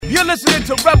You're listening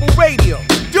to Rebel Radio.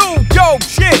 Do dope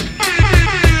shit.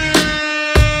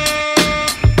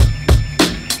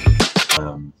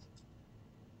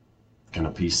 Kind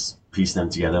of piece them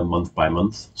together month by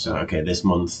month. So, okay, this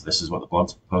month, this is what the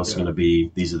blog post is going to be.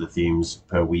 These are the themes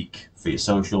per week for your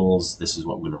socials. This is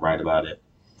what I'm going to write about it.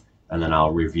 And then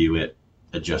I'll review it,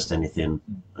 adjust anything,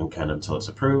 and kind of until it's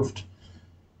approved.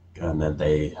 And then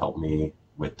they help me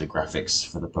with the graphics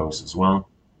for the post as well.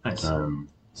 Nice.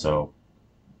 So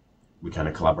we kind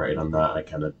of collaborated on that. I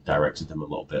kind of directed them a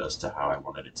little bit as to how I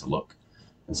wanted it to look.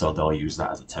 And so they'll use that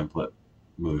as a template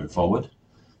moving forward.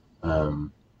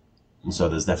 And so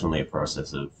there's definitely a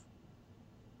process of,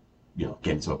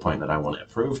 getting to a point that I want it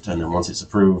approved. And then once it's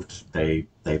approved, they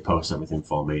post everything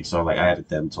for me. So I added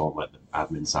them to all the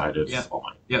admin side of all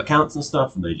my accounts and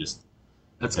stuff. And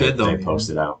that's good though. They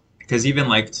post it out. Because even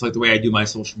the way I do my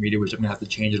social media, which I'm gonna have to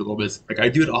change it a little bit, is, I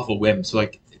do it off a whim. So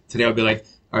today I'll be like,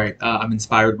 all right, I'm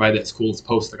inspired by this. Cool, let's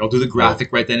post. I'll do the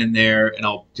graphic right then and there, and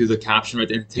I'll do the caption right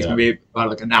then. It takes maybe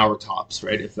about an hour tops,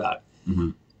 right, if that.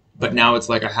 Mm-hmm. But now it's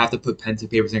I have to put pen to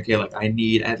paper saying, okay, I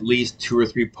need at least 2 or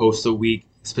 3 posts a week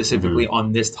specifically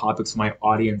on this topic so my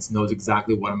audience knows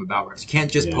exactly what I'm about. Right? So you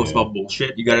can't just post about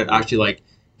bullshit. You got to actually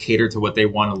cater to what they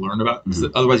want to learn about. Because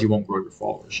otherwise you won't grow your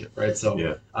followership, right?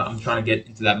 So I'm trying to get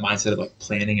into that mindset of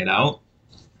planning it out.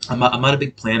 I'm not a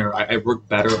big planner. I work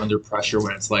better under pressure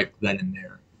when it's then and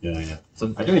there. Yeah.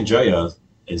 So I do enjoy your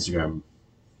Instagram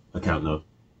account though.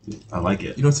 I like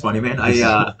it. You know what's funny, man?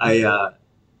 I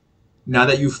now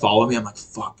that you follow me, I'm like,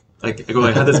 fuck. I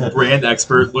had this brand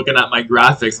expert looking at my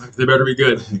graphics. They better be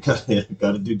good. You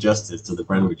gotta do justice to the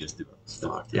brand we just developed.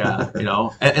 Fuck yeah,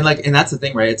 and that's the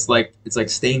thing, right? It's like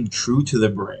staying true to the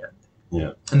brand.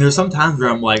 Yeah. And there's some times where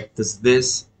I'm like, does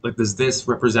this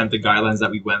represent the guidelines that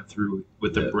we went through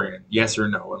with the brand? Yes or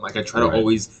no? And I try to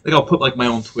always I'll put my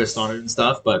own twist on it and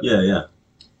stuff. But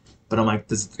But I'm like,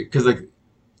 this because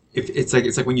if it's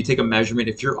like when you take a measurement,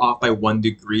 if you're off by 1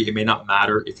 degree, it may not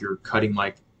matter if you're cutting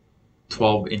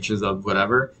 12 inches of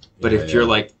whatever, but if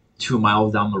you're 2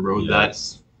 miles down the road,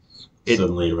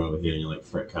 suddenly you're over here and you're like,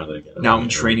 frick, how did I get it? Now I'm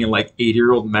training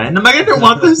 80-year-old men. I'm like, I don't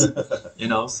want this,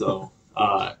 so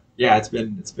it's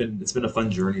been a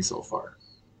fun journey so far.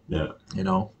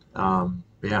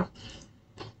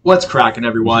 What's cracking,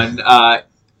 everyone?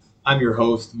 I'm your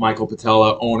host, Michael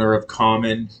Patella, owner of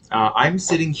Common. I'm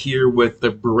sitting here with the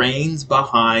brains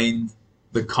behind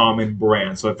the Common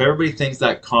brand. So if everybody thinks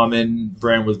that Common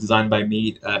brand was designed by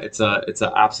me, it's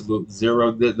a absolute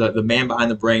zero. The man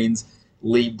behind the brains,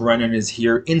 Lee Brennan, is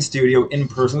here in studio, in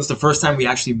person. It's the first time we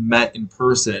actually met in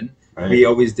person. Right. We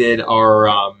always did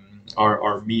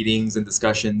our meetings and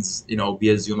discussions,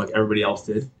 via Zoom like everybody else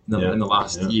did in the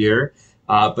last year.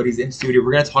 But he's in studio.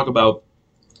 We're going to talk about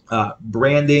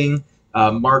branding,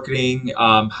 marketing,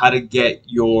 how to get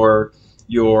your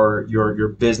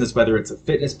business, whether it's a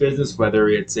fitness business, whether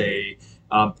it's a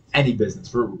any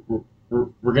business. We're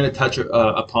going to touch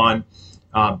upon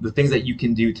the things that you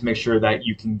can do to make sure that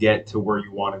you can get to where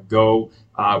you want to go.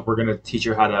 We're going to teach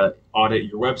you how to audit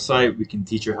your website. We can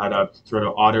teach you how to sort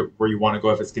of audit where you want to go,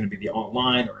 if it's going to be the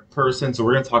online or in person. So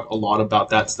we're going to talk a lot about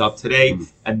that stuff today,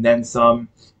 and then some.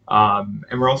 And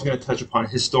we're also going to touch upon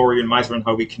his story and my story and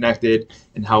how we connected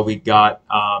and how we got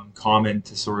Common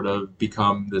to sort of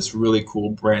become this really cool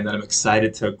brand that I'm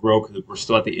excited to grow, because we're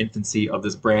still at the infancy of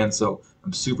this brand. So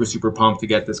I'm super, super pumped to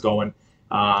get this going.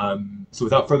 So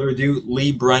without further ado,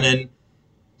 Lee Brennan,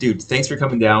 dude, thanks for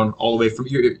coming down all the way from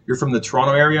you're from the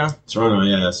Toronto area? Toronto,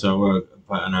 yeah. So we're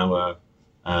about an hour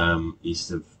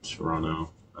east of Toronto.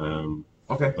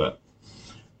 Okay. But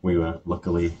we were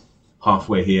luckily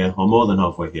halfway here, or more than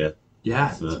halfway here.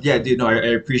 Yeah, dude. No, I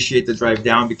appreciate the drive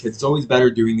down, because it's always better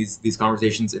doing these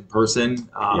conversations in person.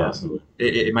 Absolutely.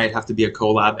 It might have to be a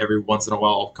collab every once in a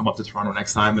while. I'll come up to Toronto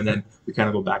next time, and then we kind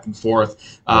of go back and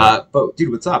forth. But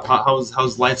dude, what's up?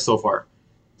 How's life so far?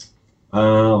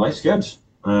 Life's good.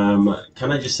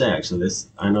 Can I just say, actually,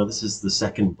 I know this is the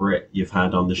second Brit you've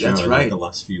had on the show in the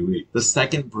last few weeks. The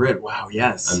second Brit. Wow.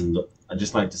 Yes. And I'd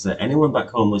just like to say, anyone back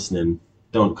home listening,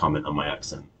 don't comment on my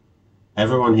accent.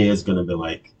 Everyone here is going to be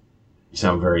like, you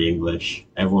sound very English.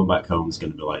 Everyone back home is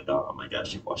going to be like, oh my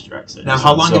gosh, you've lost your accent. Now,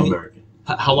 how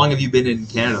long have you been in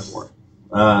Canada for?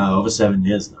 Over 7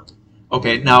 years now.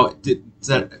 Okay, now, because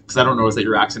I don't know that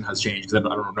your accent has changed, because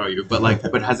I don't know you, but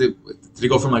but did it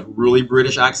go from really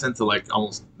British accent to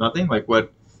almost nothing?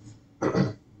 What?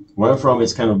 Where I'm from,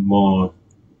 it's kind of more,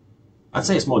 I'd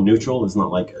say it's more neutral. It's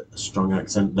not a strong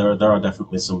accent. There are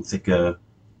definitely some thicker,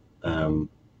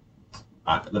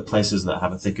 the places that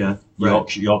have a thicker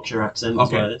Yorkshire accent.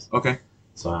 Okay. Okay.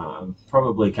 So I'm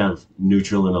probably kind of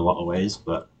neutral in a lot of ways,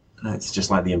 but It's just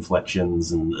like the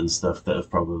inflections and stuff that have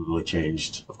probably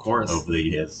changed Of course. over the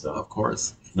years. So Of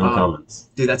course. no comments.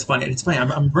 Dude, that's funny. And it's funny.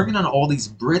 I'm bringing on all these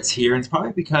Brits here, and it's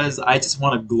probably because I just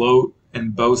want to gloat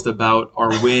and boast about our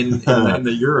win in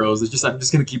the Euros. It's just I'm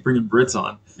just gonna keep bringing Brits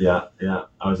on. Yeah.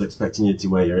 I was expecting you to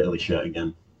wear your Italy shirt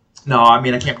again. No, I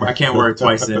mean I can't wear it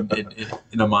twice in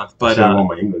a month. But I wore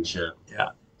my England shirt.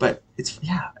 but it's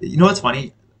You know what's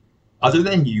funny? Other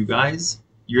than you guys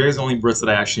are the only Brits that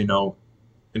I actually know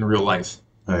in real life.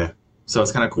 Oh yeah. So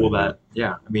it's kind of cool that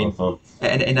I mean, Fun.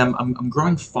 and I'm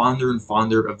growing fonder and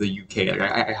fonder of the UK. Like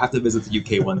I have to visit the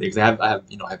UK one day because I have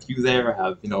you there. I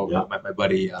have my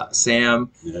buddy Sam.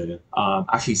 Yeah.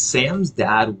 Actually, Sam's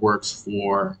dad works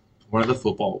for one of the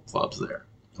football clubs there,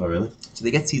 Oh really? so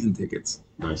they get season tickets.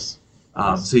 Nice.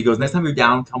 So he goes, next time you're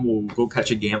down, we'll go catch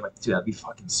a game. Like, dude, that'd be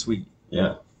fucking sweet.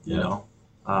 Yeah. You know.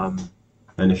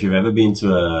 And if you've ever been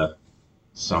to a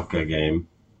soccer game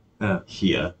Yeah.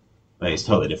 here, like, it's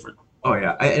totally different. Oh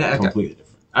yeah, I Completely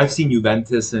different. I've seen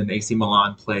Juventus and AC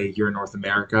Milan play here in North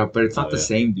America, but it's not Oh, the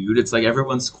yeah. sit's like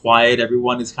everyone's quiet,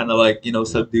 everyone is kind of like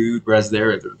subdued, whereas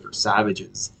they're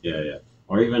savages. Yeah.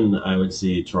 Or even I would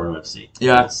see Toronto FC.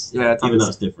 Yeah, It's it's even not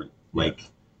that's different. Like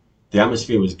the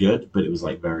atmosphere was good, but it was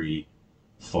like very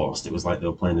forced. It was like they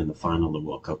were playing in the final of the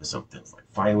World Cup or something. It's like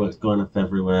fireworks going up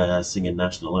everywhere, singing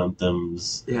national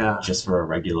anthems yeah, just for a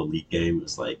regular league game. It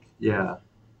was like yeah.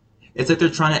 It's like they're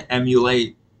trying to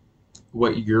emulate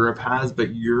what Europe has,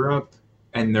 but Europe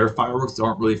and their fireworks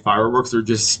aren't really fireworks; they're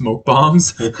just smoke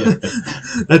bombs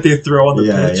that they throw on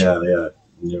the pitch.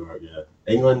 Yeah.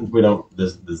 England, we don't.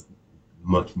 There's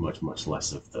much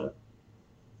less of the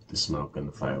smoke and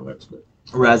the fireworks, but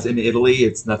Whereas in Italy,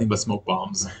 it's nothing but smoke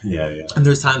bombs. yeah. And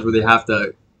there's times where they have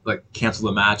to like cancel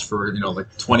the match for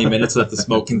 20 minutes so that the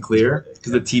smoke can clear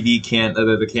because the TV can't,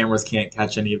 the cameras can't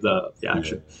catch any of the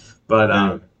action.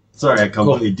 But Sorry, I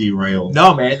completely derailed.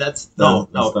 no, man, that's no.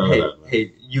 Let's start Hey, with that.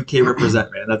 hey, UK represent,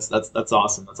 man. That's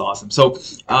awesome. That's awesome. So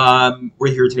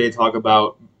we're here today to talk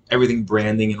about everything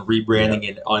branding and rebranding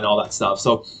and all that stuff.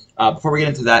 So before we get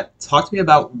into that, talk to me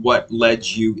about what led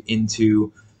you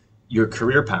into your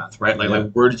career path, right?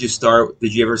 Like where did you start?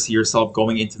 Did you ever see yourself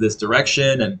going into this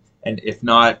direction? And if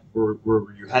not, where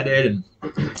were you headed? And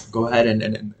go ahead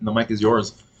and the mic is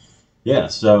yours. Yeah,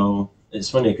 so it's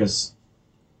funny because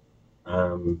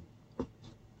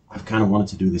I've kind of wanted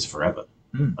to do this forever.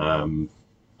 I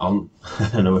know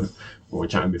when we were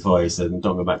chatting before, you said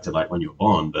don't go back to like when you were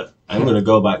born, but I'm going to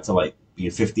go back to like being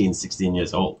 15, 16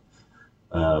 years old.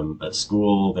 At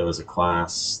school, there was a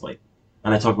class,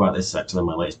 and I talk about this actually in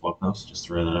my latest blog post, just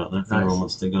throw that out there if anyone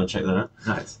wants to go and check that out.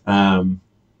 Nice.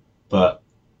 But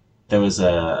there was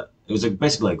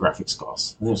basically a graphics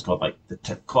course. I think it was called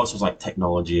the course was like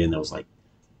technology, and there was like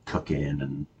cooking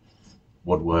and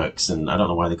woodworks, and I don't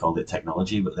know why they called it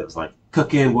technology, but there was like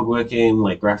cooking, woodworking,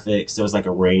 like graphics. There was like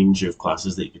a range of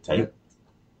classes that you could take,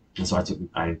 and so I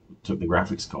took the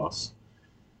graphics course,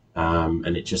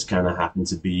 and it just kind of happened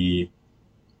to be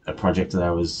a project that I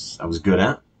was good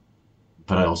at,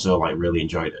 but I also like really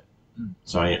enjoyed it.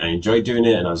 So I enjoyed doing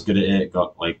it, and I was good at it.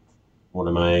 Got like one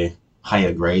of my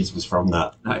higher grades was from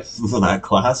that from that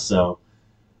class. So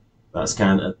that's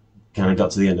kind of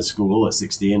got to the end of school at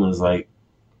 16. I was like,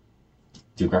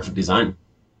 do graphic design.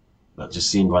 That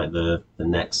just seemed like the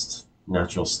next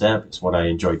natural step. It's what I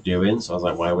enjoyed doing. So I was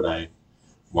like, why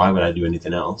would I do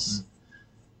anything else?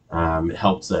 It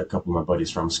helped that a couple of my buddies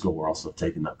from school were also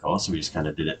taking that course, so we just kind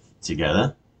of did it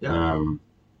together. And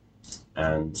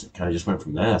kind of just went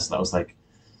from there. So that was like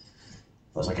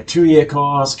a 2-year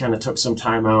course. Kind of took some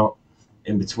time out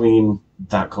in between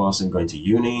that course and going to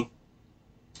uni.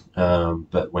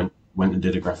 But went and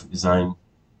did a graphic design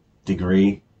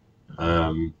degree.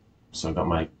 So I got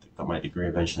my degree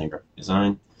eventually in graphic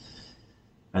design,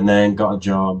 and then got a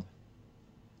job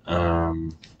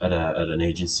at an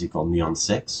agency called Neon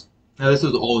 6. Now this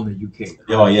was all in the UK.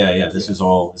 Oh yeah. This is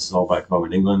all back home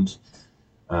in England.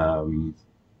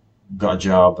 Got a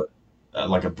job at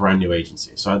like a brand new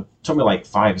agency. So it took me like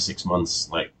 5 or 6 months,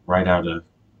 like right out of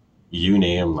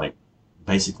uni, and like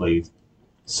basically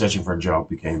searching for a job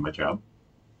became my job.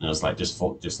 And it was like just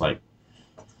like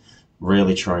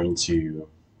really trying to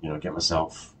get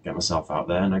myself out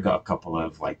there. And I got a couple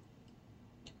of like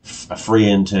a free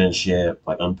internship,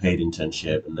 like unpaid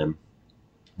internship, and then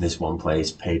this one place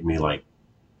paid me like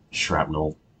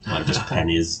shrapnel, like just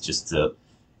pennies, just to.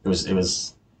 It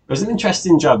was an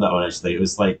interesting job, that one, actually. It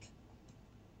was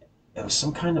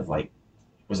some kind of like,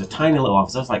 it was a tiny little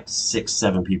office. There was like 6,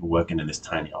 7 people working in this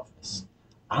tiny office.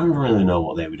 I don't really know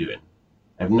what they were doing.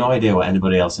 I have no idea what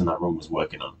anybody else in that room was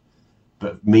working on.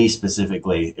 but me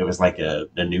specifically, it was like a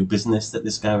new business that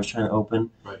this guy was trying to open.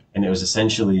 Right. And it was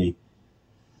essentially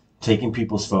taking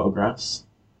people's photographs,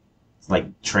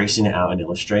 like tracing it out in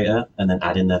Illustrator, and then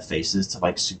adding their faces to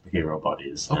like superhero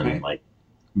bodies and like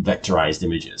vectorized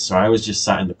images. So I was just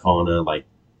sat in the corner, like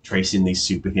tracing these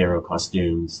superhero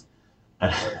costumes.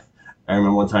 I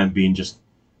remember one time being just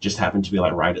happened to be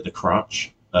like right at the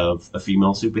crotch of a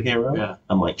female superhero. Yeah.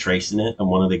 I'm like tracing it, and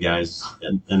one of the guys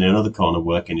in another corner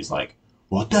working, he's like,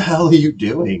 "What the hell are you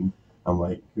doing?" I'm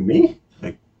like, "Me?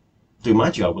 Like, do my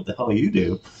job. What the hell you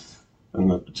do?"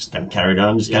 And I just kind of carried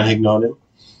on, just kind of ignored him.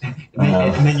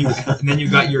 And then you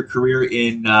got your career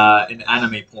in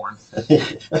anime porn.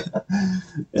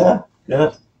 yeah.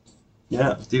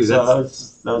 Dude, so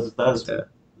that was a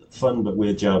fun but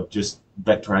weird job, just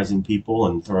vectorizing people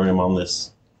and throwing them on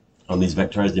these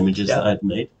vectorized images that I'd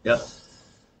made. Yeah.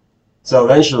 So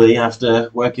eventually, after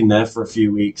working there for a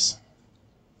few weeks,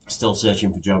 still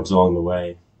searching for jobs along the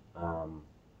way,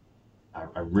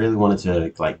 I really wanted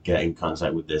to like get in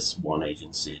contact with this one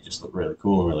agency. It just looked really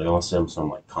cool and really awesome. So I'm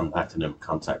like contacting them,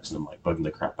 like bugging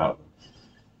the crap out of them.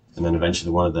 And then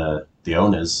eventually one of the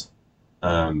owners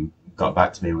got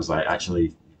back to me and was like, "Actually,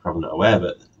 you're probably not aware,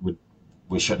 but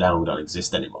we shut down. We don't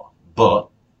exist anymore. But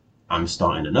I'm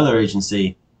starting another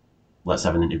agency. Let's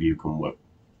have an interview. Come work.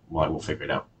 We'll figure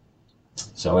it out."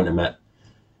 So I went and met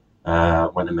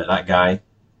that guy,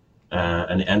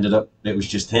 and it was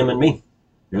just him and me.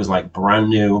 It was like brand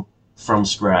new, from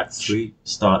scratch. Sweet.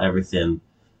 Start everything.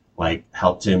 Like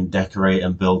helped him decorate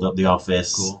and build up the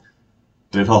office. Cool.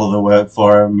 Did all the work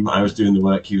for him. I was doing the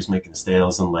work. He was making the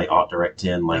sales and like art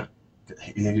directing. Like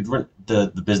he'd run the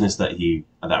business that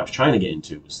I was trying to get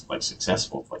into was like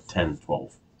successful for like 10,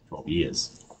 12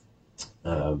 years.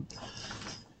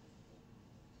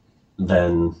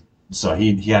 Then so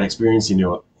he had experience. He knew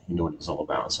what it was all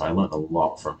about. So I learned a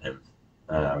lot from him.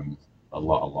 A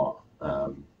lot.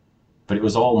 But it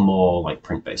was all more like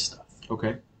print-based stuff.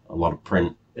 Okay. A lot of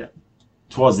print. Yeah.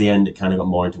 Towards the end, it kind of got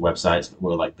more into websites. But we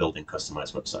were like building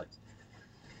customized websites.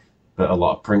 But a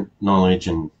lot of print knowledge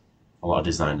and a lot of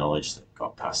design knowledge that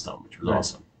got passed on, which was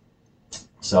awesome.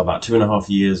 So about 2.5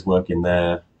 years working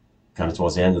there. Kind of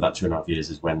towards the end of that 2.5 years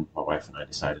is when my wife and I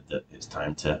decided that it's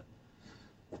time to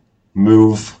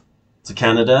move to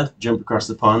Canada, jump across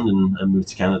the pond and move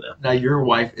to Canada. Now your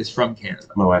wife is from Canada.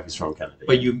 My wife is from Canada.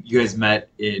 But you guys met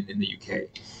in the UK.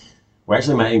 We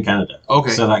actually met in Canada. Okay.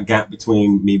 So that gap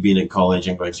between me being in college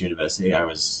and going to university, I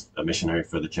was a missionary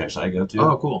for the church that I go to.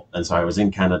 Oh, cool. And so I was in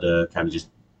Canada, kind of just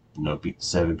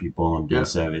serving people and doing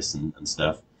service and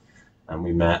stuff. And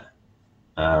we met.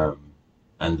 And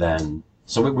then,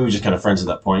 so we were just kind of friends at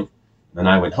that point. Then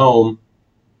I went home,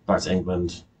 back to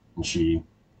England, and she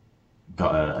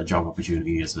got a job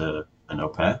opportunity as an au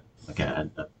pair, like a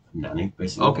nanny,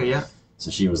 basically. Okay, yeah.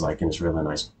 So she was like in this really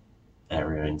nice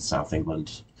area in South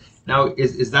England. Now,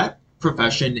 is that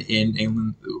profession in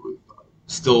England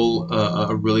still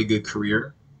a really good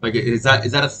career? Like, is that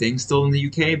a thing still in the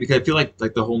UK? Because I feel like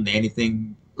the whole nanny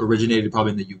thing originated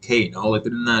probably in the UK. No, like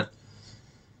didn't that?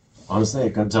 Honestly, I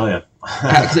couldn't tell you.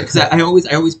 Because I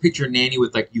always picture nanny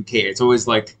with like UK. It's always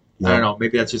like. Yeah. I don't know.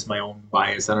 Maybe that's just my own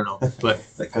bias. I don't know, but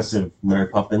because of Mary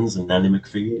Poppins and Nanny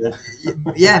McPhee.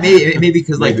 Yeah, maybe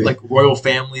because like royal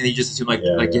family, they just assume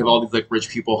you have all these like rich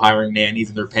people hiring nannies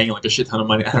and they're paying like a shit ton of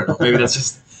money. I don't know. Maybe that's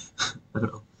just I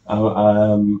don't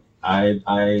know. I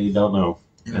don't know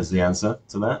is the answer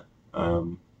to that.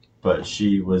 But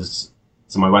she was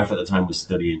my wife at the time was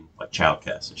studying like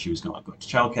childcare, so she was going to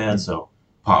childcare. So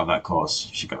part of that course,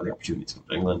 she got the opportunity to come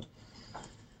to England.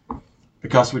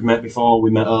 Because we'd met before,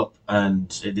 we met up, and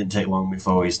it didn't take long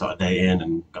before we started dating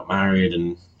and got married,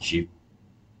 and she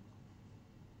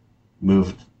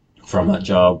moved from that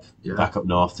job back up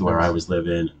north to where I was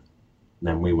living. And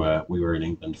then we were in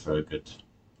England for a good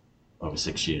over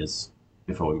 6 years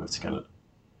before we moved to Canada.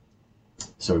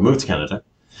 So we moved to Canada,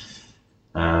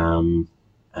 and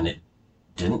it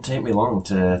didn't take me long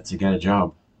to get a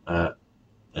job at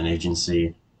an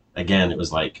agency. Again, it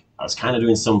was like I was kind of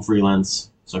doing some freelance.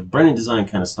 So Brennan Design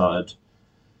kind of started.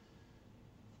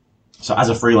 So as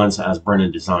a freelancer, as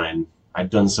Brennan Design, I'd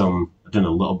done a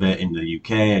little bit in the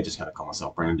UK. I just kind of call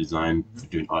myself Brennan Design,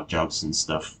 doing odd jobs and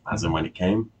stuff as and when it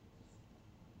came.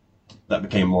 That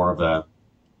became more of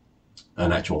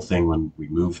an actual thing when we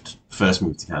first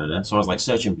moved to Canada. So I was like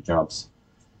searching for jobs,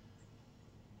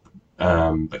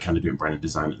 but kind of doing Brennan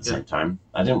Design at the same time.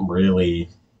 I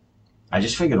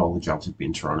just figured all the jobs would be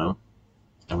in Toronto,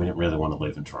 and we didn't really want to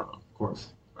live in Toronto. Of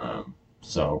course.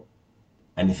 So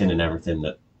anything and everything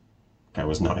that kind of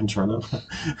was not in Toronto,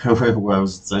 where I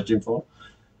was searching for.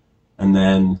 And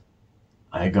then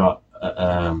I got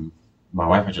my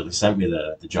wife actually sent me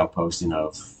the job posting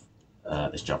of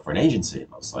this job for an agency,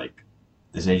 and I was like,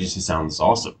 this agency sounds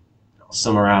awesome.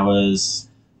 Summer hours,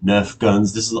 Nerf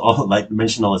guns. This is all like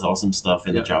mention all this awesome stuff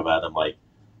in the job ad. I'm like,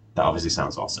 that obviously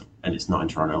sounds awesome, and it's not in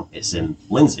Toronto. It's in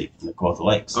Lindsay, in the Kawartha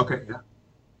Lakes. Okay, yeah.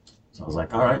 So I was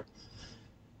like, all right.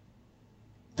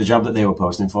 The job that they were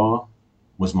posting for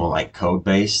was more like code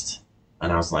based,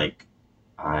 and I was like,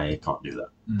 I can't do that.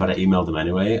 But I emailed them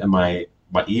anyway, and my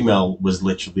email was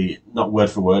literally not word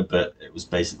for word, but it was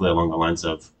basically along the lines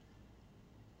of,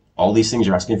 all these things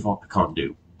you're asking for, I can't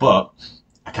do, but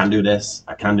I can do this,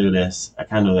 I can do this, I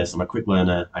can do this. I'm a quick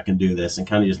learner, I can do this, and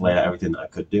kind of just lay out everything that I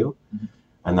could do.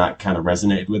 And that kind of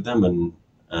resonated with them,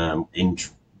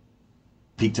 and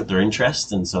piqued up their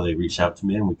interest, and so they reached out to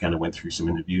me, and we kind of went through some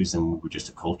interviews, and we were just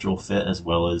a cultural fit as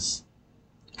well as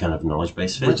kind of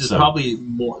knowledge-based fit. Which is probably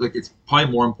more, like, it's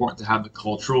probably more important to have the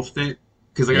cultural fit,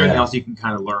 because like everything else you can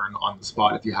kind of learn on the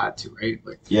spot if you had to, right?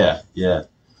 Like, yeah,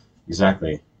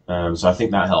 exactly. So I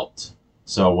think that helped.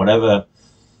 So whatever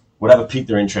piqued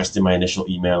their interest in my initial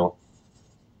email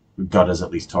got us at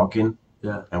least talking.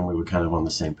 Yeah. And we were kind of on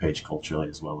the same page culturally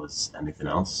as well as anything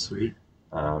else. Sweet.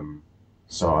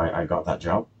 So I got that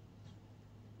job.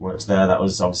 Worked there. That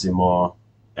was obviously more,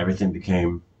 everything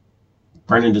became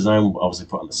branding design, obviously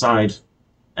put on the side.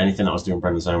 Anything that I was doing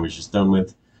brand design was just done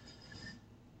with.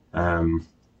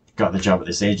 Got the job at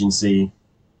this agency.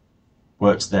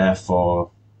 Worked there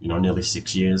for, nearly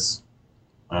 6 years.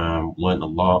 Learned a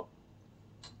lot.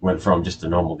 Went from just a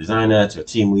normal designer to a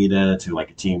team leader to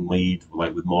like a team lead,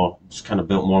 like with more, just kind of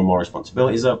built more and more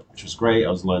responsibilities up, which was great.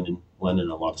 I was learning a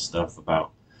lot of stuff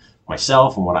about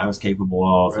myself and what I was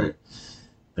capable of. Right.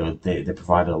 And they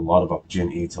provided a lot of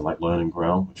opportunity to like learn and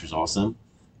grow, which was awesome.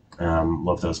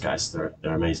 Love those guys. They're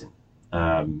amazing.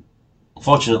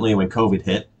 Unfortunately, when COVID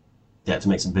hit, they had to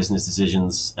make some business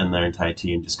decisions, and their entire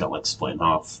team just got like split in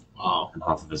half. Wow. And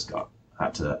half of us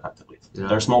had to leave. Yeah.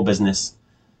 They're a small business.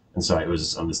 And so it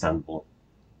was understandable.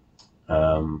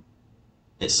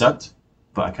 It sucked,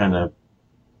 but I kind of,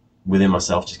 within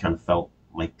myself, just kind of felt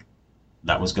like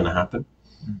that was going to happen.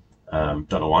 Don't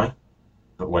know why,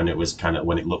 but when it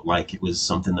looked like it was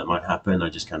something that might happen, I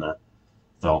just kind of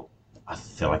felt, I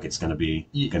feel like it's going to be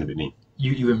me.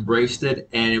 You embraced it,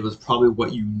 and it was probably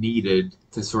what you needed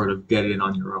to sort of get it in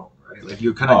on your own, right? Like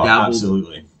you kind of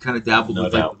dabbled No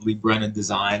with doubt. like the lead brand and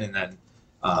design, and then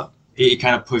it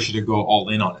kind of pushed you to go all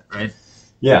in on it, right?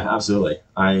 Yeah, absolutely.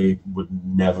 I would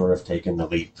never have taken the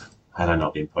leap had I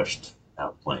not been pushed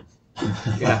out of the plane.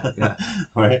 Yeah.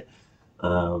 Right?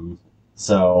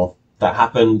 So that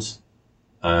happened.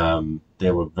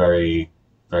 They were very,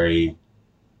 very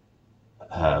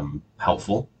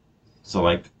helpful. So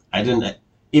like, I didn't,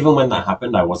 even when that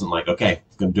happened, I wasn't like, okay,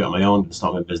 I'm going to do it on my own, I'm going to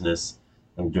start my business,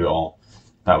 I'm going to do it all.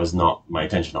 That was not my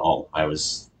intention at all. I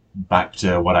was back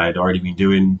to what I had already been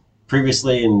doing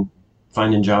previously and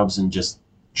finding jobs and just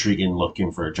treating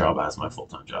looking for a job as my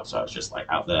full-time job. So I was just like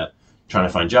out there trying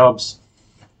to find jobs.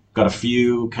 Got a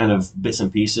few kind of bits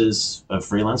and pieces of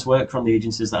freelance work from the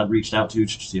agencies that I'd reached out to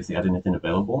see if they had anything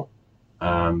available.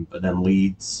 But then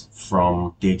leads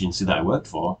from the agency that I worked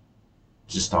for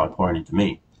just started pouring into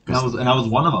me. And I was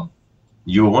one of them.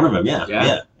 You were one of them,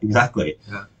 yeah, exactly.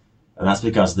 Yeah. And that's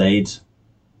because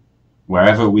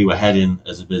wherever we were heading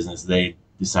as a business, they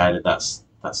decided that's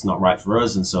not right for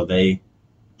us, and so they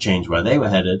changed where they were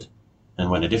headed and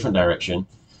went a different direction.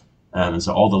 And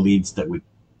so all the leads that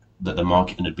the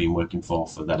marketing had been working for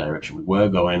that direction we were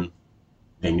going,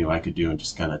 they knew I could do, and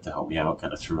just kind of to help me out,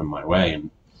 kind of threw them my way.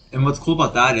 And what's cool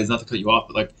about that is, not to cut you off,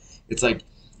 but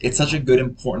it's such a good,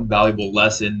 important, valuable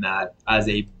lesson that as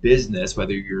a business,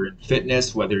 whether you're in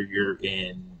fitness, whether you're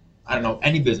in, I don't know,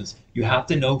 any business, you have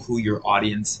to know who your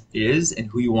audience is and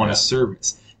who you want to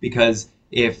service. Because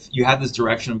if you have this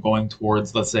direction of going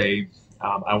towards, let's say,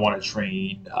 I want to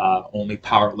train only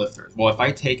power lifters. Well, if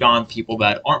I take on people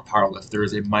that aren't power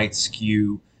lifters, it might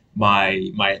skew my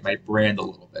brand a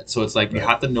little bit. So it's like, you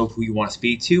have to know who you want to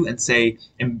speak to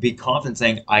and be confident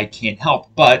saying, I can't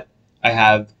help, but I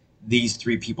have these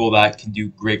 3 people that can do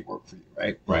great work for you,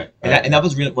 right? Right. And that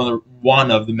was really one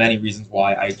of the many reasons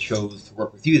why I chose to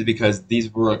work with you, is because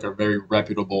these were like a very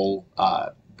reputable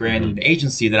branding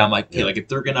agency that I'm like, okay, like if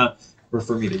they're gonna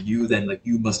refer me to you, then like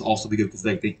you must also be good, because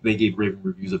like they gave raving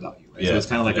reviews about you, right? So it's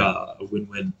kind of like a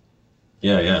win-win.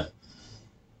 Yeah.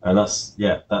 And that's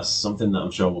something that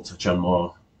I'm sure we'll touch on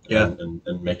more. Yeah.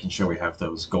 And making sure we have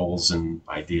those goals and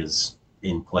ideas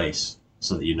in place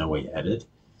so that you know where you're headed.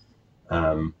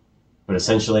 But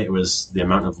essentially it was the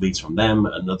amount of leads from them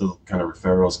and other kind of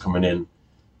referrals coming in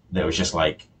that was just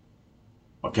like,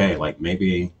 okay, like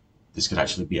maybe this could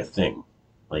actually be a thing.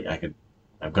 Like I could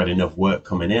I've got enough work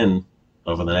coming in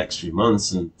over the next few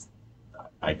months, and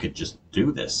I could just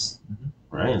do this,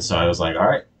 right? And so I was like, all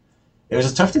right. It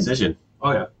was a tough decision.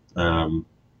 Oh yeah.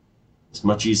 It's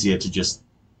much easier to just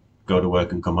go to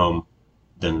work and come home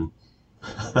than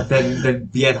Then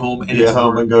be at home and be it's at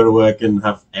home work. and go to work and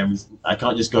have everything. I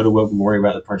can't just go to work and worry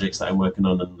about the projects that I'm working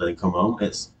on and then come home.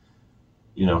 It's,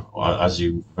 you know, as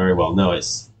you very well know,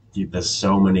 there's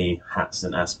so many hats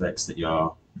and aspects that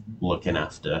you're looking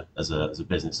after as a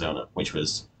business owner, which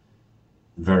was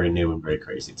very new and very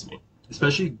crazy to me.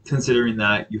 Especially considering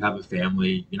that you have a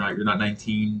family, you know, you're not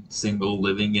 19, single,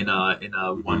 living in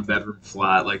a one bedroom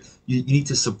flat. Like you need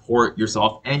to support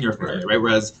yourself and your family, right?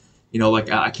 Whereas, you know, like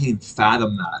I can't even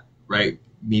fathom that, right?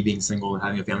 Me being single and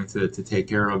having a family to take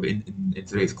care of in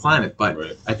today's climate. But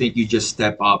Right. I think you just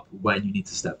step up when you need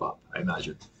to step up, I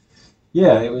imagine.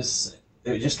 Yeah,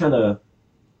 it just kind of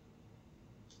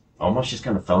almost just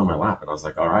kind of fell in my lap, and I was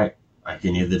like, all right, I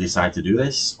can either decide to do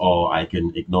this or I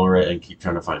can ignore it and keep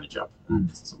trying to find a job.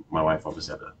 And so my wife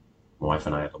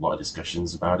and I had a lot of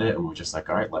discussions about it, and we're just like,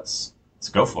 all right, let's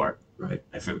go for it. Right.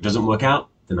 If it doesn't work out,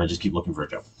 then I just keep looking for a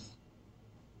job.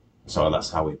 So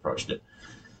that's how we approached it.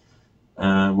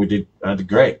 I did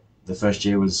great. The first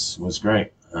year was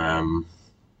great. And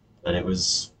it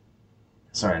was,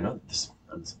 sorry, I know this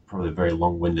is probably a very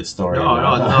long-winded story. No, where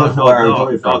I'm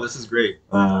coming from. this is great.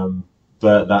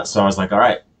 But so I was like, all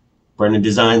right, Brennan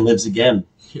Design lives again.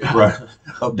 Yeah. Right.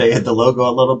 Updated the logo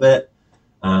a little bit.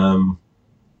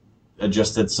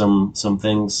 Adjusted some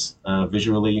things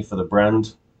visually for the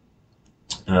brand.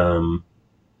 And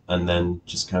then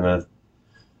just kind of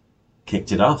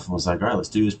kicked it off and was like, all right, let's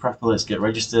do this properly. Let's get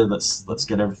registered. Let's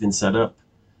get everything set up.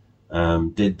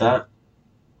 Did that.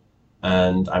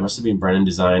 And I must have been Brennan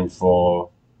Design for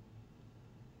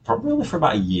probably only for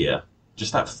about a year.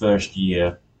 Just that first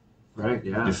year. Right,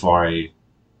 yeah. Before I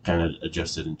kind of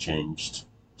adjusted and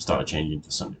started changing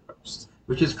to Sunday Roast.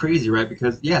 Which is crazy, right?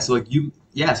 Because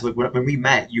when we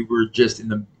met, you were just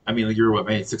you were what,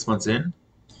 maybe 6 months in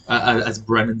as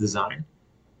Brennan Design?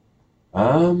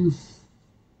 Or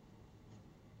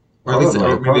at least,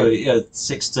 Probably, yeah,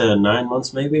 6 to 9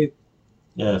 months maybe.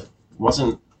 Yeah,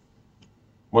 wasn't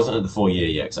at the 4 year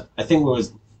yet. 'Cause I think it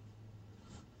was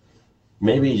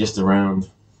maybe just around.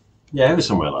 Yeah, it was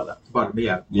somewhere like that. About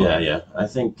Yeah. I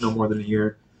think no more than a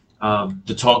year.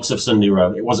 the talks of Sunday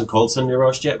Roast. It wasn't called Sunday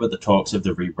Roast yet, but the talks of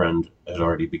the rebrand had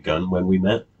already begun when we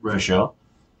met, for Right. sure.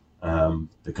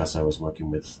 Because I was working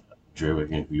with Drew,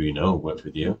 who you know worked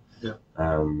with you. Yeah.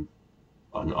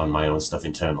 On my own stuff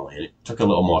internally, and it took a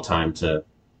little more time to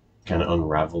kind of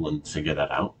unravel and figure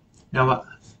that out. Now,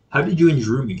 how did you and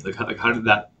Drew meet? Like how did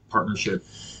that partnership?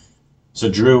 So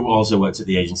Drew also worked at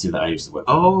the agency that I used to work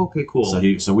with. Oh, okay, cool.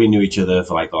 So we knew each other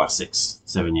for like the last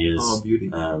 6-7 years. Oh, beauty.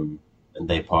 And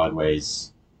they parted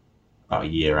ways about a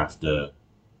year after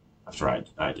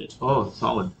I did. Oh,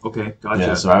 solid. Okay, gotcha.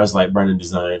 Yeah, so I was like Brennan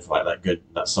Design for like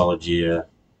that solid year.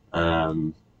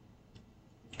 Got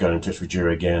in touch with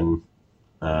Drew again.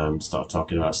 Started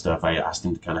talking about stuff. I asked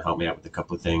him to kind of help me out with a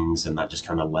couple of things, and that just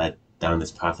kind of led down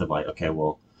this path of like, okay,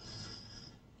 well,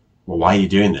 why are you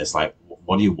doing this? Like,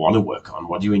 what do you want to work on?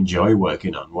 What do you enjoy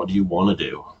working on? What do you want to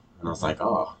do? And I was like,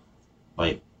 oh,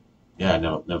 like, yeah,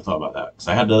 no, never thought about that. Because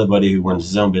I had another buddy who runs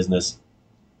his own business,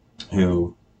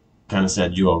 who kind of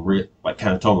said, you are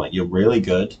kind of told me, like, you're really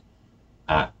good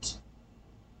at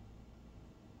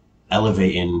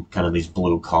elevating kind of these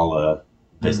blue collar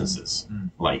businesses,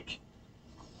 like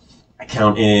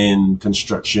accounting,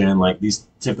 construction, like these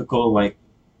typical like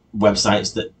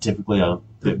websites that typically are a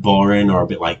bit boring or a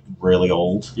bit like really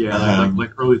old. Yeah,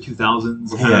 like early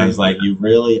 2000s. Yeah, it's like you're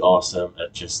really awesome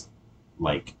at just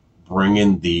like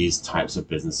bringing these types of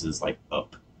businesses like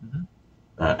up,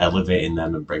 elevating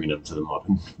them and bringing them to the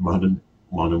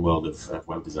modern world of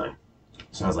web design.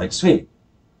 So I was like, sweet,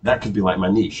 that could be like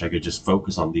my niche. I could just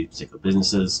focus on these particular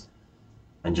businesses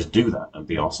and just do that and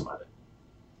be awesome at it.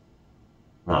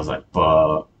 And I was like,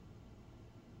 but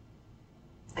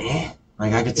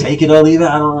like I could take it or leave it.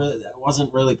 I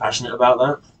wasn't really passionate about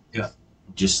that. Yeah.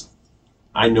 Just,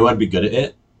 I knew I'd be good at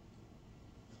it.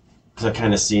 Because I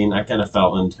kind of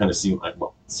felt and kind of see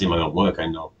my own work. I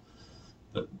know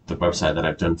that the website that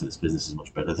I've done for this business is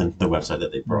much better than the website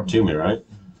that they brought to me, right?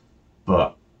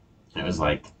 But it was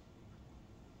like,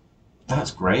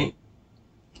 that's great.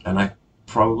 And I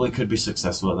probably could be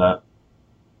successful at that.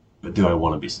 But do I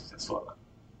want to be successful at that?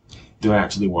 Do I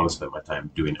actually want to spend my time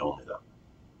doing only that?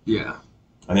 Yeah.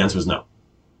 And the answer was no.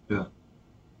 Yeah.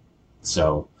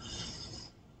 So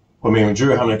when me and Drew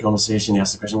were having a conversation, he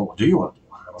asked the question, well, what do you want to do?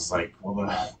 I was like,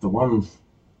 well, the one,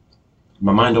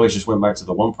 my mind always just went back to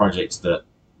the one project that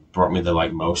brought me the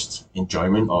like most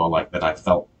enjoyment, or like that I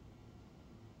felt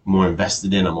more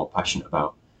invested in and more passionate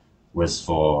about, was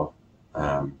for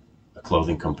a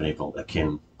clothing company called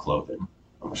Akin Clothing.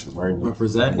 I'm actually wearing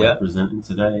representing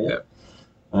today. Yeah.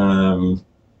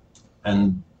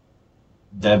 And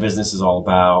their business is all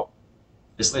about,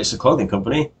 it's a clothing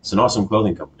company. It's an awesome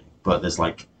clothing company, but there's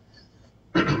like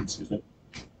excuse me,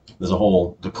 there's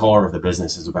the core of the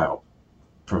business is about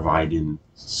providing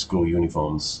school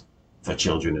uniforms for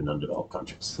children in undeveloped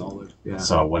countries. Solid. Yeah.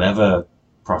 So whatever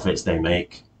profits they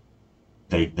make,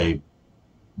 they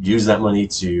use that money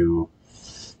to,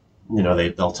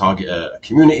 they'll target a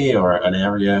community or an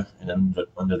area in an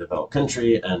underdeveloped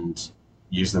country and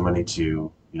use the money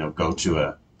to, go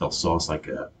to they'll source like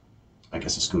a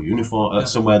school uniform,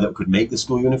 somewhere that could make the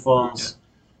school uniforms,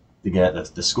 to get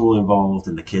the school involved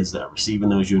and the kids that are receiving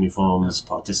those uniforms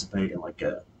participate in like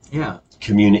a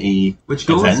community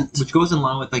event. Which goes in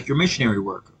line with like your missionary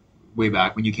work way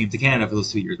back when you came to Canada for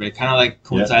those 2 years, but it kind of like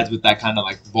coincides with that kind of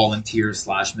like volunteer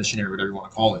 / missionary, whatever you want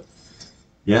to call it.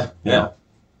 Yeah.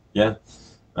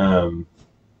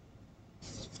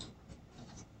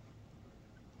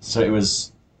 So it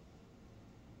was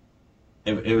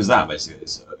that basically.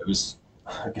 So it was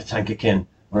thank Akin,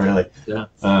 really. Yeah.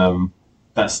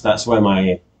 That's where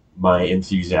my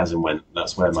enthusiasm went.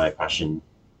 That's where my passion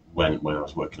went when I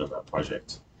was working on that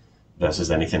project, versus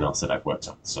anything else that I've worked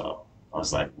on. So I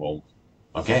was like, well,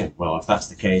 okay, well, if that's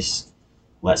the case,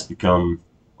 let's become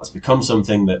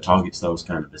something that targets those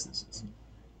kind of businesses.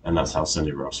 And that's how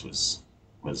Sunday Roast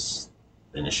was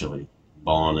initially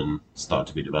born and started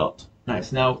to be developed.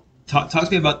 Nice. Now, talk to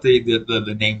me about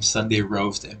the name Sunday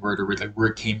Roast and where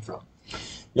it came from.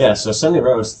 Yeah, so Sunday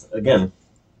Roast, again,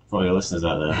 for all your listeners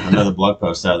out there, another blog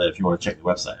post out there if you want to check the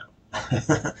website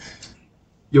out.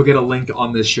 You'll get a link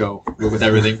on this show with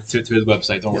everything to his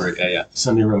website. Don't worry. Yeah.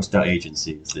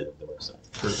 SundayRoast.agency is the website.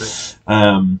 Perfect.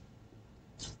 So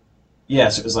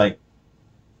it was like,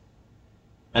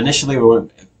 initially we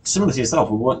weren't, similar to yourself,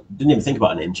 didn't even think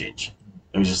about a name change.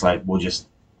 It was just like,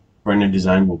 branding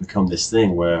design will become this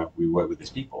thing where we work with these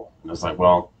people. And I was like,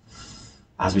 well,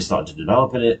 as we started to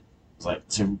develop it, it's like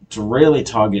to really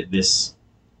target this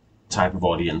type of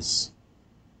audience,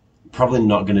 probably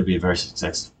not going to be very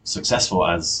successful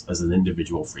as an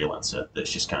individual freelancer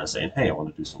that's just kind of saying, hey, I want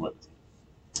to do some work with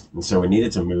you. And so we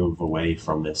needed to move away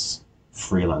from this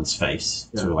freelance face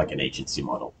to like an agency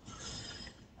model.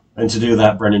 And to do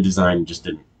that, branding design just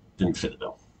didn't fit the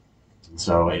bill. And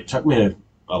so it took me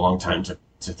a long time to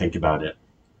think about it.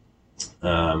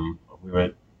 I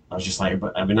was just like,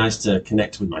 but it'd be nice to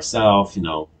connect with myself,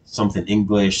 something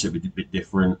English that would be a bit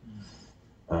different,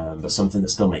 but something that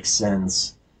still makes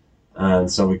sense.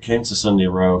 And so we came to Sunday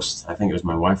Roast. I think it was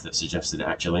my wife that suggested it,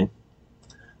 actually.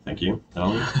 Thank you,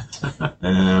 darling.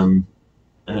 And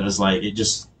it was like, it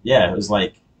was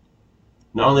like,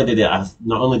 not only did I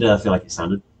feel like it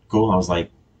sounded cool, I was like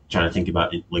trying to think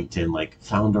about it, LinkedIn, like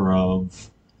founder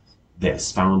of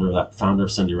this, founder of that, founder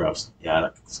of Sunday Roast. Yeah,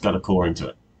 it's got a cool ring to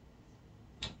it.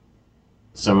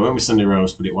 So we went with Sunday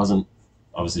Roast, but it wasn't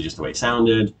obviously just the way it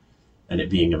sounded, and it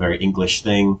being a very English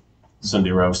thing.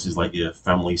 Sunday Roast is like your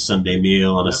family Sunday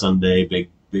meal on a Sunday, big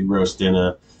roast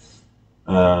dinner.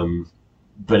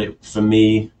 But for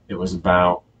me, it was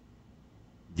about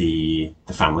the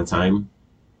family time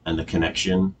and the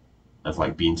connection of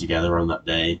like being together on that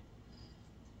day.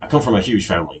 I come from a huge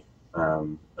family,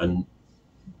 and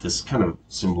there's kind of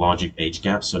some large age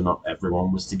gaps, so not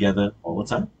everyone was together all the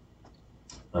time.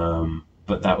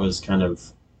 But that was kind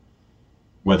of,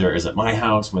 whether it was at my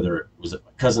house, whether it was at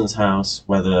my cousin's house,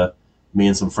 whether me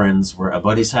and some friends were at a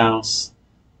buddy's house,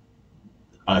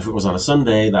 if it was on a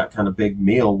Sunday, that kind of big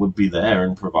meal would be there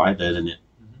and provided, and it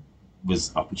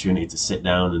was opportunity to sit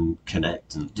down and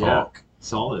connect and talk. Yeah,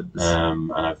 solid.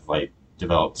 And I've like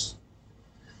developed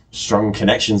strong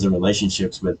connections and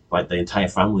relationships with like the entire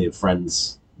family of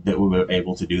friends that we were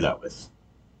able to do that with.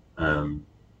 And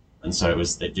so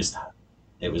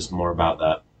it was more about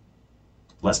that.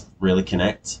 Let's really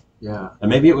connect. Yeah. And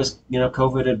maybe it was,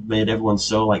 COVID had made everyone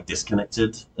so like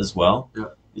disconnected as well. Yeah.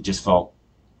 It just felt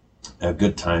a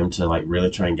good time to like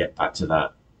really try and get back to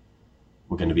that.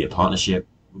 We're going to be a partnership.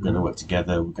 We're going to work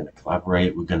together. We're going to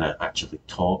collaborate. We're going to actually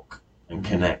talk and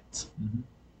connect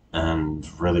and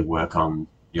really work on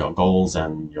your goals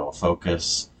and your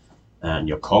focus and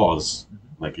your cause.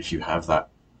 Like if you have that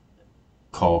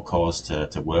core cause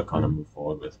to work on and move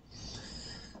forward with.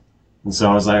 And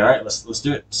so I was like, all right, let's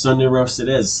do it. Sunday Roast it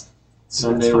is.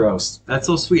 Sunday Roast. That's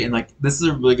so sweet. And like, this is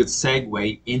a really good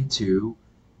segue into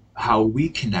how we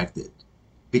connected.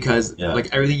 because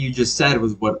like everything you just said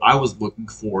was what I was looking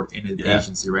for in an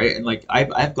agency, right? And like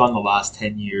I've gone the last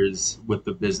 10 years with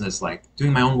the business, like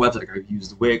doing my own website. Like, I've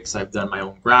used Wix, I've done my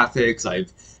own graphics,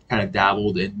 I've kind of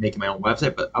dabbled in making my own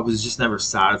website, but I was just never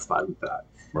satisfied with that.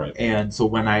 Right. And so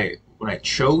when I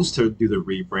chose to do the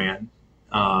rebrand,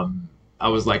 I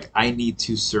was like, I need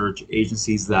to search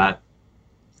agencies that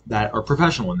are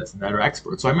professional in this and that are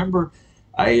experts. So I remember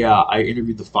I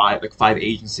interviewed the five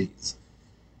agencies.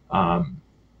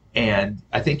 And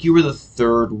I think you were the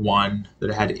third one that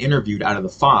I had interviewed out of the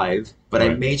 5, but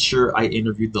right. I made sure I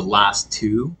interviewed the last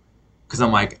 2 because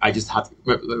I'm like, I just have to,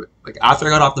 like, after I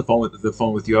got off the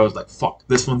phone with you, I was like, fuck,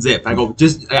 this one's it. But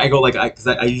because I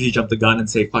usually jump the gun and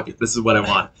say, fuck it, this is what I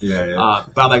want.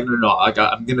 But I'm like, no,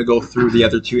 I'm going to go through the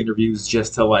other 2 interviews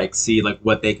just to like see like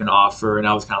what they can offer. And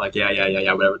I was kind of like, yeah,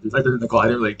 whatever. Like, they're in the call. I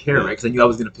didn't really care, right? Because I knew I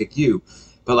was going to pick you.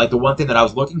 But like the one thing that I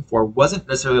was looking for wasn't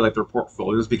necessarily like their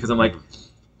portfolios, because I'm like,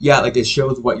 yeah, like it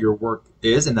shows what your work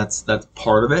is, and that's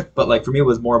part of it. But like for me, it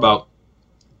was more about,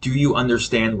 do you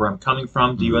understand where I'm coming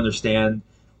from? Do you understand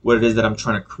what it is that I'm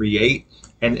trying to create?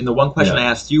 And the one question I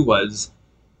asked you was,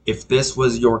 if this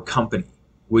was your company,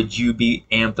 would you be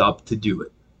amped up to do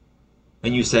it?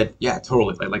 And you said, yeah,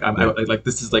 totally. Like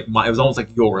this is like it was almost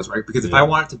like yours, right? Because if I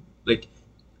wanted to like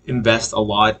invest a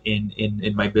lot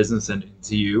in my business and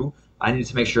into you, I needed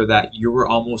to make sure that you were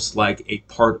almost like a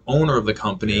part owner of the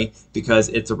company, because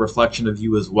it's a reflection of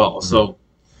you as well. So,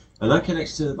 and that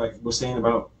connects to like we're saying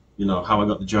about, you know, how I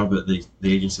got the job at the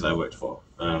agency that I worked for,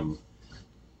 and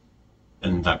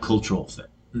that cultural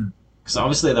fit. Because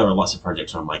obviously there are lots of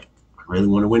projects where I'm like, I really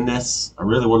want to win this. I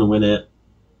really want to win it.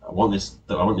 I want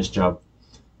this job,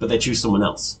 but they choose someone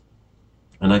else,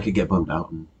 and I could get bummed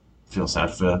out and feel sad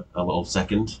for a little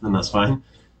second, and that's fine.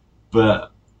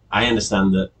 But I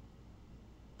understand that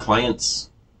clients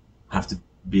have to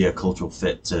be a cultural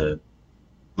fit to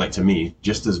me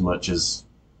just as much as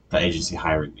the agency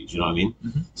hiring me. Do you know what I mean?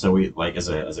 So we, like, as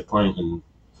a client and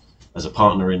as a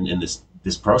partner in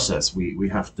this process, we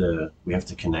have to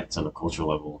connect on a cultural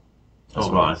level as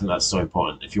well. I think that's so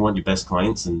important. If you want your best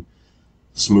clients and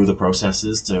smoother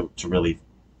processes to really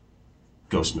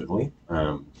go smoothly,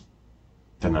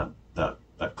 then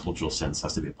that cultural sense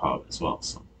has to be a part of it as well.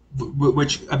 So.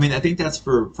 Which, I mean, I think that's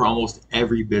for almost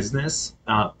every business,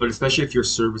 but especially if you're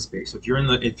service based. So if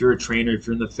you're a trainer, if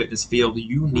you're in the fitness field,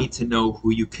 you need to know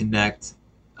who you connect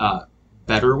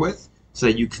better with, so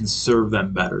that you can serve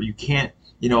them better. You can't,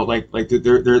 you know, like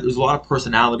there's a lot of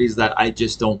personalities that I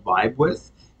just don't vibe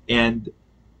with, and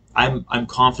I'm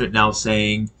confident now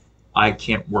saying I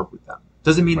can't work with them.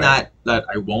 Doesn't mean that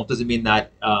I won't. Doesn't mean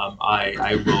that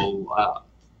I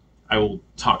will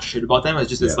talk shit about them. It's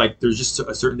just it's like there's just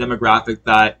a certain demographic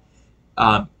that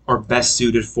are best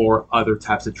suited for other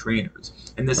types of trainers.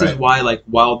 And this is why, like,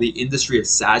 while the industry is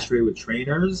saturated with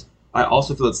trainers, I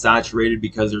also feel it's saturated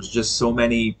because there's just so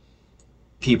many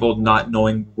people not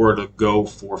knowing where to go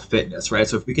for fitness, right?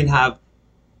 So if we can have,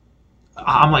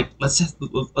 I'm like, let's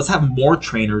have more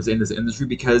trainers in this industry,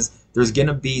 because there's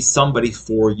gonna be somebody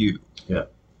for you. Yeah.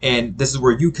 And this is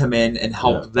where you come in and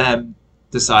help them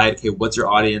decide, okay, what's your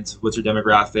audience, what's your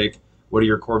demographic, what are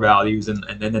your core values, and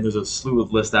then there's a slew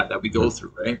of lists that we go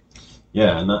through, right?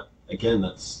 Yeah, and that, again,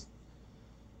 that's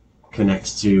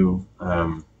connects to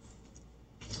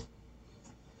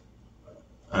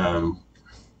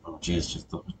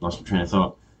just lost my train of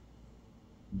thought.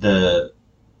 The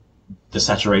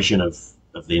saturation of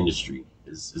the industry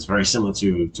is very similar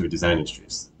to a design industry.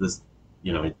 There's,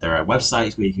 you know, there are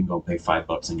websites where you can go pay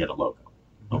 $5 and get a logo.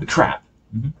 It'll be crap.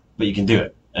 But you can do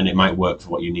it, and it might work for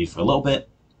what you need for a little bit.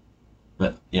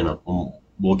 But, you know,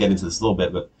 we'll get into this a little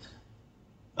bit, but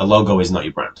a logo is not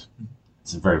your brand.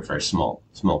 It's a very, very small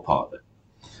part of it.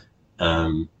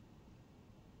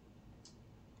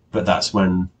 But that's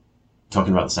when,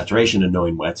 talking about the saturation and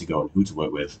knowing where to go and who to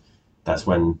work with, that's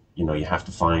when, you know, you have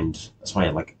to find, that's why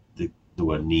like the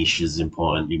word niche is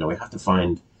important. You know, you have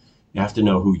to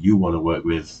know who you want to work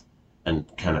with and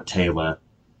kind of tailor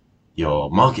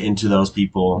your marketing to those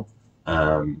people,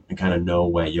 and kind of know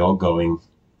where you're going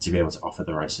to be able to offer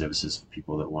the right services for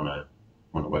people that want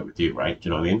to work with you, right? Do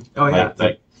you know what I mean? Oh yeah.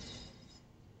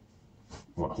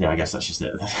 Well, yeah, I guess that's just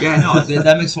it. Yeah, no,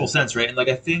 that makes full sense, right? And like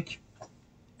I think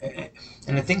again,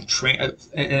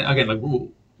 like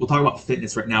we'll talk about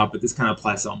fitness right now, but this kind of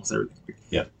applies to almost everything.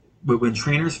 Yeah. But when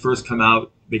trainers first come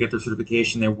out, they get their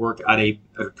certification, they work at a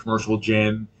commercial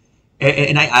gym.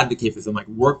 And I advocate for them, like,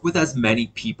 work with as many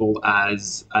people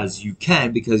as you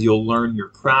can, because you'll learn your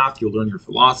craft, you'll learn your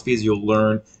philosophies, you'll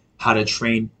learn how to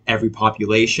train every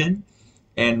population.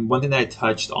 And one thing that I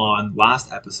touched on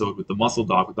last episode with the Muscle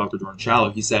Doc with Dr. Jordan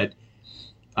Shallow, he said,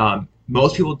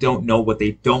 most people don't know what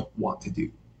they don't want to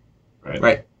do. Right.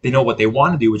 Right? They know what they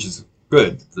want to do, which is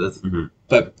good, Mhm.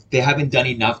 but they haven't done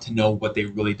enough to know what they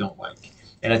really don't like.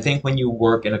 And I think when you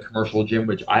work in a commercial gym,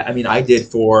 which I mean, I did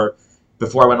before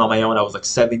I went on my own, I was like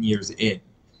 7 years in.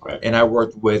 Right. And I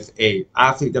worked with a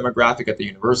athlete demographic at the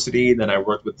university. Then I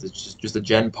worked with just a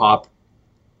Gen Pop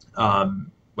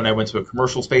when I went to a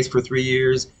commercial space for 3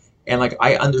 years. And like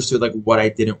I understood like what I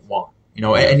didn't want, you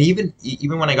know. And even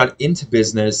when I got into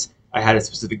business, I had a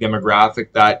specific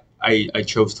demographic that I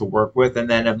chose to work with. And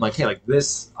then I'm like, hey, like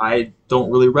this I don't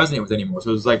really resonate with anymore.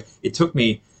 So it was like it took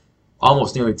me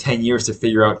almost nearly 10 years to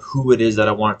figure out who it is that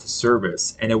I wanted to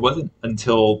service. And it wasn't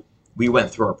until we went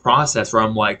through our process where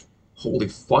I'm like, holy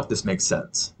fuck, this makes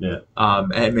sense. Yeah.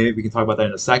 And maybe we can talk about that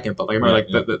in a second. But like I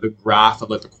remember the graph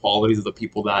of like the qualities of the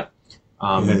people that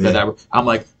I'm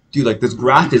like, dude, like this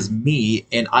graph is me,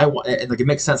 and I want, and like it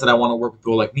makes sense that I want to work with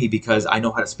people like me because I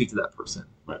know how to speak to that person.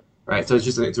 Right. So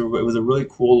it was a really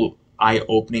cool eye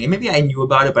opening, and maybe I knew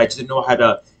about it, but I just didn't know how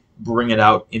to bring it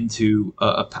out into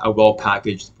a well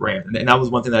packaged brand. And that was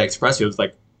one thing that I expressed to you. It was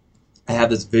like I have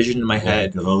this vision in my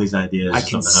head. With all these ideas, I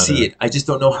can see it. I just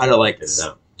don't know how to like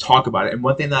talk about it. And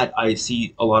one thing that I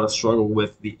see a lot of struggle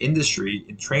with the industry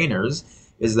in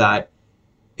trainers is that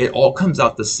it all comes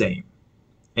out the same.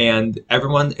 And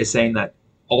everyone is saying that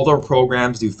all their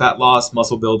programs do fat loss,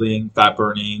 muscle building, fat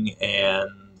burning, and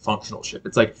functional shit.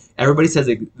 It's like everybody says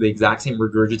the exact same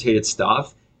regurgitated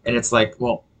stuff, and it's like,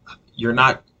 well, you're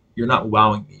not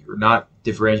wowing me. You're not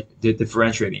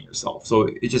differentiating yourself. So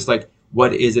it's just like,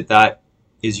 what is it that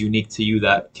is unique to you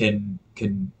that can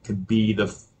be the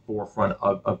forefront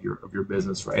of your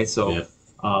business, right? So,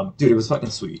 dude, it was fucking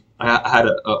sweet. I had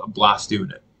a blast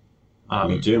doing it.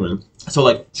 Me too, man. So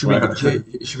like, should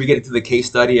we get into the case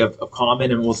study of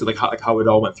Common, and we'll see like how it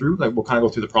all went through? Like we'll kind of go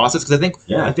through the process, because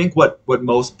I think what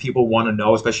most people want to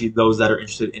know, especially those that are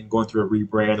interested in going through a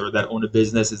rebrand or that own a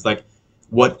business, is like,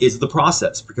 what is the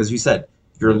process? Because you said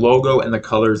your logo and the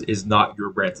colors is not your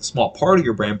brand. It's a small part of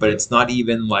your brand, but it's not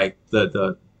even like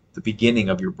the beginning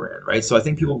of your brand, right? So I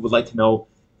think people would like to know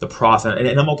the process, and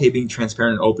I'm okay being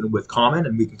transparent and open with Common,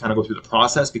 and we can kind of go through the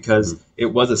process, because it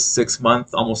was a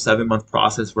 6-month, almost 7-month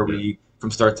process where we, from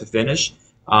start to finish.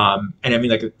 And I mean,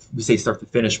 like we say start to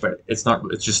finish, but it's not,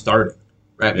 it's just starting,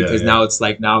 right? Because now it's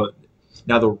like, now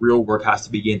the real work has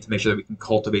to begin to make sure that we can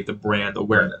cultivate the brand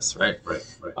awareness, right? Right.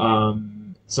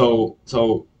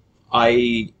 So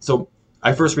I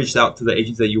first reached out to the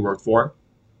agency that you worked for,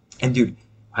 and dude,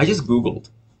 I just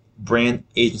Googled brand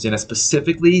agency, and I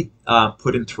specifically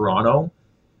put in Toronto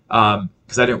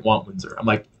because I didn't want Windsor. I'm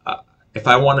like, if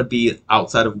I want to be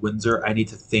outside of Windsor, I need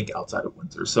to think outside of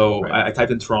Windsor. So I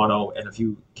typed in Toronto, and a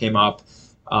few came up.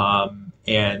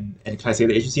 And can I say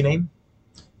the agency name?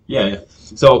 Yeah.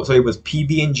 So it was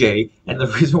PB&J, and the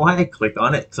reason why I clicked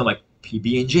on it, because I'm like,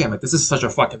 PB&J. I'm like, this is such a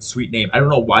fucking sweet name. I don't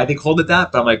know why they called it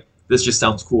that, but I'm like, this just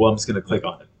sounds cool. I'm just gonna click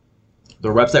on it.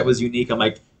 Their website was unique. I'm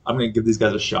like, I'm gonna give these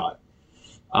guys a shot.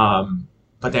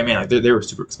 But then, man, like, they were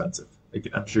super expensive. Like,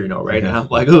 I'm sure you know, right? And I'm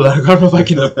like, oh, I don't know if I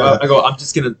can. I go, I'm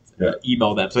just gonna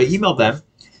email them. So I emailed them,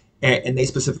 and they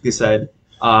specifically said,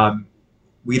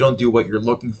 we don't do what you're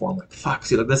looking for. I'm like, fuck.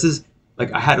 See, like this is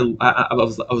like I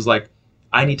was like,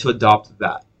 I need to adopt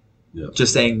that. Yeah.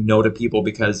 Just saying no to people,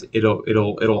 because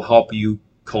it'll help you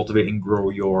cultivate and grow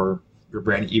your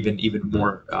brand even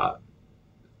more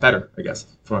better, I guess,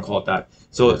 if you want to call it that.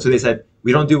 So they said,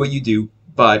 we don't do what you do,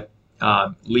 but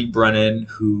Lee Brennan,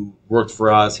 who worked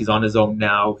for us, he's on his own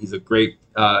now. He's a great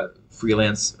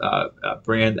freelance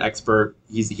brand expert.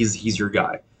 He's your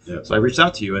guy. Yeah. So I reached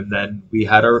out to you, and then we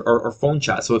had our phone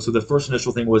chat. So the first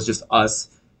initial thing was just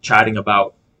us chatting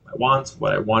about my wants,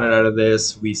 what I wanted out of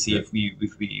this. We see if we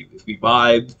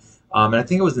vibed, and I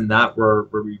think it was in that where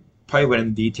we probably went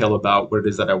in detail about what it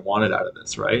is that I wanted out of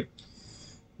this, right?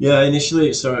 Yeah,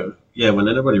 initially. So yeah, when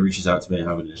anybody reaches out to me, I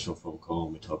have an initial phone call,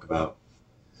 and we talk about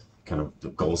kind of the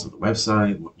goals of the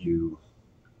website,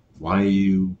 why are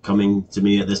you coming to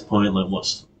me at this point? Like,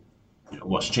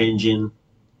 what's changing?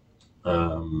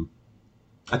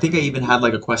 I think I even had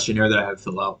like a questionnaire that I had to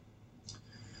fill out.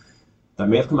 That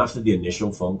may have come after the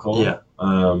initial phone call. Yeah.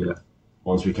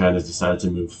 Once we kind of decided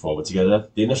to move forward together,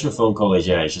 the initial phone call is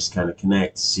it's just kind of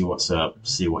connect, see what's up,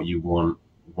 see what you want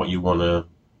to,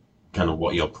 kind of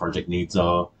what your project needs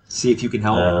are. See if you can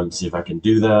help. See if I can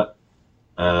do that.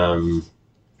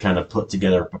 Kind of put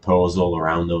together a proposal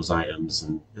around those items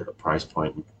and the price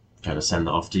point, and kind of send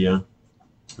that off to you.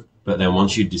 But then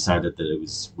once you decided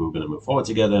that we were going to move forward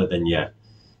together, then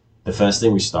the first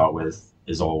thing we start with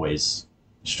is always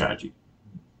strategy.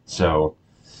 So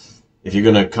if you're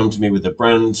going to come to me with a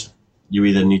brand, you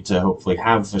either need to hopefully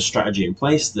have a strategy in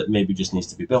place that maybe just needs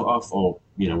to be built off, or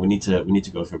we need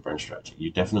to go through a brand strategy.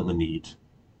 You definitely need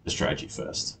the strategy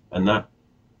first, and that.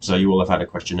 So you will have had a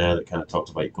questionnaire that kind of talked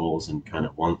about your goals and kind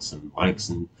of wants and likes,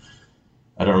 and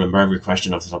I don't remember every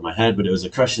question off the top of my head, but it was a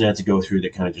questionnaire to go through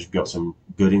that kind of just got some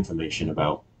good information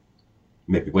about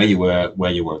maybe where you were,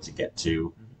 where you wanted to get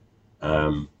to,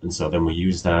 and so then we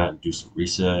use that and do some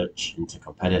research into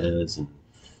competitors and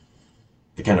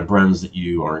the kind of brands that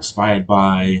you are inspired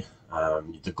by,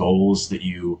 the goals that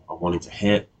you are wanting to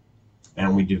hit,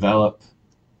 and we develop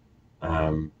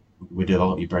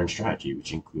your brand strategy,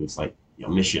 which includes like your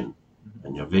mission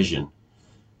and your vision,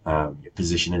 your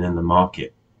positioning in the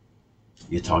market,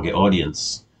 your target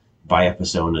audience, buyer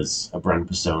personas, a brand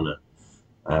persona,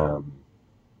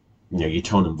 your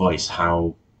tone and voice,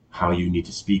 how you need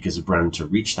to speak as a brand to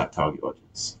reach that target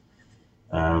audience.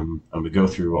 And we go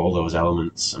through all those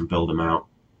elements and build them out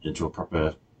into a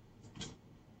proper,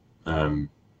 a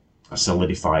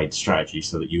solidified strategy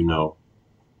so that you know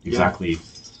exactly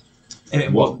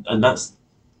and that's,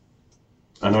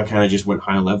 I know I kind of just went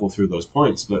high level through those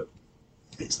points, but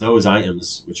it's those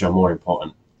items which are more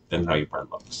important than how your brand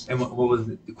looks. And what was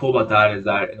cool about that is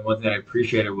that, and the one thing that I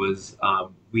appreciated was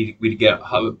we'd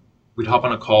hop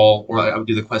on a call, or I would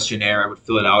do the questionnaire, I would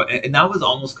fill it out, and that was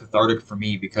almost cathartic for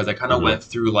me because I kind of went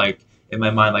through like in my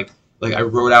mind like I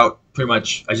wrote out pretty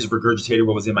much, I just regurgitated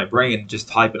what was in my brain, just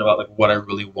typing about like what I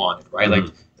really wanted, right?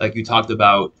 Like you talked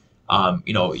about,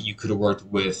 you could have worked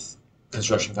with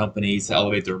construction companies to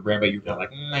elevate their brand, but you're kind of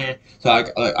like, meh.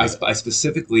 So I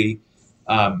specifically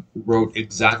wrote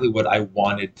exactly what I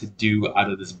wanted to do out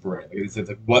of this brand. It's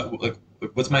like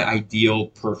what's my ideal,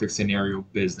 perfect scenario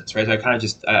business, right? So I kind of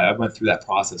just I went through that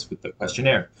process with the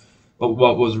questionnaire. But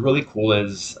what was really cool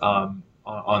is on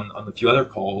the few other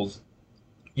calls,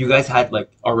 you guys had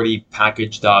like already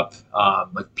packaged up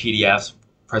like PDFs,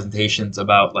 presentations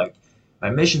about like my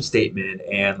mission statement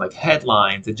and like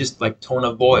headlines and just like tone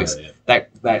of voice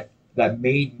that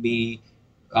made me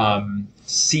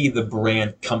see the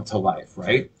brand come to life,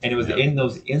 right? And it was in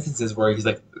those instances where he's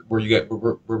like, where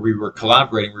we were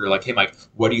collaborating, we were like, hey Mike,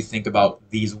 what do you think about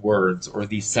these words or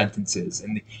these sentences?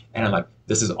 And I'm like,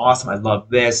 this is awesome, I love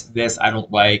this I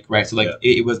don't like, right? So like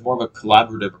it was more of a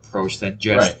collaborative approach than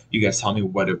just you guys tell me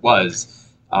what it was.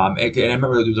 And I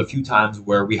remember there was a few times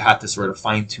where we had to sort of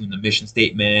fine tune the mission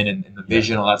statement and the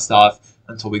vision, all that stuff,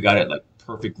 until we got it like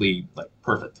perfectly, like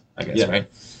perfect, I guess, right?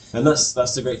 And that's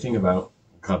the great thing about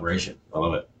collaboration. I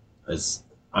love it. Is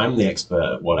I'm the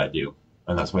expert at what I do,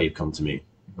 and that's why you've come to me.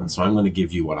 And so I'm going to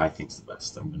give you what I think is the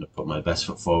best. I'm going to put my best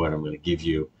foot forward. I'm going to give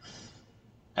you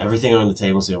everything on the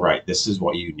table and say, right, this is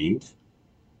what you need.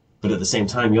 But at the same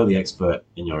time, you're the expert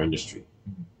in your industry,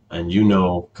 and you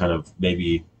know kind of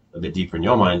maybe a bit deeper in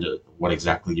your mind what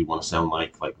exactly you want to sound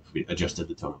like if we adjusted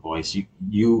the tone of voice,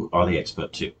 you are the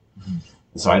expert too. And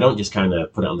so I don't just kind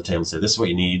of put it on the table and say, this is what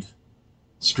you need,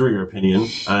 screw your opinion,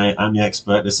 I'm the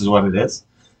expert, this is what it is.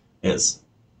 This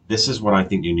is what I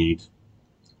think you need.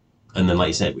 And then like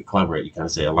you said, we collaborate, you kind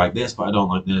of say, I like this, but I don't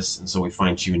like this. And so we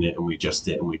fine tune it and we adjust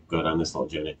it and we go down this little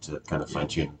journey to kind of fine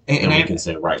tune. And we can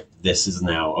say, right, this is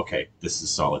now, okay, this is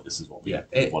solid, this is what we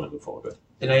want to move forward with.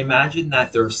 And I imagine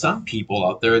that there are some people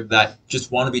out there that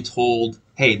just want to be told,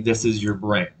 hey, this is your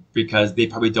brand, because they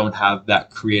probably don't have that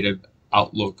creative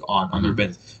outlook on their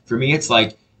business. For me, it's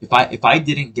like, if I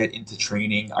didn't get into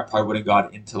training, I probably would have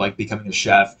got into like becoming a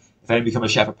chef. If I didn't become a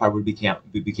chef, I probably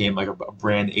would became like a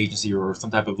brand agency or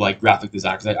some type of like graphic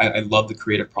design, because I love the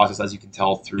creative process, as you can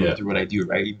tell through what I do,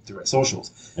 right? Even through my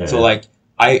socials. So like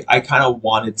I kind of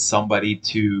wanted somebody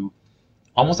to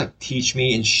almost like teach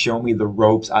me and show me the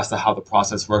ropes as to how the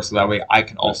process works, so that way I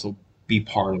can also be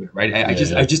part of it, right? I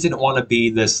just didn't want to be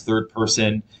this third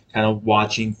person kind of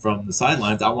watching from the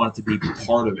sidelines. I wanted to be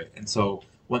part of it. And so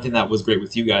one thing that was great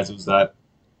with you guys was that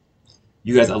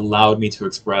you guys allowed me to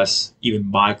express even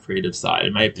my creative side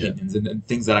and my opinions and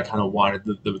things that I kind of wanted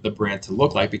the brand to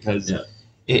look like, because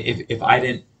if I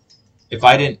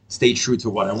didn't stay true to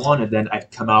what I wanted, then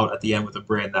I'd come out at the end with a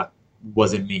brand that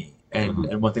wasn't me.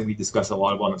 And one thing we discuss a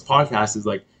lot on this podcast is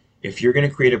like, if you're going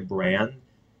to create a brand,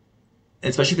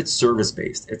 especially if it's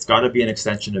service-based, it's got to be an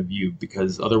extension of you,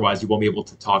 because otherwise you won't be able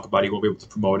to talk about it, you won't be able to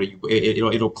promote it,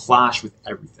 it'll clash with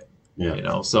everything.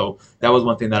 So that was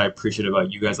one thing that I appreciate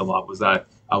about you guys a lot, was that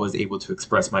I was able to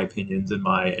express my opinions and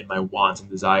my wants and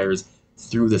desires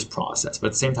through this process. But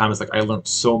at the same time, it's like I learned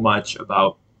so much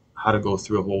about how to go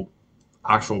through a whole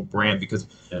actual brand, because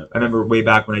I remember way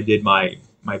back when I did my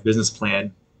business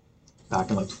plan back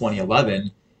in like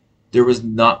 2011, there was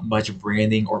not much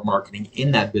branding or marketing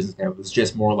in that business plan. It was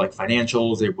just more like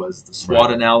financials. It was the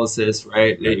SWOT analysis,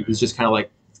 right? It was just kind of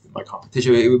like my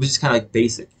competition. It was just kind of like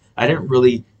basic. I didn't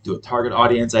really do a target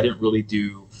audience. I didn't really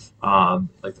do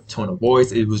like the tone of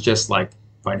voice. It was just like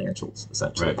financials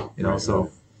essentially. Right. You know, Right,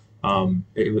 so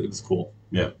it was cool.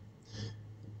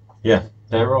 Yeah,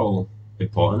 they're all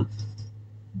important.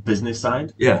 Business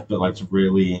side, Yeah. but like to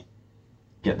really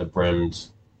get the brand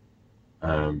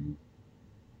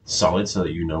solid so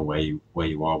that you know where you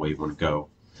are, where you want to go.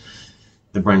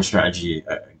 The brand strategy,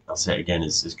 I'll say it again,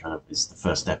 is the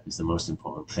first step. Is the most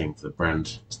important thing for the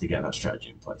brand, is to get that strategy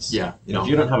in place. Yeah. You know. If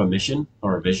you don't have a mission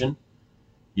or a vision,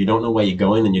 you don't know where you're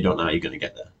going, and you don't know how you're going to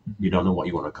get there. You don't know what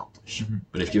you want to accomplish. Mm-hmm.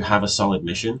 But if you have a solid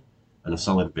mission and a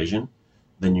solid vision,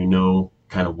 then you know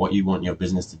kind of what you want your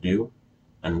business to do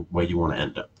and where you want to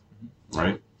end up,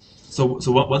 right? So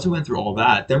once we went through all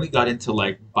that, then we got into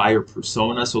like buyer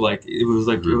persona. So like it was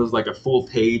like a full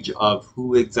page of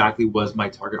who exactly was my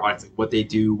target audience, like what they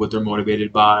do, what they're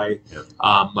motivated by,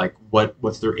 like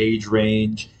what's their age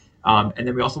range, and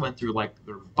then we also went through like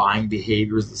their buying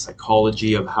behaviors, the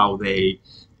psychology of how they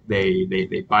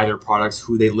buy their products,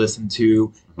 who they listen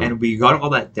to, and we got all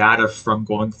that data from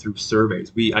going through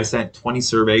surveys. I sent 20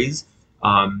 surveys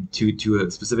to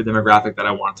a specific demographic that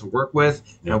I wanted to work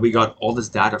with, and we got all this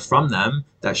data from them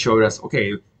that showed us,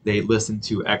 okay, they listen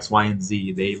to X, Y, and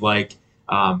Z. They like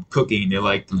cooking. They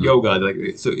like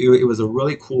yoga. So it was a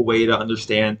really cool way to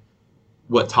understand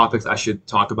what topics I should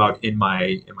talk about in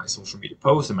my social media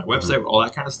posts and my website, all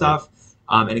that kind of stuff.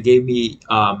 And it gave me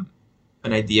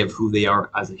an idea of who they are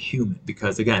as a human.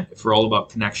 Because again, if we're all about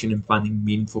connection and finding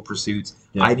meaningful pursuits,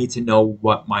 I need to know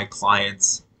what my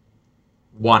clients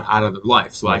want out of their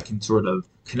life, so I can sort of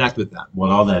connect with them. What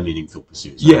are their meaningful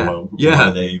pursuits? What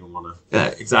do they even want to? Yeah,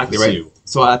 exactly pursue? Right.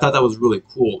 So I thought that was really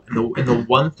cool. And the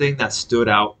one thing that stood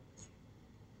out,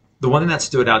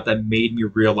 that made me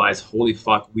realize, holy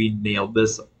fuck, we nailed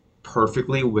this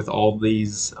perfectly with all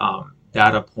these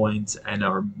data points and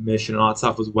our mission and all that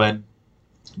stuff, was when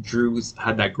Drew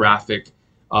had that graphic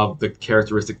of the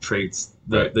characteristic traits,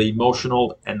 the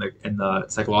emotional and the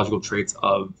psychological traits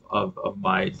of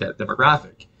my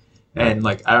demographic. And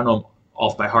like, I don't know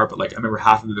off by heart, but like I remember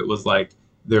half of it was like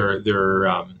they're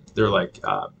like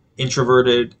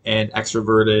introverted and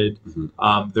extroverted,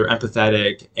 they're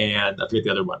empathetic, and I forget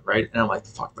the other one, right? And I'm like,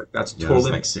 fuck, like that's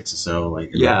totally like 6 or so,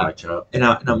 like chart. And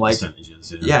I'm like,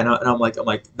 percentages, and I'm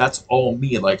like that's all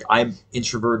me. Like I'm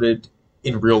introverted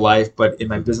in real life, but in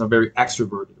my business I'm very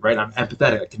extroverted, right? I'm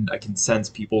empathetic. I can sense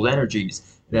people's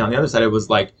energies. And on the other side, it was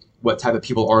like, what type of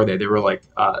people are they? They were like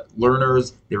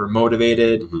learners, they were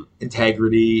motivated,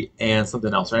 integrity, and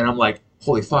something else, right? And I'm like,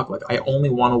 holy fuck, like I only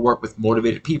want to work with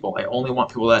motivated people. I only want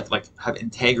people that like have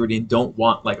integrity and don't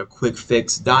want like a quick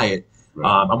fix diet.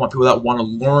 I want people that want to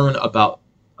learn about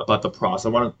the process. I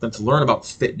want them to learn about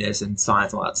fitness and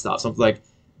science and all that stuff. So I'm like,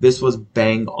 this was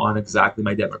bang on exactly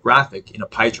my demographic in a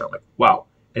pie chart. I'm like, wow.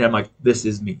 And I'm like, this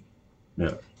is me.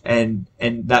 Yeah. And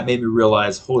that made me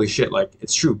realize, holy shit, like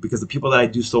it's true, because the people that I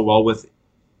do so well with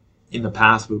in the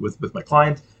past with my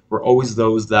clients were always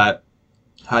those that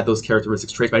had those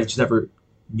characteristics traits, but I just never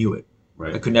knew it.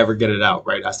 Right. I could never get it out,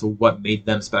 right, as to what made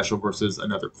them special versus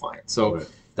another client. So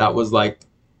that was like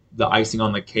the icing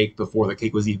on the cake before the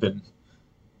cake was even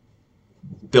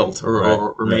built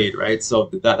or made, right?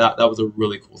 So that was a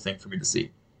really cool thing for me to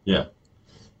see. Yeah,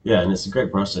 and it's a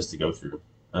great process to go through.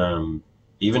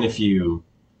 Even if you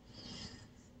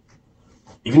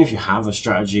have a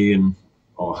strategy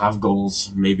or have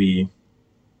goals, maybe.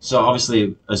 So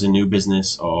obviously, as a new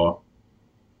business or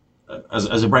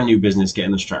as a brand new business,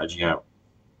 getting the strategy out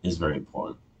is very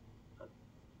important.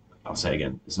 I'll say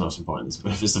again, it's the most important.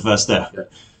 It's the first step. Yeah.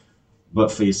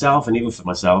 But for yourself, and even for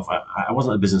myself, I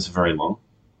wasn't in business for very long.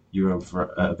 You were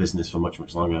for a business for much,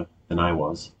 much longer than I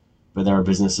was. But there are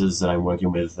businesses that I'm working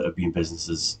with that have been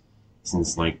businesses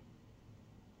since like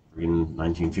in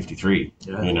 1953,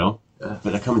 you know? Yeah.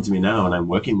 But they're coming to me now, and I'm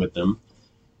working with them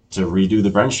to redo the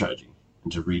brand strategy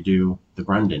and to redo the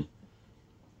branding.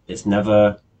 It's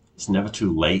never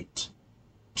too late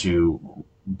to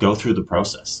go through the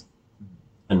process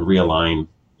and realign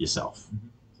yourself.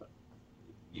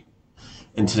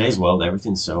 In today's world,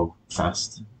 everything's so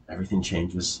fast. Everything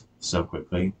changes so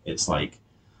quickly. It's like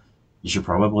you should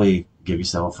probably give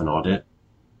yourself an audit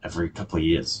every couple of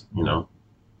years. You know,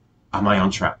 am I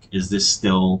on track? Are this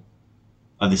still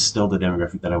the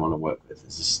demographic that I want to work with?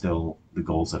 Is this still the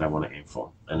goals that I want to aim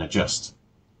for? And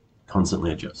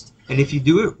constantly adjust. And if you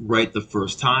do it right the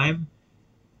first time,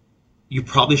 you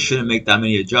probably shouldn't make that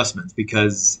many adjustments,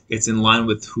 because it's in line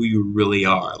with who you really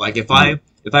are. Like if I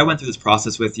went through this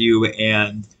process with you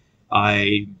and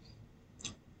I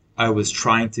was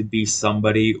trying to be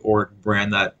somebody or a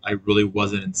brand that I really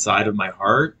wasn't inside of my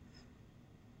heart,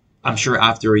 I'm sure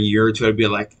after a year or two, I'd be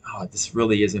like, oh, this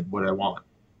really isn't what I want.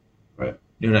 Right.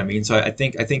 You know what I mean? So I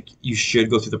think you should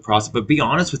go through the process, but be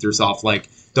honest with yourself. Like,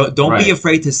 don't Right. be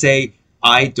afraid to say,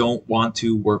 I don't want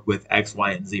to work with X,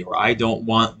 Y, and Z, or I don't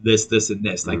want this, and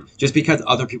this. Like, just because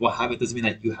other people have it doesn't mean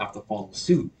that you have to follow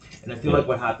suit. And I feel like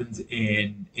what happens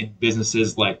in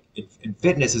businesses like in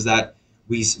fitness is that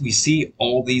we see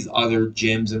all these other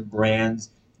gyms and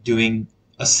brands doing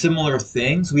a similar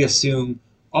thing. So we assume,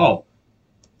 oh,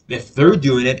 if they're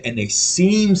doing it and they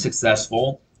seem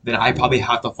successful, then I probably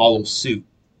have to follow suit.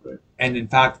 Right. And in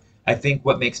fact, I think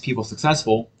what makes people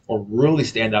successful or really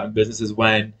stand out in business is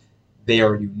when they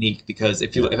are unique. Because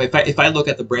if I look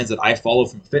at the brands that I follow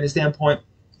from a fitness standpoint,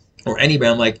 or any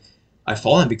brand, like, I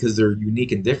follow them because they're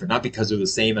unique and different, not because they're the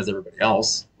same as everybody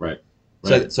else. Right.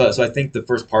 So I think the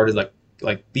first part is like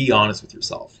be honest with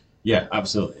yourself. Yeah,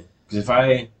 absolutely. Because if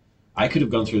I could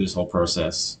have gone through this whole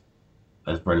process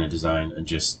as Brennan Design and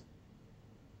just,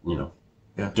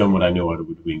 done what I knew I would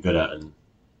have been good at and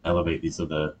elevate these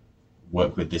other,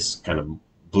 work with this kind of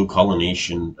blue collar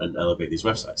niche and elevate these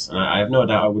websites. And I have no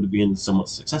doubt I would have been somewhat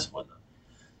successful in that.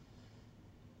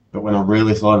 But when I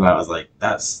really thought about it, I was like,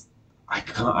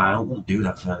 I don't want to do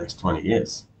that for the next 20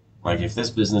 years. Like, if this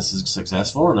business is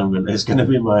successful and it's going to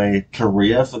be my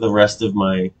career for the rest of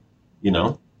my,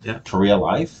 career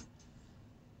life,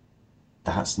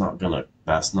 that's not gonna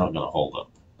hold up.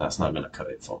 That's not gonna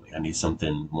cut it for me. I need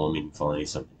something more meaningful. I need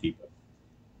something deeper.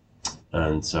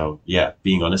 And so, yeah,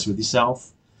 being honest with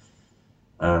yourself,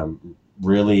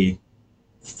 really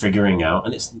figuring out,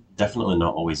 and it's definitely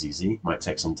not always easy. Might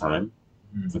take some time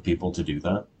for people to do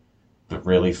that, but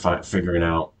really figuring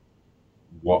out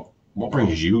what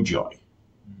brings you joy,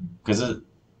 because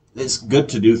it's good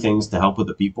to do things to help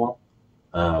other people,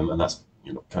 and that's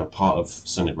kind of part of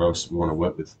Sunday Roast. We want to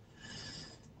work with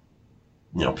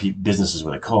businesses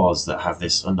with a cause that have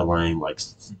this underlying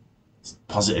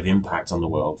positive impact on the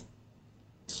world.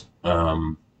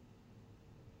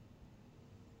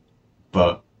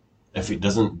 But if it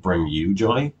doesn't bring you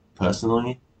joy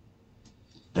personally,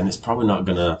 then it's probably not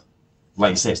gonna,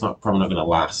 like you say, probably not gonna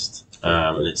last.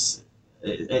 And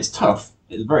it's tough.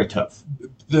 It's very tough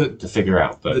to figure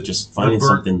out. But just finding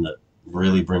something that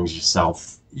really brings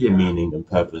yourself meaning and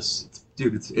purpose,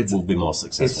 dude, it will be more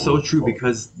successful. It's so true,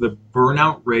 because the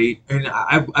burnout rate, and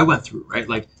I went through, right?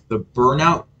 Like, the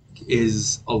burnout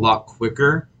is a lot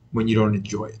quicker when you don't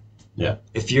enjoy it. Yeah.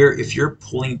 If you're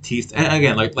pulling teeth, and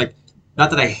again, like not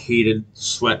that I hated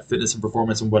sweat, fitness, and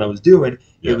performance and what I was doing.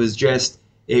 Yeah.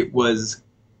 It was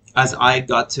as I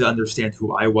got to understand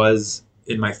who I was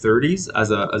in my 30s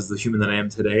as the human that I am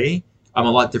today. I'm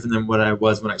a lot different than what I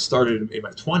was when I started in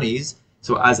my 20s.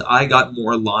 So as I got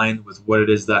more aligned with what it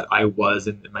is that I was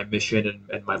and my mission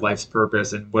and my life's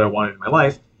purpose and what I wanted in my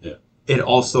life, it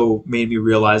also made me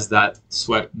realize that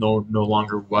sweat no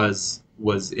longer was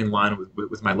in line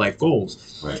with my life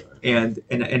goals. Right. And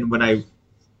when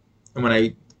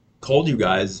I told you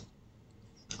guys,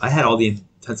 I had all the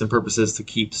intents and purposes to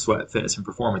keep sweat, fitness, and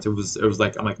performance. It was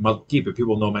like, I'm like, might as well keep it.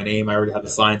 People know my name. I already have the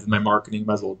signs in my marketing.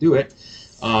 Might as well do it.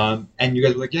 And you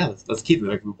guys were like, yeah, let's keep it.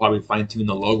 Like, we'll probably fine tune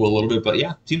the logo a little bit, but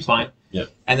yeah, seems fine. Yeah.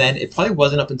 And then it probably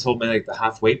wasn't up until maybe the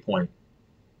halfway point,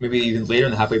 maybe even later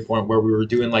in the halfway point, where we were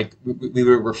doing we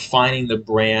were refining the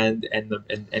brand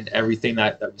and everything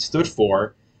that we stood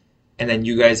for. And then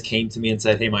you guys came to me and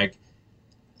said, hey, Mike,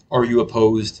 are you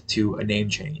opposed to a name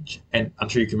change? And I'm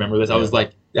sure you can remember this. I was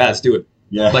like, yeah, let's do it.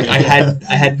 Yeah. Like, I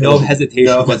had no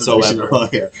hesitation whatsoever.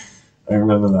 Yeah. I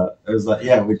remember that. It was like,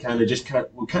 we're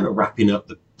kind of wrapping up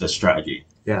the strategy.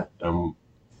 Yeah.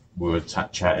 We were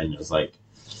chatting. It was like,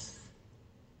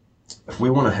 if we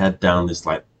want to head down this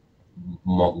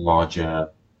more larger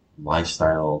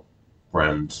lifestyle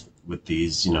brand with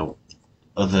these,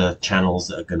 other channels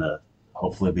that are gonna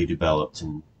hopefully be developed,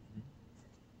 and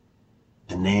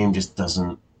the name just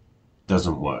doesn't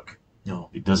work. No.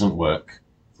 It doesn't work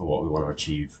for what we want to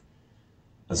achieve.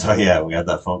 And so we had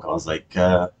that phone call. I was like,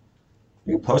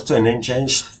 you opposed to a name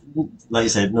change? Like you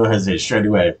said, no hesitation, straight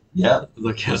away. Yeah.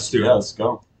 Like, let's do it. Yeah, let's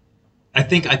go. I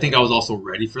think I was also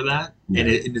ready for that, Yeah. and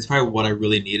it's probably what I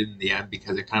really needed in the end,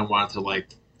 because I kind of wanted to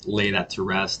lay that to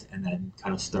rest and then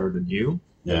kind of start anew.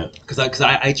 Yeah. Because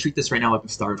I treat this right now like a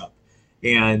startup,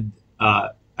 and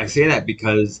I say that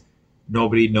because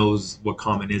nobody knows what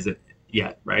Common is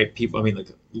yet, right? People, I mean, a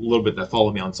little bit that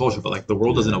follow me on social, but the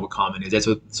world doesn't know what Common is.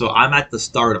 So I'm at the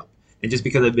startup, and just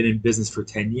because I've been in business for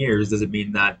 10 years doesn't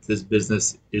mean that this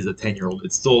business is a 10-year-old.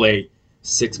 It's still a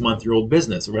 6-month-year-old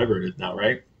business, or whatever it is now,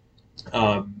 right?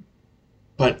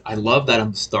 But I love that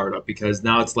I'm a startup, because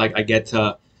now it's like I get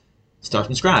to start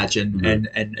from scratch and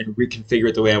reconfigure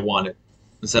it the way I want it,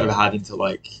 instead of having to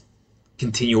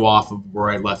continue off of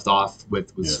where I left off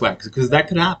with Sweat, because that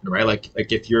could happen, right? Like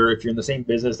if you're in the same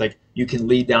business, like you can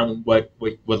lead down what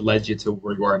led you to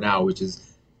where you are now, which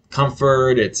is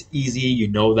comfort. It's easy, you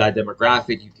know that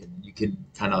demographic. You can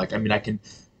kind of like, I mean, I can,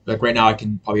 like right now I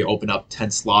can probably open up 10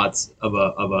 slots of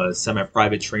a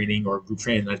semi-private training or group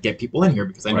training and I'd get people in here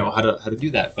because I know how to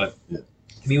do that. But to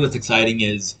me, what's exciting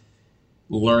is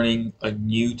learning a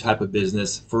new type of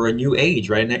business for a new age,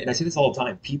 right? And I say this all the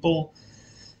time. People,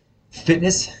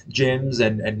 fitness gyms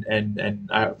and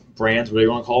brands, whatever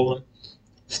you want to call them,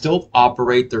 still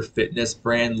operate their fitness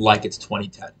brand like it's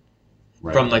 2010.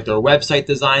 Right. From like their website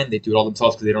design, they do it all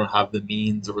themselves because they don't have the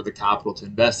means or the capital to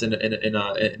invest in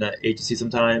an agency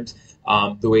sometimes.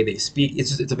 The way they speak,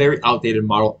 it's a very outdated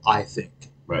model, I think.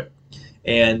 Right.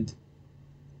 And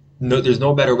there's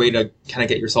no better way to kind of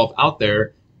get yourself out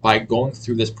there by going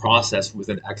through this process with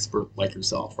an expert like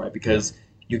yourself, right? Because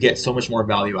you get so much more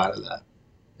value out of that.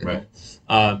 Right.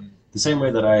 The same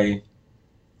way that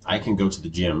I can go to the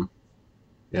gym.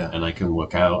 Yeah. And I can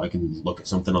work out, I can look at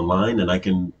something online and I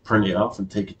can print it off and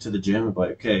take it to the gym and be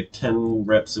like, okay, 10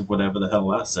 reps of whatever the hell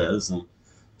that says and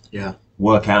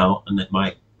work out and it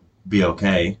might be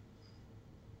okay.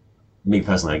 Me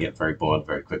personally, I get very bored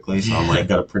very quickly, so I'm like,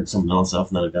 gotta print something else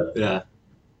off and then I gotta. Yeah.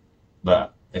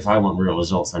 But if I want real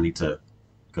results, I need to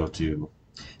go to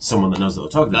someone that knows what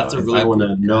they're talking about. If I want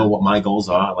to know what my goals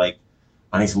are, like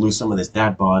I need to lose some of this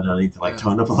dad bod, I need to like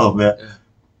tone up a little bit. Yeah.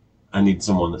 I need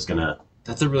someone that's gonna.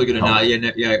 That's a really good analogy.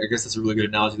 Yeah, I guess that's a really good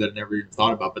analogy that I never even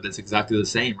thought about, but that's exactly the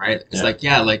same, right? It's like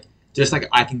just like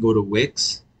I can go to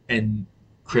Wix and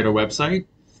create a website,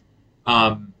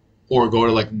 or go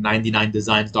to like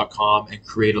 99designs.com and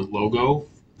create a logo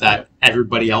that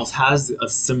everybody else has a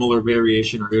similar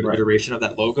variation or iteration of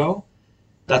that logo.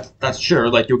 That's sure,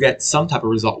 like you'll get some type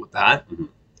of result with that,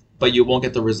 but you won't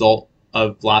get the result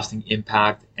of lasting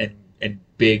impact and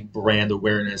big brand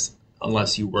awareness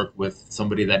unless you work with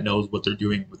somebody that knows what they're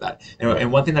doing with that.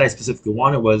 And one thing that I specifically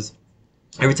wanted was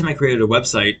every time I created a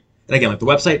website, and again, like the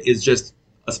website is just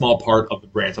a small part of the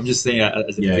brand. So I'm just saying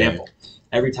as an example. Yeah.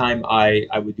 Every time I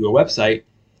would do a website,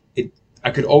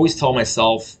 I could always tell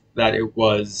myself that it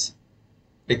wasn't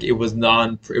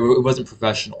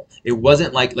professional. It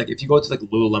wasn't like if you go to like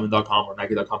Lululemon.com or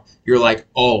Nike.com, you're like,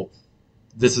 oh,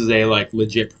 this is a like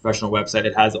legit professional website.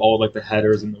 It has all like the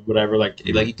headers and whatever. Like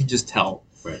you can just tell.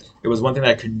 Right. It was one thing that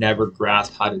I could never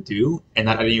grasp how to do, and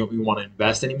that I didn't even want to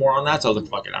invest anymore on that. So I was like,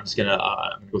 fuck it, I'm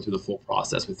gonna go through the full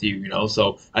process with you, you know.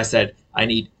 So I said I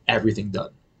need everything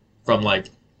done, from like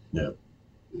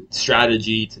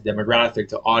strategy to demographic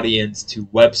to audience to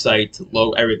website to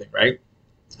logo, everything, right?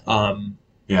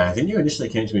 Yeah, I think you initially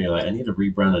came to me like, I need a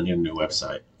rebrand, I need a new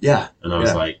website. Yeah. And I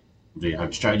was like, do you have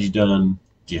your strategy done?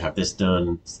 Do you have this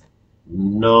done?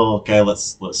 No. Okay,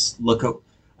 let's look up.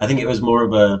 I think it was more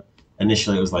of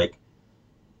initially it was like,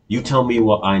 you tell me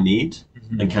what I need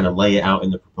and kind of lay it out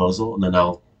in the proposal, and then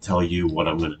I'll tell you what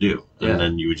I'm going to do. And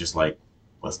then you were just like,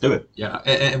 let's do it. Yeah,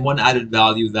 and one added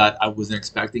value that I wasn't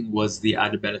expecting was the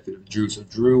added benefit of Drew. So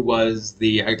Drew was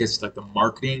I guess like the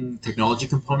marketing technology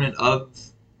component of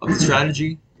the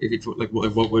strategy.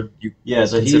 What would you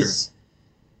consider?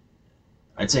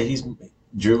 I'd say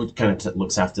Drew kind of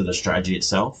looks after the strategy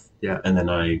itself. Yeah. And then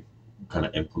I kind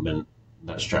of implement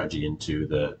that strategy into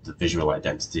the visual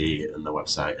identity and the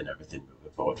website and everything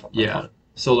moving forward from that point.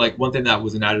 So like one thing that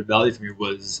was an added value for me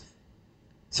was,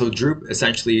 so Drew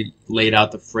essentially laid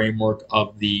out the framework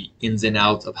of the ins and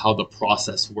outs of how the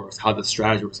process works, how the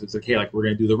strategy works. It's okay, like we're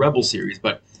going to do the Rebel series,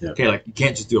 but okay, like you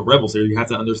can't just do a Rebel series. You have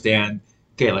to understand,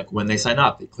 okay, like when they sign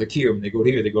up, they click here, when they go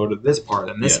here, they go to this part,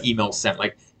 and this email sent.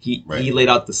 Like he laid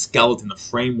out the skeleton, the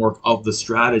framework of the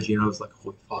strategy, and I was like,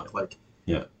 holy fuck, like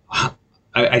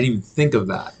I didn't even think of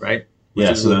that, right?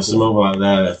 Which so there's some overlap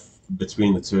there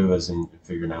between the two of us in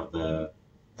figuring out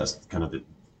that's kind of the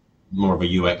more of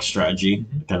a UX strategy,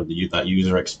 kind of that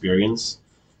user experience.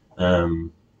 But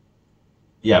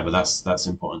that's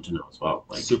important to know as well.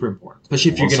 Like super important,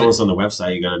 especially if you're someone's on the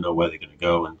website, you got to know where they're going to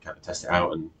go and kind of test it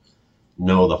out and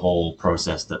know the whole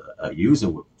process that a user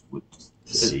would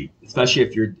see. Especially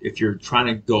if you're trying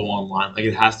to go online, like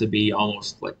it has to be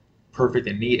almost like perfect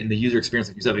and neat, and the user experience,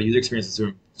 like you said, the user experience is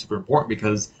super, super important,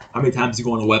 because how many times you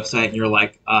go on a website and you're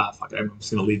like, fuck it, I'm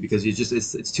just gonna leave because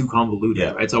it's too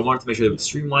convoluted, right? So I wanted to make sure that it was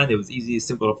streamlined, it was easy,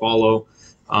 simple to follow,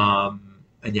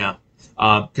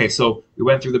 okay, so we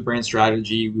went through the brand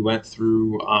strategy, we went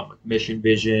through mission,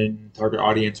 vision, target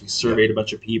audience, we surveyed a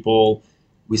bunch of people,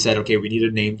 we said, okay, we need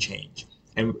a name change,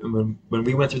 and when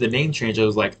we went through the name change, I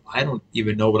was like, I don't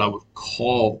even know what I would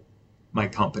call my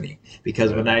company,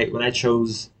 because when I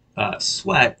chose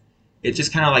Sweat, it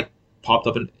just kind of like popped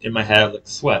up in my head like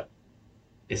Sweat.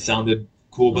 it sounded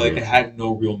cool, but like it had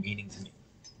no real meaning to me.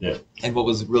 Yeah. And what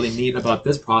was really neat about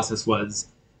this process was,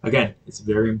 again, it's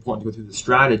very important to go through the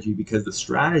strategy because the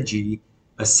strategy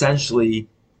essentially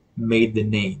made the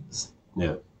names.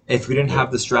 Yeah. If we didn't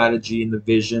have the strategy and the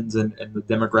visions and the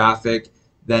demographic,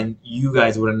 then you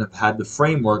guys wouldn't have had the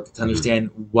framework to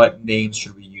understand what names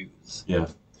should we use. Yeah.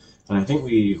 And I think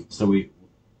we,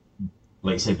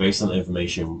 like you say, based on the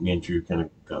information, me and Drew kind of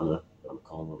got on a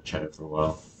call and we chatted for a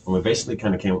while. And we basically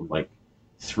kind of came up with like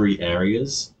 3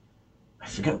 areas. I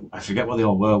forget what they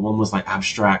all were. One was like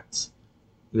abstract,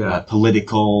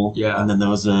 political, and then there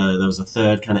was a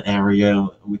third kind of area.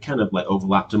 We kind of like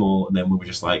overlapped them all, and then we were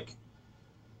just like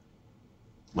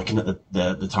looking at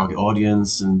the target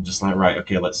audience and just like, right,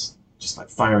 okay, let's just like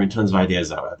firing tons of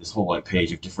ideas out. I had this whole like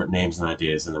page of different names and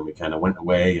ideas, and then we kind of went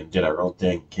away and did our own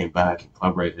thing, came back and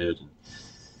collaborated, and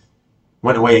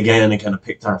went away again and kind of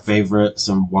picked our favorites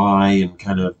and why, and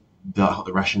kind of built out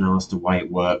the rationale as to why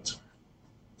it worked.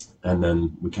 And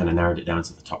then we kind of narrowed it down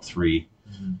to the top 3,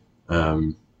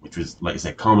 which was, like I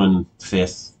said, Common,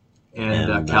 Fifth,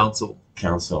 and Council.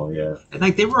 Council, yeah. And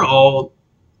like they were all,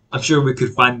 I'm sure we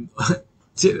could find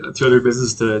two other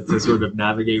businesses to sort of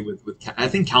navigate with. I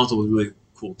think Council was really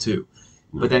cool too,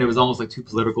 but then it was almost like too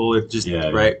political. It just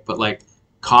right, but like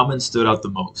Common stood out the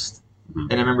most.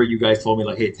 And I remember you guys told me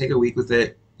like, hey, take a week with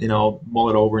it, mull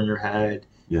it over in your head.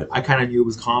 Yeah. I kind of knew it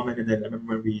was Common, and then I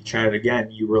remember when we chatted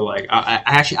again, you were like, I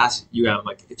actually asked you guys,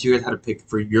 like, if you guys had to pick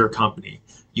for your company,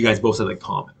 you guys both said like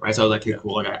Common, right? So I was like, hey,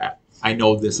 cool, like I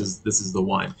know this is the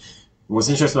one. What's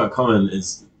interesting about Common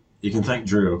is you can thank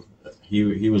Drew.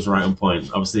 He was right on point.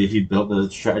 Obviously, he built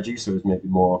the strategy, so it was maybe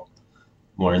more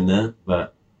in there.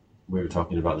 But we were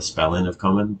talking about the spelling of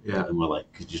Common, and we're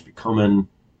like, could it just be Common,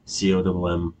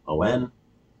 COMMON?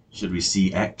 Should we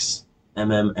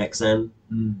CXMMXN?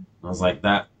 I was like,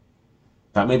 that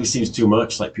maybe seems too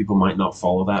much. Like people might not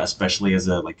follow that, especially as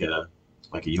a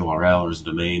URL or as a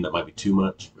domain. That might be too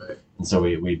much. Right. And so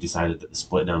we decided that the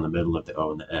split down the middle of the O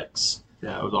and the X.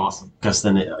 Yeah, it was awesome. Because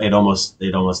then it almost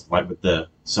like with the,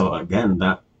 so again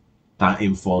that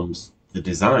informs the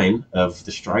design of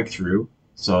the strike through.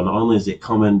 So not only is it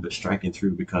Common but striking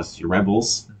through because you're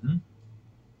rebels,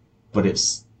 but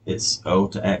it's O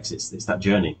to X. It's that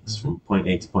journey. It's from point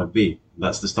A to point B.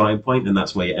 That's the starting point, and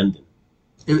that's where you're ending.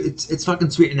 It's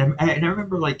fucking sweet. And I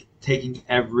remember like taking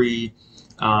every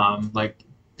like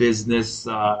business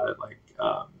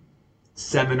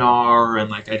seminar,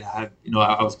 and like I'd had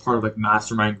I was part of like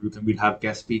mastermind group, and we'd have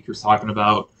guest speakers talking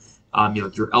about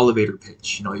like your elevator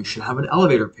pitch. You should have an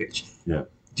elevator pitch. Yeah.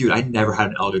 Dude, I never had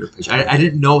an elevator pitch. I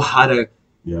didn't know how to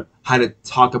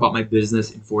talk about my business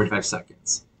in 45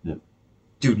 seconds. Yeah.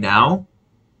 Dude, now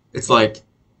it's like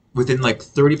within like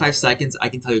 35 seconds, I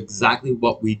can tell you exactly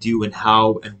what we do and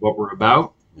how and what we're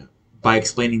about by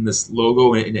explaining this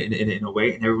logo in a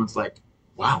way, and everyone's like,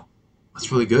 "Wow,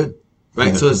 that's really good,"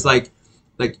 right? So it's like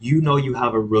you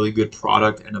have a really good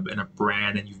product and a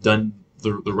brand, and you've done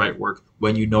the right work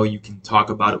when you can talk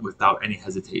about it without any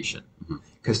hesitation.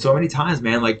 Because so many times,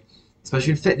 man, like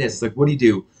especially in fitness, it's like, what do you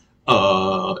do?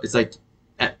 It's like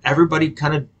everybody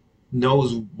kind of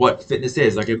knows what fitness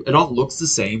is. Like it all looks the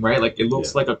same, right? Like it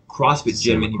looks like a CrossFit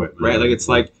gym, right? Like it's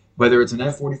like whether it's an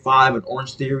F45, an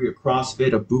Orange Theory, a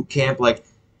CrossFit, a boot camp, like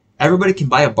everybody can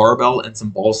buy a barbell and some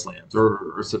ball slams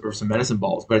or some medicine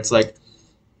balls, but it's like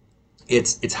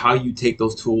it's how you take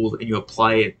those tools and you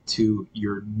apply it to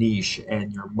your niche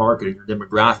and your market and your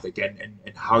demographic and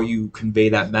how you convey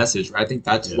that message, right? I think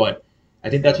that's what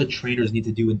trainers need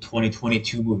to do in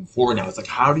 2022 moving forward now. It's like,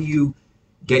 how do you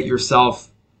get yourself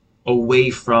away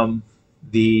from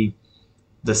the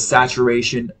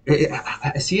saturation?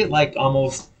 I see it like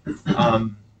almost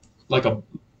like a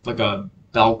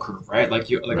bell curve, right? Like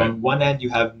on one end you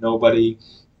have nobody.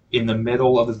 In the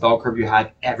middle of this bell curve, you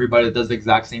had everybody that does the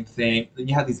exact same thing. Then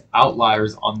you have these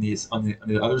outliers on the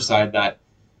other side that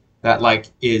like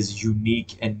is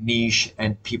unique and niche,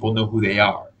 and people know who they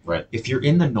are. Right. If you're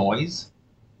in the noise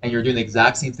and you're doing the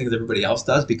exact same thing as everybody else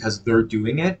does because they're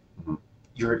doing it,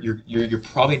 you're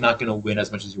probably not going to win as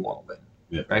much as you want to win.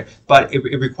 Yeah. Right. But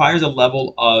it requires a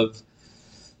level of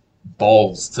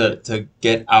balls to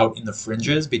get out in the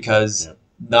fringes, because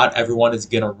not everyone is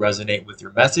going to resonate with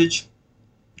your message.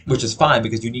 Which is fine,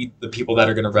 because you need the people that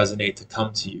are going to resonate to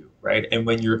come to you, right? And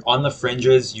when you're on the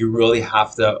fringes, you really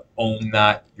have to own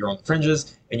that you're on the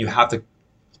fringes, and you have to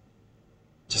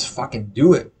just fucking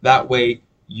do it. That way,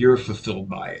 you're fulfilled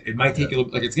by it. It might take you,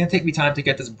 like, it's going to take me time to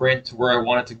get this brand to where I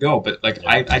want it to go, but like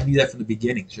I knew that from the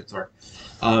beginning. Shit, sorry.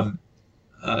 But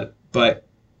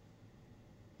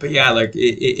yeah, like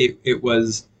it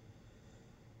was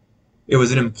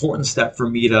an important step for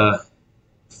me to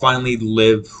finally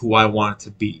live who I want it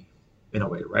to be, in a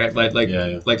way, right?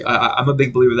 Like I'm a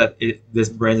big believer that this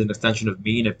brand's an extension of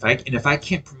me, and if I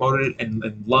can't promote it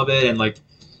and love it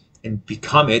and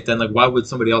become it, then like why would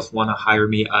somebody else want to hire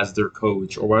me as their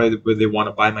coach, or why would they want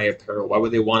to buy my apparel? Why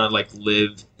would they want to like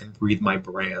live and breathe my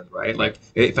brand, right? Like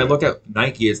if I look at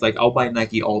Nike, it's like I'll buy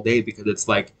Nike all day because it's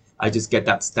like I just get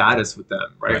that status with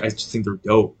them, right? I just think they're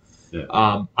dope. Yeah.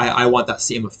 I want that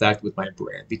same effect with my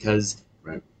brand because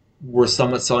we're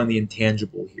somewhat selling the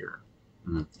intangible here.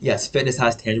 Mm-hmm. Yes, fitness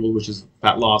has tangible, which is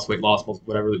fat loss, weight loss,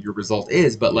 whatever your result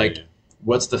is, but like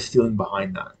what's the feeling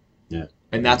behind that? Yeah.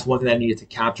 And that's one thing I needed to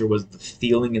capture was the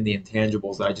feeling and the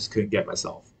intangibles that I just couldn't get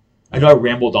myself. I know I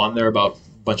rambled on there about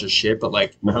a bunch of shit, but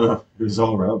like no, it was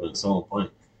all relevant, it's all on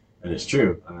point, and it's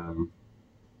true.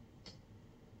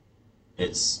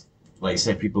 It's like you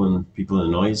say, people in the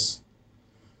noise.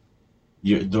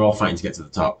 They're all fighting to get to the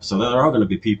top, so there are going to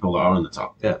be people that are on the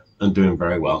top, and doing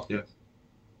very well. Yeah.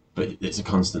 But it's a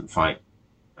constant fight,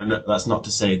 and that's not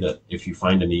to say that if you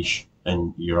find a niche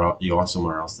and you are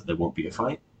somewhere else that there won't be a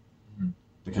fight.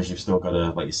 Because you've still got to,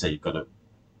 like you say, you've got to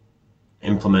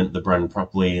implement the brand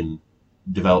properly and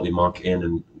develop your marketing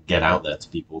and get out there to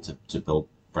people to build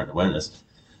brand awareness.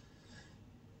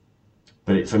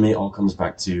 But for me, it all comes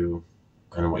back to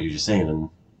kind of what you were just saying, and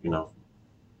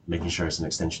making sure it's an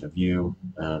extension of you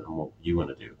and what you want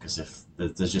to do. Because if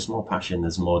there's just more passion,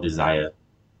 there's more desire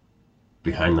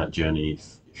behind that journey.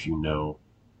 If you know,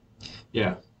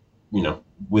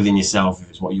 within yourself, if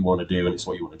it's what you want to do and it's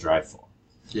what you want to drive for.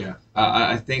 Yeah,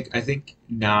 I think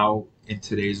now in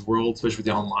today's world, especially with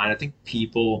the online, I think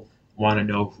people want to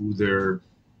know who they're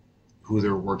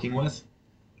working with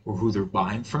or who they're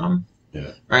buying from.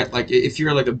 Yeah. Right. Like if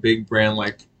you're like a big brand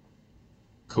like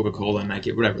Coca-Cola,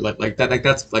 Nike, whatever, like that, like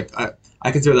that's like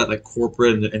I consider that like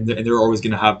corporate, and they're always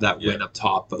going to have that win up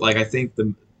top. But like I think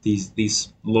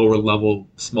these lower level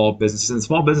small businesses, and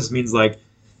small business means like,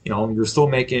 you're still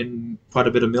making quite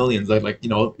a bit of millions.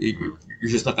 You're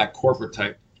just not that corporate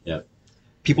type. Yeah.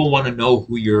 People want to know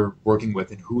who you're working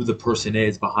with and who the person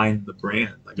is behind the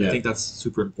brand. I think that's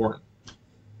super important.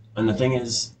 And the thing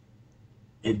is,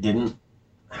 it didn't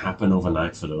happen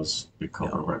overnight for those big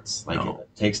corporate brands.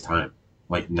 It takes time.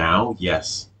 Like now,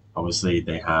 yes, obviously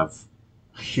they have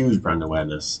huge brand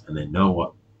awareness and they know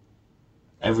what.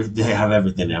 They have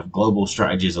everything. They have global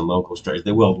strategies and local strategies.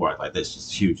 They're worldwide. Like this,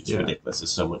 just huge. It's ridiculous.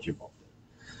 There's so much involved.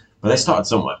 But they started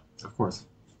somewhere, of course.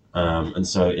 And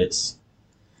so it's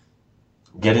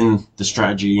getting the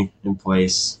strategy in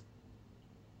place,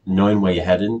 knowing where you're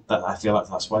heading. That I feel like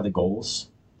that's why the goals,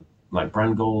 like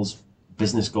brand goals,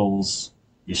 business goals,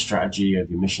 your strategy, your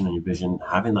mission and your vision,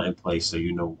 having that in place so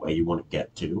you know where you want to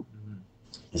get to,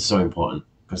 is so important,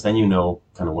 because then you know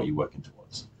kind of what you're working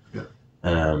towards. Yeah.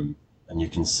 And you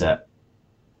can set,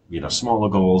 smaller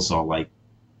goals or like,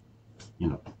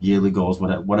 yearly goals,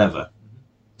 whatever,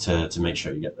 to make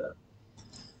sure you get there.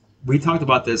 We talked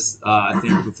about this, I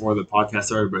think, before the podcast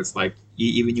started, but it's like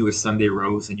even you with Sunday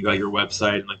Roast, and you got your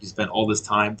website, and like you spent all this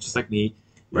time, just like me,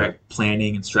 right,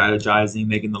 planning and strategizing,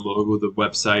 making the logo, the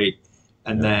website,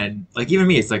 and then like even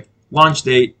me, it's like launch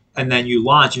date, and then you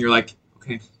launch, and you're like,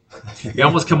 okay, you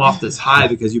almost come off this high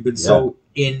because you've been so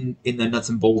in the nuts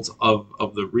and bolts of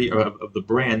the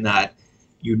brand that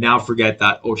you now forget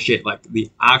that, oh shit, like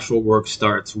the actual work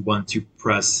starts once you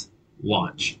press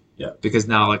launch. Yeah. Because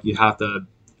now like you have to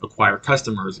acquire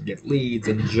customers and get leads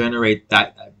and generate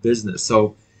that business.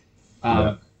 So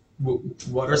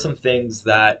what are some things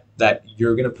that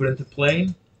you're going to put into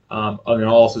play? And I'll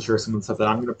also share some of the stuff that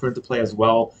I'm going to put into play as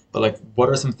well. But like, what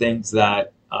are some things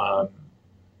that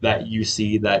that you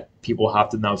see that people have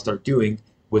to now start doing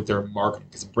with their marketing?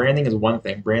 Because branding is one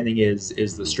thing. Branding is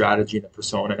the strategy and the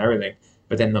persona and everything.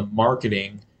 But then the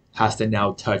marketing has to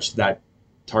now touch that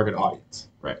target audience.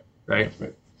 Right.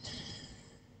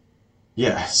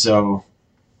 Yeah. So,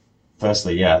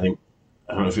 firstly, I think,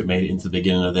 I don't know if it made it into the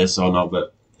beginning of this or not,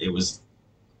 but it was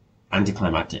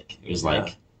anticlimactic. It was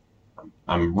like,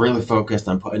 I'm really focused.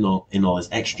 I'm putting in all this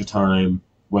extra time,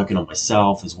 working on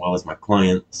myself as well as my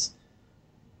clients,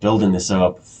 building this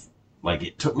up. Like,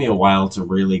 it took me a while to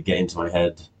really get into my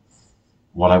head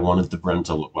what I wanted the brand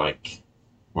to look like.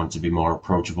 I want to be more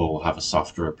approachable, have a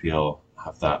softer appeal,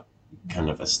 have that kind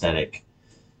of aesthetic,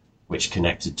 which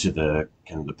connected to the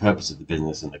kind of the purpose of the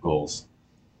business and the goals.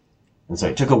 And so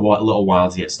it took a little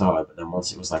while to get started, but then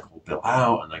once it was like all built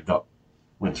out, and I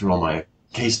went through all my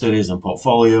case studies and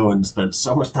portfolio and spent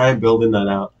so much time building that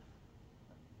out,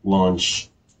 launch.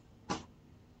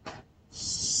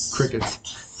 Crickets.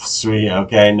 Sweet.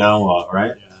 Okay, now what,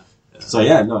 right? Yeah. So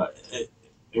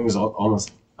it was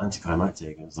almost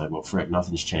anticlimactic. It was like, well, frick,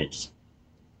 nothing's changed.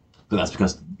 but that's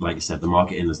because, like you said, the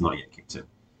marketing has not yet kicked in.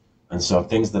 And so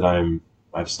things that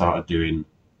I've started doing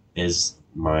is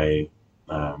my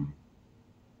I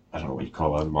don't know what you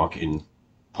call her, marketing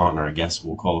partner, I guess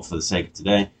we'll call her for the sake of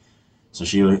today. So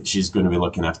she's going to be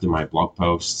looking after my blog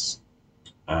posts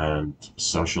and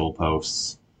social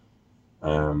posts.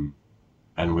 And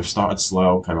we've started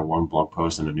slow, kind of one blog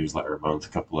post and a newsletter a month, a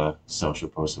couple of social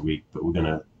posts a week, but we're going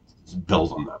to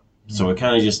build on that. Mm-hmm. So we're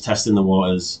kind of just testing the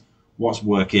waters, what's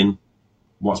working,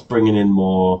 what's bringing in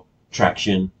more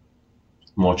traction,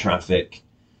 more traffic,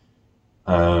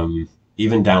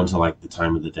 even down to like the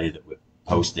time of the day that we're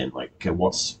posting. Like, okay,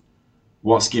 what's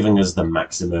giving us the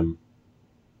maximum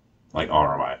like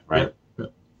ROI, right? Yeah.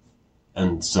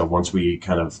 And so once we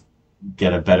kind of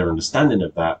get a better understanding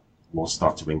of that, we'll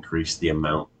start to increase the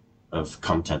amount of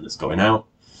content that's going out,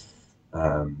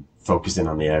 focusing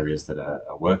on the areas that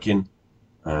are working.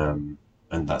 And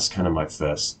that's kind of my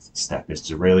first step, is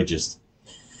to really just,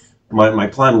 my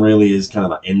plan really is kind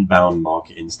of that inbound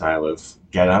marketing style of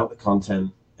get out the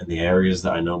content in the areas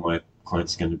that I know my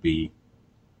clients are going to be,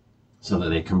 so that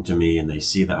they come to me and they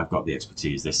see that I've got the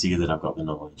expertise, they see that I've got the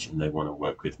knowledge, and they want to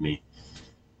work with me.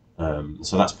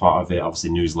 So that's part of it.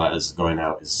 Obviously, newsletters going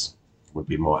out would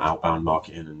be more outbound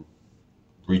marketing and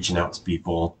reaching out to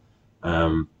people.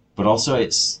 But also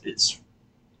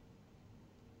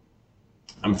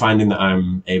I'm finding that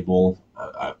I'm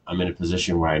in a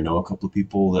position where I know a couple of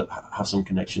people that have some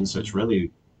connections. So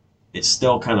it's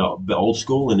still kind of a bit old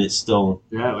school, and it's still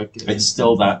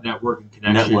that networking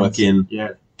connections.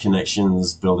 Networking,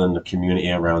 connections, building the community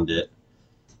around it,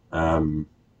 and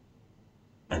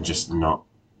just not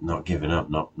giving up,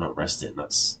 not resting.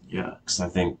 That's because I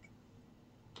think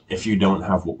if you don't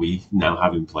have what we now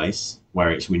have in place,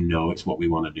 where we know it's what we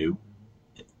want to do,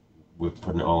 we're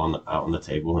putting it all out on the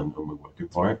table and we're working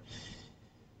for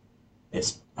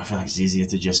it. I feel like it's easier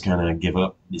to just kind of give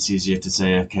up. It's easier to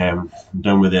say, okay, I'm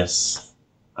done with this.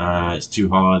 It's too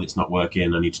hard. It's not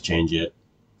working. I need to change it.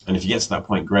 And if you get to that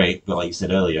point, great. But like you said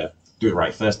earlier, do it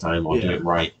right first time, or do it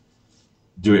right.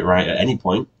 Do it right at any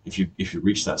point. If you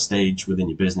reach that stage within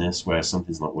your business where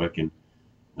something's not working,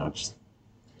 I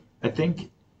think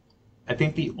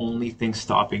the only thing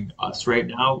stopping us right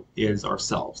now is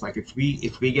ourselves. Like if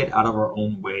we get out of our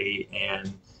own way,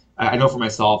 and I know for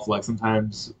myself, like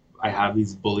sometimes I have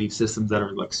these belief systems that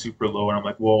are like super low, and I'm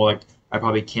like, well, like I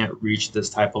probably can't reach this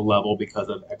type of level because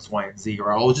of X, Y, and Z,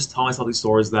 or I'll just tell myself these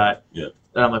stories that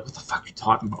I'm like, what the fuck are you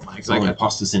talking about, Mike? Like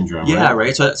imposter syndrome. Yeah,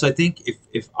 right. So I think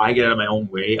if I get out of my own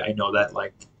way, I know that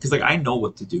because I know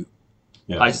what to do.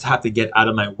 Yeah. I just have to get out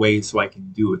of my way so I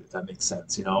can do it, if that makes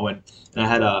sense, And I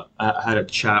had a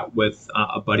chat with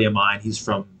a buddy of mine. He's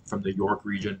from the York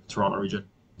region, Toronto region.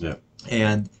 Yeah.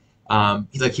 And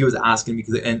he was asking me,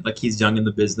 because he's young in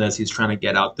the business, he's trying to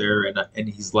get out there, and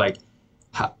he's like,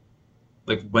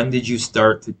 when did you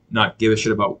start to not give a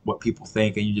shit about what people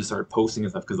think, and you just started posting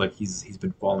and stuff? Because he's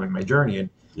been following my journey, and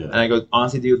I go,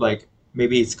 honestly, dude,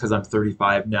 maybe it's because I'm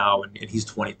 35 now and he's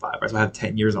 25, right? So I have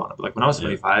 10 years on it. But when I was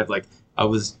 25, I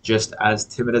was just as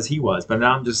timid as he was. But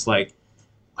now I'm just I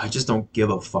just don't give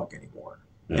a fuck anymore.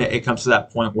 Yeah. It comes to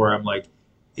that point where I'm like,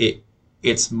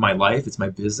 it's my life, it's my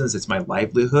business, it's my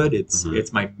livelihood, it's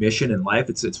my mission in life,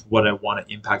 it's what I want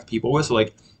to impact people with. So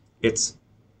it's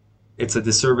a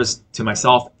disservice to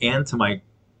myself and to my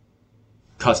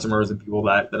customers and people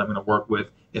that I'm going to work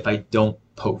with if I don't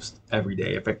post every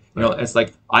day. If it's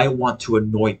like I want to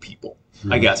annoy people,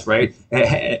 I guess, right?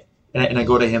 And I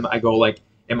go to him, I go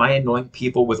am I annoying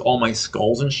people with all my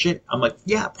skulls and shit? I'm like,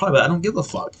 yeah, probably. I don't give a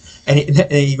fuck. And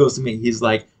he goes to me, he's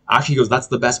like, actually, he goes, that's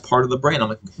the best part of the brain. I'm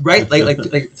like, right?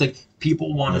 It's like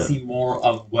people want to see more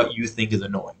of what you think is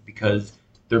annoying because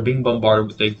they're being bombarded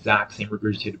with the exact same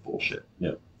regurgitated bullshit.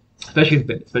 Yeah. Especially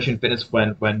in fitness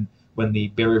when the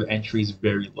barrier of entry is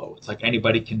very low. It's like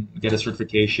anybody can get a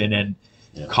certification and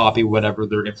copy whatever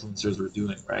their influencers are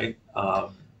doing, right?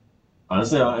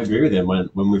 Honestly, I agree with him.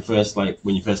 When you first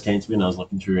came to me and I was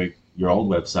looking through your old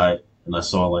website and I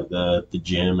saw the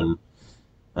gym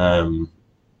and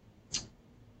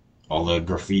all the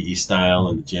graffiti style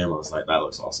in the gym, I was like, that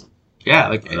looks awesome.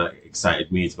 Yeah, and that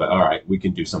excited me. It's like, all right, we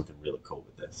can do something really cool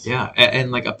with this. Yeah,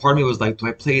 and a part of me was like, do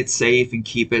I play it safe and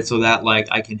keep it so that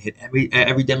I can hit every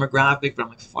demographic? But I'm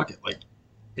like, fuck it,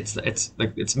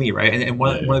 it's me, right? And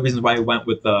one of the reasons why I went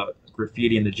with the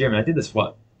graffiti in the gym, and I did this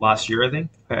last year, I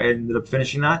think I ended up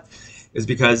finishing that, is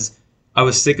because I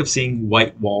was sick of seeing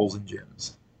white walls in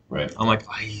gyms. Right. I'm like,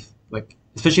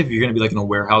 especially if you're gonna be in a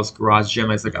warehouse garage gym,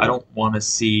 it's like I don't want to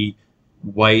see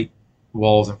white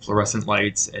walls and fluorescent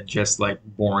lights and just like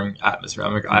boring atmosphere.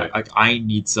 I'm like, I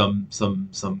need some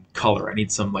color. I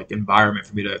need some like environment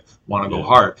for me to want to go Yeah.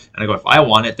 hard. And I go, if I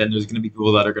want it, then there's going to be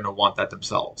people that are going to want that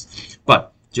themselves.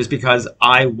 But just because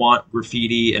I want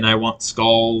graffiti and I want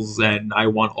skulls and I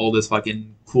want all this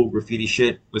fucking cool graffiti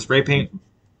shit with spray paint,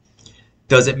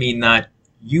 doesn't mean that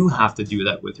you have to do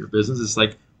that with your business. It's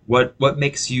like what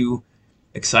makes you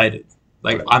excited.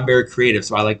 Like Right. I'm very creative,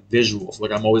 so I like visuals.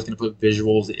 Like I'm always gonna put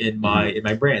visuals in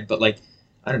my brand. But like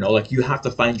I don't know, like you have to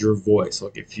find your voice.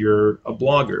 Like if you're a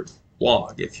blogger,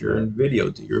 blog. If you're in video,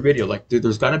 do your video. Like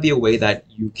there's got to be a way that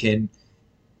you can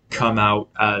come out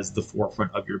as the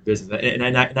forefront of your business.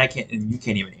 And I can't, and you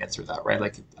can't even answer that, right?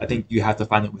 Like I think you have to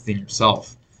find it within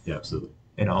yourself. Yeah, absolutely.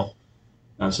 You know.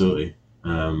 Absolutely.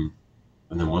 And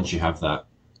then once you have that,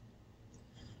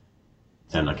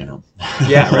 then I can help.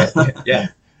 Yeah. Right.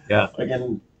 Yeah.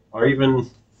 Again, or even,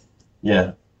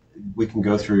 yeah, we can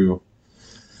go through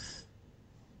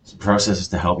some processes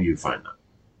to help you find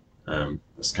that.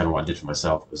 That's kind of what I did for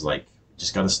myself. It was like,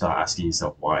 just got to start asking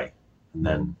yourself why. And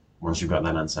then once you've got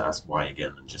that answer, ask why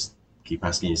again, and just keep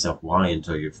asking yourself why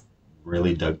until you've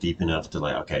really dug deep enough to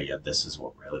like, okay, yeah, this is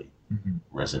what really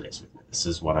resonates with me. This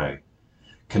is what I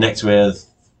connect with,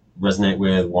 resonate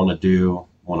with, want to do,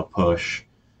 want to push,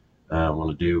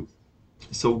 want to do.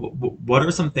 So what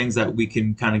are some things that we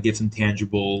can kind of give some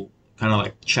tangible kind of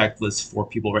like checklists for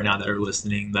people right now that are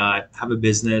listening that have a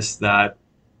business that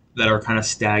are kind of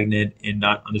stagnant in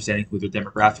not understanding who their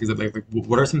demographic is? Like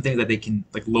what are some things that they can,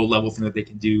 like low level things that they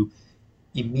can do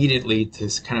immediately to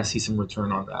kind of see some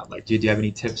return on that? Like do you have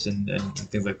any tips and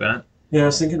things like that? Yeah, I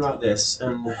was thinking about this,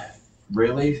 and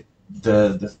really,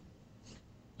 the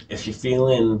if you're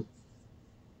feeling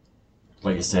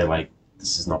like you say, like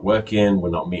this is not working, we're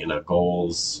not meeting our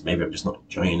goals, maybe I'm just not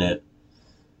enjoying it.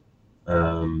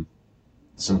 Some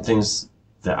things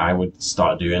that I would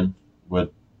start doing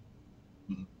would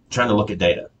trying to look at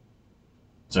data.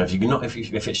 So if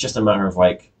if it's just a matter of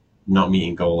like not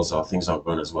meeting goals or things aren't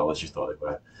going as well as you thought they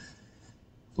were,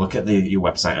 look at your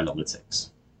website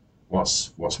analytics.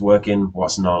 What's working,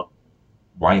 what's not,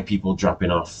 why are people dropping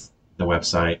off the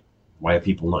website, why are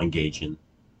people not engaging?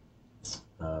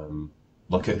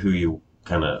 Look at who you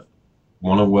kind of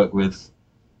want to work with,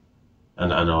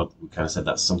 and I know we kind of said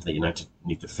that's something you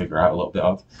need to figure out a little bit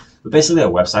of, but basically a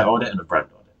website audit and a brand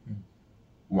audit.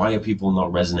 Why are people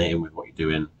not resonating with what you're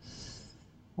doing?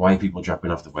 Why are people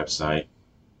dropping off the website?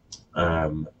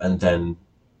 And then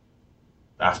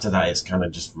after that, it's kind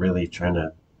of just really trying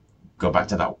to go back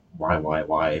to that why?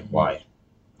 Why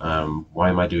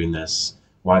am I doing this?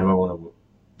 Why do I want to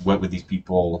work with these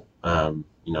people?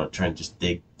 Try and just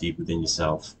dig deep within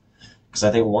yourself. Because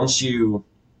I think once you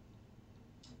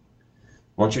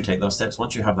take those steps,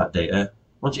 once you have that data,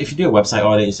 if you do a website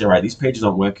audit and you say, right, these pages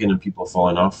aren't working and people are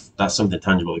falling off, that's something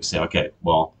tangible. You say, okay,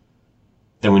 well,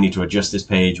 then we need to adjust this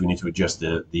page, we need to adjust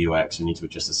the UX, we need to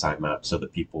adjust the sitemap so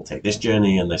that people take this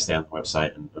journey and they stay on the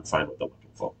website and find what they're looking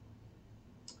for.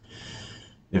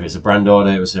 If it's a brand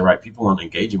audit, we say, right, people aren't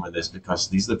engaging with this because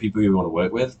these are the people you want to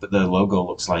work with, but their logo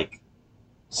looks like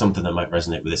something that might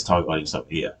resonate with this target audience up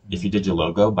here. If you did your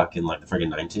logo back in like the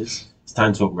friggin' 90s, it's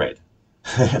time to upgrade.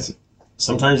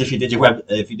 Sometimes if you did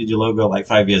your logo like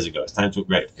 5 years ago, it's time to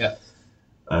upgrade. Yeah.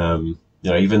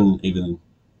 Even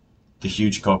the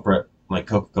huge corporate like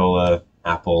Coca-Cola,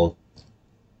 Apple,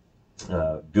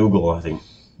 Google, I think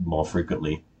more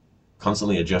frequently,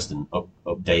 constantly adjust and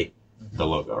update the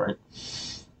logo, right?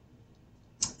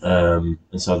 And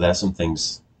so there's some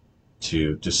things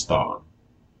to start on.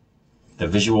 The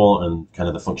visual and kind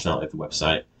of the functionality of the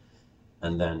website,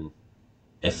 and then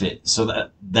if the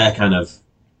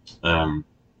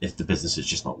business is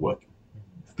just not working,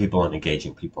 if people aren't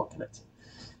engaging, people aren't connecting.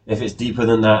 If it's deeper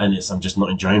than that and I'm just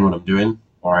not enjoying what I'm doing,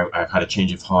 or I've had a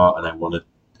change of heart and I want to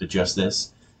adjust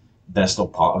this, they're still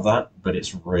part of that, but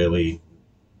it's really,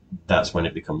 that's when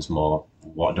it becomes more,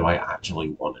 what do I actually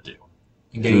want to do?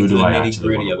 And getting into the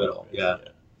nitty-gritty of it all. Yeah.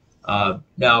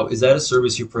 Now, is that a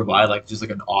service you provide, like just like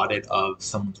an audit of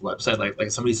someone's website? Like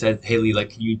somebody said, hey Lee,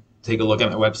 like can you take a look at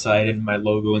my website and my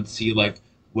logo and see like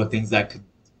what things that could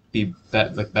be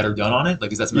better done on it?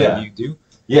 Like is that something you do?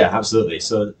 Yeah, absolutely.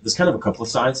 So there's kind of a couple of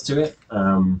sides to it.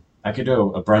 I could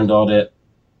do a brand audit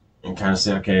and kind of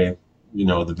say, okay,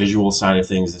 the visual side of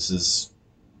things, this is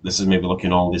maybe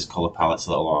looking all these color palettes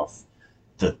a little off.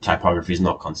 The typography is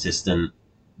not consistent.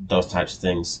 Those types of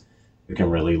things. We can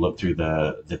really look through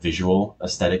the visual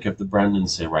aesthetic of the brand and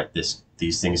say, right,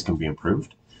 these things can be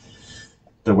improved.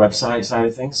 The website side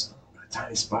of things, a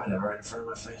tiny spider right in front of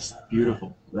my face.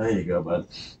 Beautiful. There you go, bud.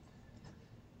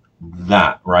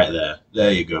 That right there.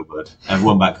 There you go, bud.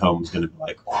 Everyone back home is going to be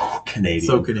like, oh, Canadian.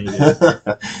 So Canadian.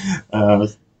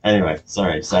 Anyway,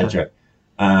 sorry, sidetrack.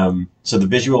 So the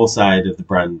visual side of the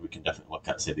brand, we can definitely look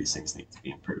at, say these things need to be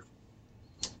improved.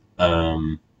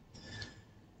 For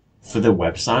the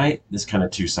website, there's kind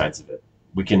of two sides of it.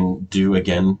 We can do,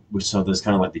 again, so there's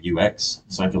kind of like the UX.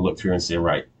 So I can look through and say,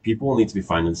 right, people will need to be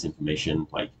finding this information.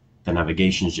 Like, the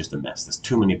navigation is just a mess. There's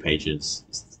too many pages.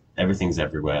 Everything's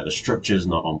everywhere. The structure's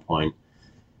not on point.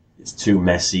 It's too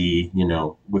messy. You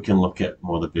know, we can look at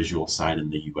more the visual side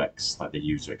and the UX, like the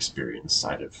user experience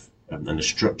side of, and the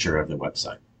structure of the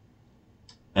website.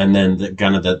 And then the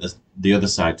kind of the other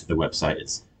side to the website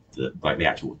is the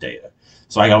actual data.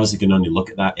 So I obviously can only look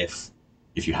at that if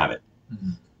you have it.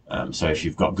 Mm-hmm. So if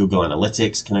you've got Google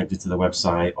Analytics connected to the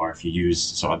website, or if you use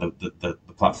sort of the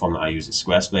platform that I use is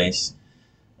Squarespace.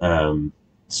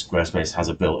 Squarespace has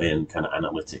a built-in kind of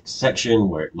analytics section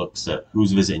where it looks at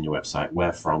who's visiting your website,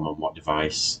 where from, on what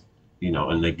device, you know,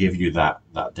 and they give you that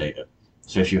data.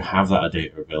 So if you have that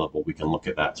data available, we can look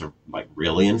at that to like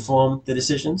really inform the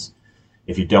decisions.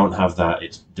 If you don't have that,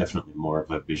 it's definitely more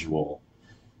of a visual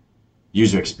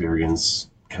user experience,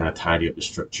 kind of tidy up the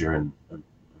structure and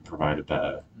provide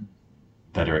a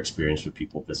better experience for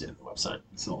people visiting the website.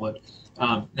 Solid.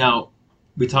 Now,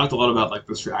 we talked a lot about like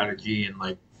the strategy and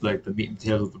like the meat and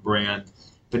potatoes of the brand.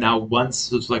 But now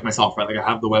once it's like myself, right? Like I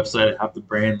have the website, I have the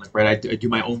brand, like right, I do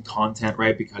my own content,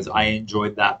 right? Because I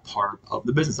enjoyed that part of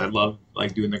the business. I love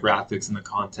like doing the graphics and the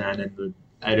content and the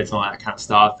edits and all that kind of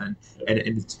stuff. And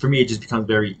it's, for me, it just becomes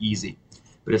very easy.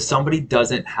 But if somebody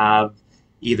doesn't have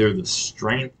either the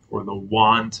strength or the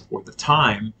want or the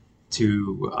time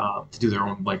to do their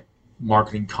own like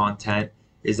marketing content,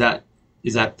 is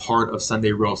that part of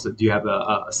Sunday Roast? Do you have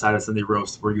a side of Sunday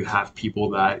Roast where you have people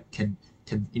that can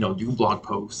do blog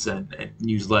posts and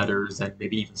newsletters and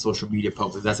maybe even social media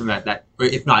posts? Is that something that or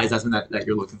if not, is that something that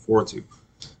you're looking forward to?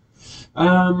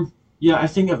 Yeah, I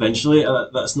think eventually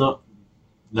that's not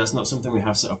something we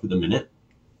have set up at the minute.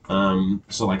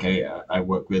 So like I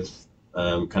work with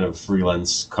kind of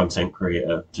freelance content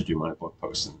creator to do my blog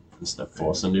posts and stuff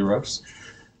for Sunday Roast.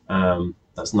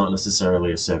 That's not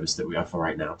necessarily a service that we offer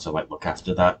right now to like look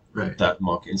after that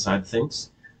marketing side of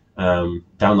things. Down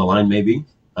the line maybe,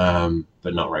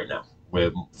 but not right now.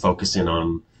 We're focusing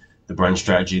on the brand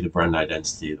strategy, the brand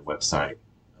identity, the website,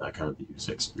 kind of the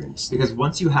user experience. Because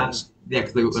once you have,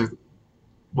 because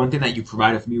one thing that you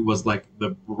provided for me was like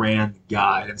the brand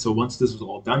guide, and so once this was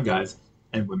all done, guys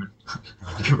and women,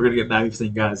 we're gonna get mad at me for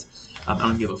saying guys. I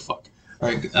don't give a fuck. All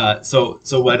right. So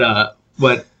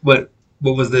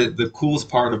what was the coolest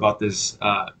part about this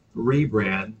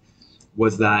rebrand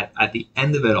was that at the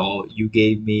end of it all, you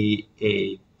gave me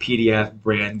a PDF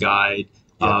brand guide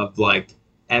of like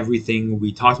everything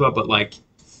we talked about, but like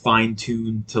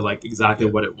fine-tuned to like exactly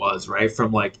what it was, right?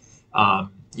 From like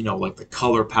like the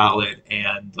color palette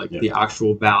and like the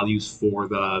actual values for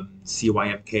the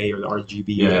CYMK or the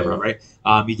RGB or whatever, right?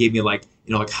 You gave me like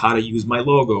how to use my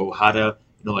logo, how to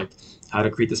how to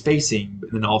create the spacing,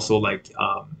 and then also like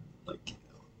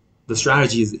the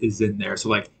strategy is in there. So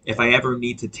like if I ever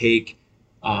need to take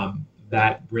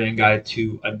that brand guide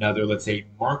to another, let's say,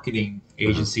 marketing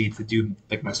agency to do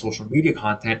like my social media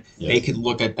content, they could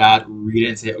look at that, read it,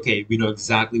 and say, okay, we know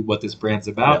exactly what this brand's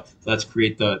about. Let's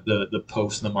create the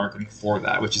post and the marketing for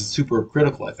that, which is super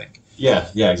critical, I think. Yeah,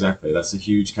 exactly. That's a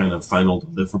huge kind of final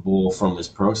deliverable from this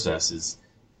process is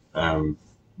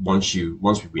once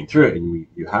we've been through it and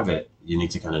you have it, you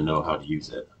need to kind of know how to use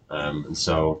it. And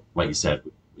so, like you said,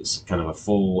 it's kind of a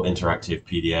full interactive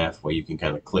PDF where you can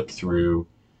kind of click through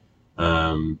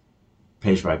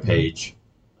page by page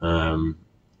so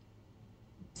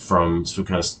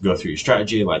kind of go through your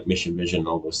strategy, like mission, vision,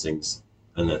 all those things.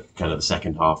 And then kind of the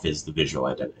second half is the visual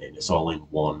identity, and it's all in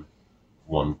one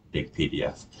big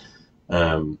PDF.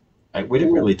 We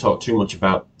didn't really talk too much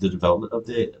about the development of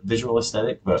the visual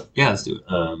aesthetic, but let's do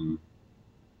it.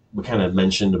 We kind of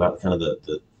mentioned about kind of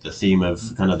the theme of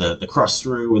kind of the cross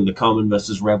through and the common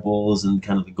versus rebels and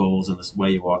kind of the goals and this where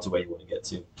you are to where you want to get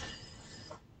to.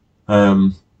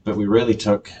 But we really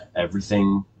took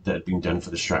everything that had been done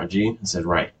for the strategy and said,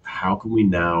 right, how can we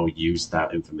now use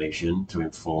that information to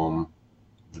inform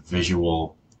the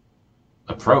visual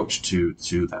approach to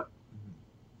that?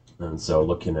 And so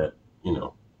looking at,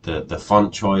 the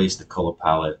font choice, the color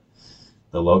palette,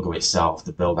 the logo itself,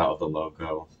 the build out of the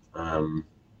logo,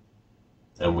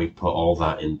 and we put all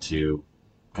that into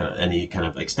kind of any kind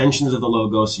of extensions of the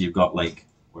logo. So you've got like,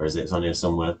 where is it? It's on here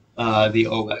somewhere. The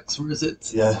OX, where is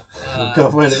it? Yeah.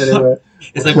 Can't find it anywhere.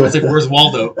 It's like where's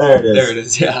Waldo? There it is. There it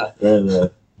is. Yeah. Right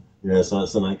there. Yeah. So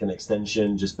that's like an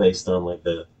extension just based on like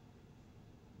the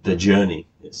the journey.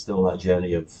 It's still that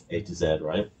journey of A to Z,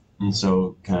 right? And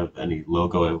so kind of any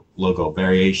logo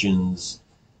variations,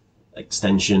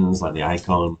 extensions like the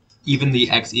icon. Even the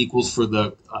X equals for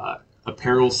the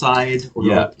apparel side, or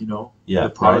Yeah. the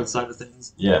product side of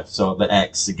things. Yeah, so the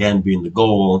X, again, being the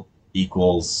goal,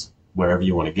 equals wherever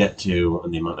you want to get to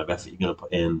and the amount of effort you're going to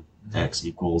put in. X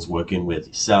equals working with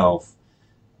yourself.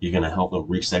 You're going to help them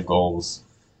reach their goals.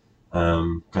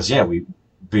 Because, we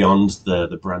beyond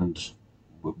the brand,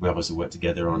 we obviously work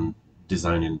together on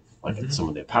designing some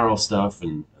of the apparel stuff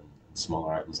and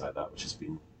smaller items like that, which has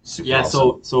been super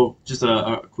awesome. So just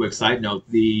a quick side note,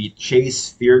 the Chase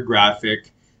Sphere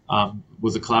graphic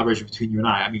was a collaboration between you and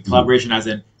I. I mean, collaboration as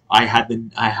in I had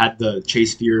the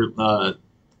Chase Sphere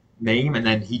name, and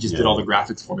then he just did all the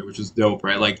graphics for me, which was dope,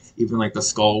 right? Like even like the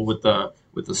skull with the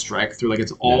strike through, like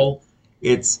it's all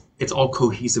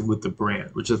cohesive with the brand,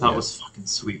 which I thought was fucking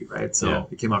sweet, right? So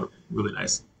it came out really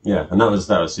nice. Yeah, and that was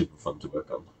super fun to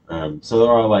work on. So there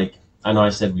are I know I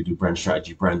said we do brand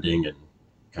strategy, branding, and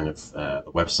kind of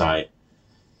the website.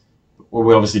 Well,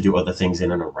 we obviously do other things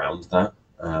in and around that.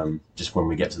 Just when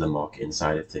we get to the marketing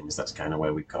side of things, that's kind of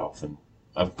where we cut off. And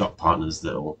I've got partners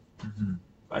that'll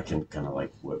I can kind of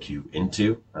work you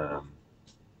into.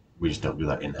 We just don't do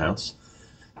that in house.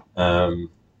 But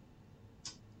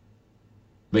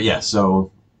yeah,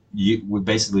 so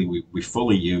we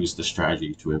fully use the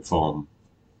strategy to inform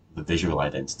the visual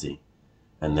identity,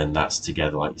 and then that's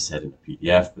together, like you said, in a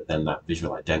PDF. But then that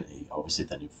visual identity obviously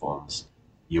then informs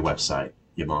your website,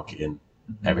 your marketing,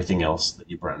 everything else that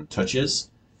your brand touches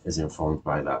is informed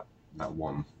by that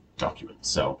one document.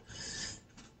 So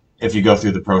if you go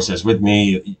through the process with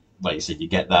me, like you said, you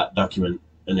get that document,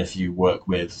 and if you work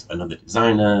with another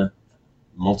designer,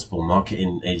 multiple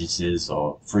marketing agencies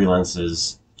or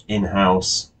freelancers,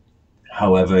 in-house,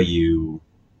 whoever you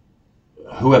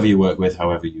work with,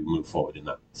 however you move forward in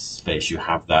that space, you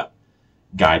have that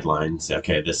guideline. Say,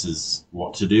 okay, this is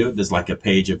what to do. There's a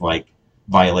page of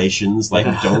violations,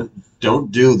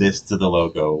 don't do this to the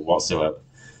logo whatsoever.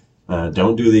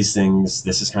 Don't do these things.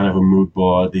 This is kind of a mood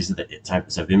board. These are the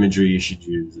types of imagery you should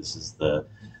use. This is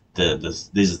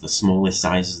these are the smallest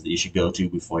sizes that you should go to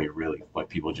before you really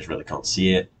people just really can't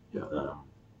see it.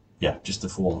 Just a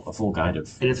full guide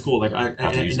of. And it's cool.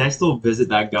 I still visit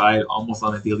that guide almost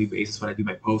on a daily basis when I do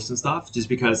my posts and stuff, just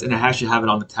because. And I actually have it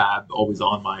on the tab always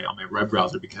on my web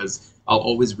browser, because I'll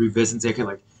always revisit and say, okay,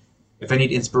 if I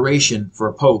need inspiration for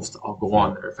a post, I'll go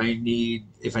on there. If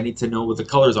I need to know what the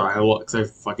colors are, I will. Because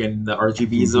the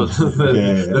RGBs,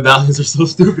 the values are so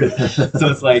stupid.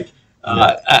 So it's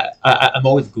I'm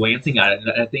always glancing at it,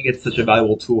 and I think it's such a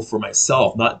valuable tool for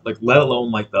myself. Not let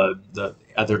alone the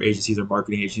other agencies or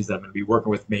marketing agencies that I'm going to be working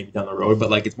with maybe down the road, but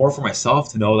it's more for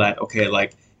myself to know that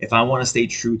if I want to stay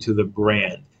true to the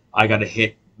brand, I got to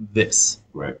hit this.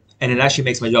 Right. And it actually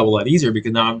makes my job a lot easier,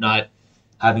 because now I'm not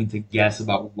having to guess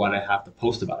about what I have to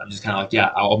post about. I'm just kind of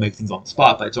I'll make things on the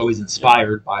spot, but it's always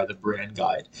inspired by the brand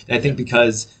guide. And I think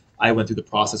because I went through the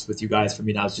process with you guys, for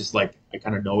me now it's just I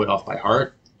kind of know it off by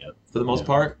heart for the most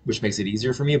part, which makes it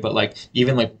easier for me. But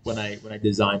even when I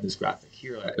designed this graphic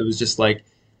here, it was just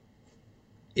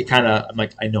it kind of, I'm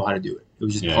I know how to do it. It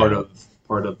was just part of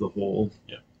the whole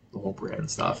brand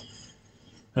stuff.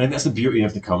 I think that's the beauty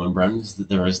of the Common brand, is that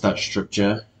there is that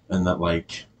structure and that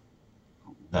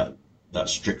that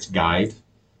strict guide,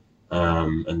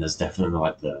 and there's definitely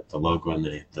the logo and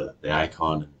the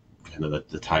icon and kind of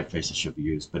the typeface that should be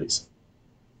used. But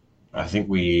I think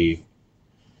we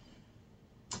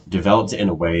developed it in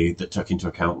a way that took into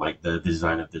account the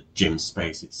design of the gym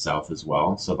space itself as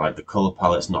well. So the color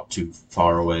palette's not too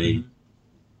far away.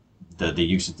 The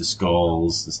use of the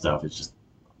skulls and stuff is just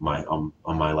on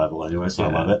my level anyway, so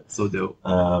I love it. So dope.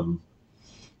 But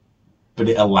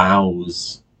it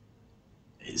allows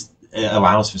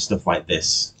for stuff like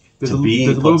this to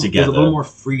be put together. There's a little more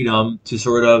freedom to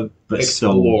sort of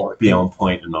explore, still be on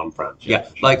point and on brand. Yeah,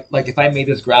 sure. Like if I made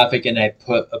this graphic and I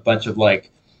put a bunch of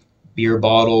beer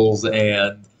bottles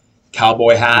and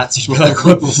cowboy hats, you'd be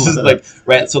what this is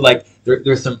right? So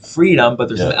there's some freedom, but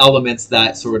there's some elements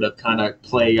that sort of kind of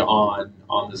play on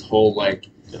this whole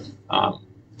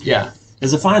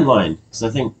There's a fine line, because I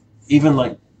think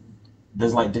even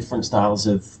there's different styles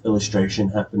of illustration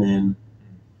happening.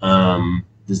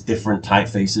 There's different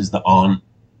typefaces that aren't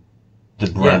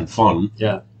the brand font.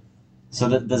 Yeah. So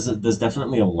that there's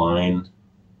definitely a line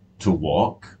to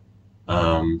walk,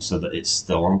 so that it's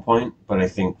still on point. But I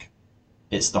think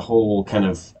it's the whole kind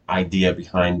of idea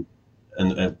behind,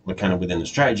 and kind of within the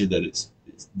strategy, that it's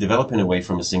developing away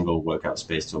from a single workout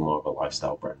space to a more of a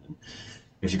lifestyle brand. And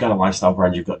if you've got a lifestyle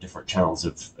brand, you've got different channels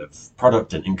of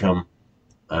product and income,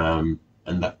 and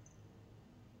that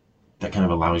that kind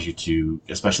of allows you to,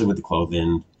 especially with the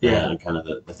clothing and kind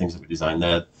of the things that we design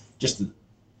there, just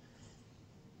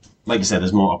like you said,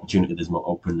 there's more opportunity, there's more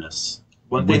openness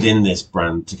within this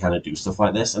brand to kind of do stuff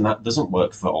like this, and that doesn't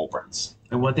work for all brands.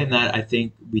 And one thing that I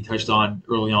think we touched on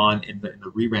early on in the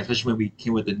rebrand, especially when we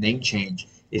came with the name change,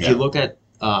 if you look at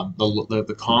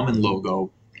the Common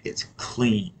logo, it's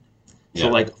clean. So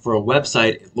like for a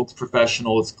website, it looks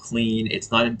professional, it's clean,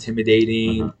 it's not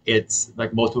intimidating, it's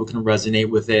like most people can resonate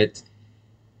with it.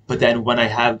 But then when I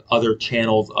have other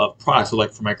channels of products, so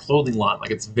like for my clothing line,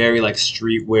 like it's very like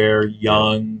streetwear,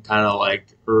 young, kind of like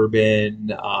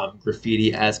urban,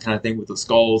 graffiti-esque kind of thing with the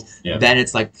skulls. Then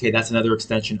it's like, okay, that's another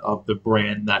extension of the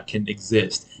brand that can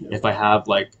exist. If I have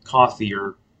like coffee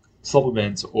or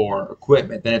supplements or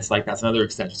equipment, then it's like that's another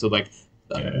extension. So like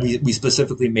we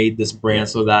specifically made this brand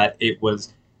so that it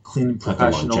was clean and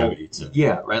professional.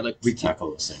 Right. Like we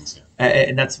tackle those things.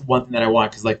 And that's one thing that I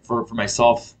want, because like for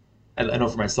myself, I know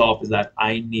for myself is that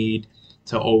I need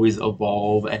to always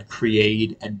evolve and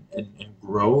create and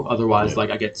grow. Otherwise,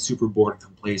 like I get super bored and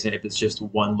complacent if it's just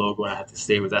one logo and I have to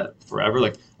stay with that forever.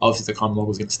 Like obviously the Common logo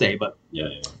is going to stay, but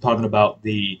I'm talking about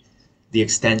the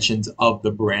extensions of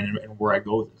the brand and where I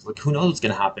go with it. Like who knows what's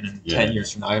going to happen in 10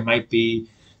 years from now? It might be,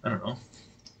 I don't know.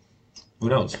 Who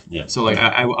knows? So like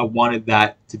I wanted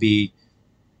that to be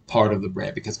part of the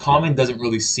brand, because Common doesn't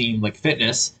really seem like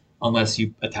fitness unless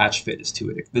you attach fitness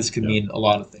to it. This could mean a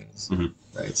lot of things,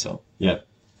 right? So and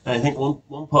I think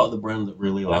one part of the brand that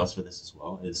really allows for this as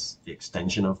well is the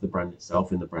extension of the brand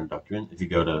itself in the brand document. If you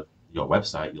go to your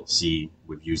website, you'll see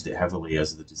we've used it heavily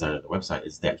as the design of the website.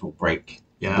 Is the actual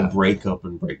the breakup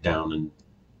and breakdown and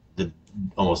the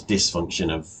almost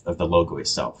dysfunction of the logo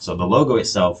itself. So the logo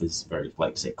itself is very,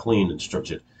 like say, clean and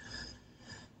structured.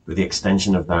 But the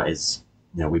extension of that is,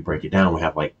 we break it down. We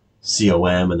have like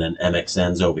COM and then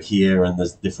MXNs over here, and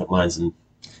there's different lines.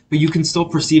 But you can still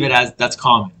perceive it as that's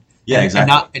Common. Exactly.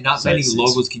 And not many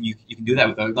logos can you can do that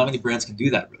with. Not many brands can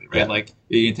do that, really, right? Like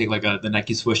you can take like the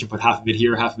Nike swoosh and put half of it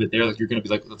here, half of it there. Like you're gonna be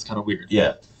like, that's kind of weird.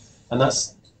 And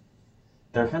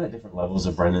there are kind of different levels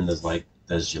of branding.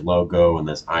 There's your logo and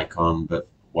there's icon, but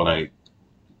what I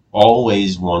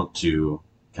always want to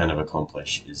kind of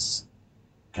accomplish is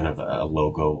kind of a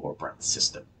logo or brand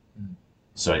system.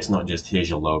 So it's not just here's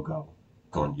your logo,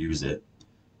 go and use it,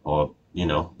 or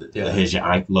here's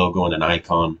your logo and an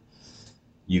icon.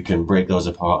 You can break those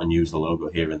apart and use the logo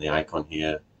here and the icon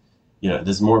here.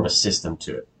 There's more of a system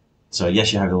to it. So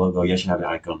yes, you have the logo, yes, you have the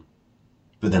icon,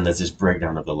 but then there's this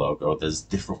breakdown of the logo. There's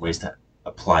different ways to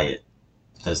apply it.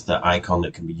 There's the icon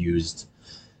that can be used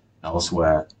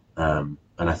elsewhere, and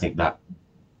I think that,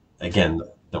 again,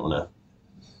 don't want to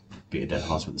beat a dead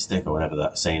horse with a stick or whatever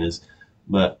that saying is,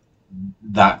 but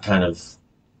that kind of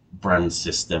brand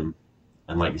system,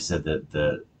 and like you said,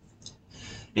 that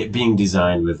it being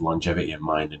designed with longevity in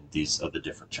mind and these other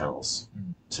different channels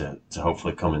to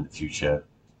hopefully come in the future,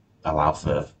 allow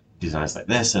for designs like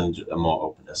this and a more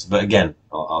openness. But again,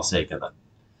 I'll say again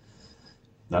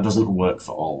that doesn't work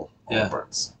for all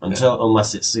brands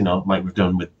unless it's like we've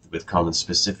done with Common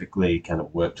specifically, kind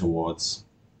of work towards,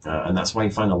 and that's why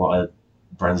you find a lot of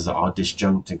brands that are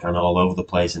disjunct and kind of all over the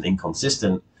place and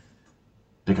inconsistent,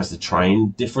 because they're trying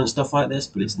different stuff like this,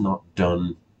 but it's not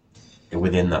done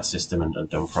within that system and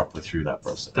done properly through that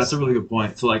process. That's a really good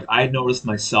point. So like I noticed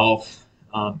myself,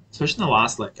 especially in the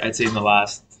last, I'd say in the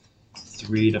last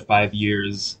 3 to 5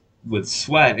 years with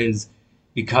Sweat, is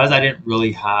because I didn't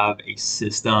really have a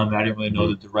system, I didn't really know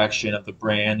the direction of the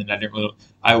brand, and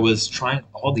I was trying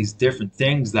all these different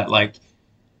things that like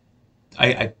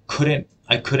I couldn't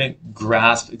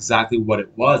grasp exactly what it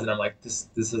was, and I'm like, this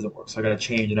doesn't work, so I gotta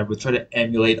change. And I would try to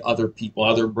emulate other people,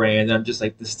 other brands, and I'm just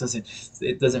like,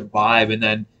 it doesn't vibe. And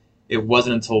then it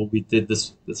wasn't until we did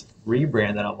this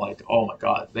rebrand that I'm like, oh my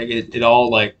god, like it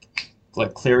all like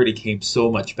clarity came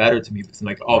so much better to me, because I'm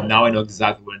like, now I know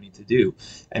exactly what I need to do.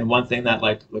 And one thing that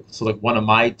like one of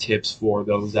my tips for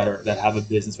those that have a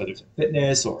business, whether it's in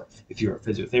fitness or if you're a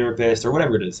physiotherapist or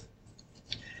whatever it is,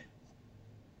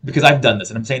 because I've done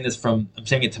this, and I'm saying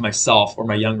it to myself or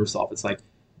my younger self. It's like,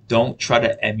 don't try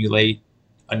to emulate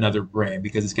another brand,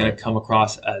 because it's gonna come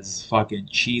across as fucking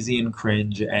cheesy and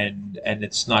cringe, and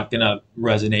it's not gonna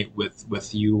resonate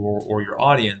with you or your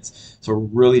audience. So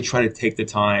really try to take the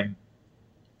time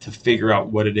to figure out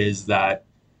what it is that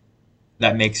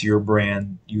makes your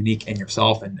brand unique in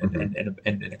yourself and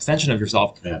an extension of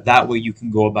yourself. That way you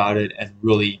can go about it and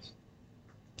really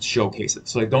showcase it.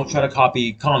 So like, don't try to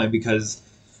copy Common because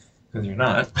you're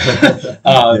not.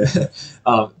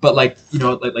 But like,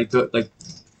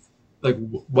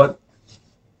 what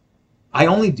I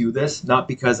only do this not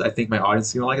because I think my audience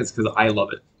is gonna like it, it's because I love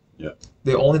it. Yeah.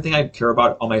 The only thing I care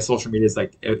about on my social media is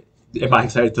like, am I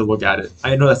excited to look at it?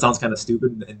 I know that sounds kind of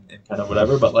stupid and kind of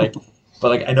whatever, but like,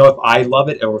 I know if I love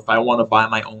it or if I want to buy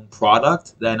my own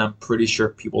product, then I'm pretty sure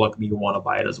people like me want to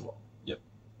buy it as well.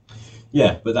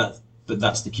 Yeah, but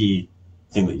that's the key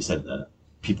thing that you said there.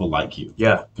 People like you.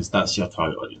 Yeah. Because that's your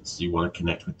target audience. You want to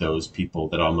connect with those people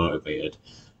that are motivated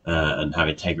and have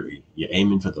integrity. You're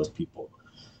aiming for those people.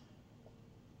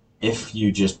 If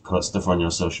you just put stuff on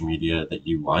your social media that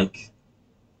you like,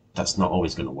 that's not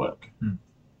always going to work.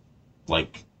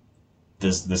 Like,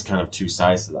 there's kind of two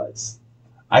sides to that.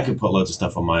 I could put loads of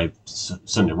stuff on my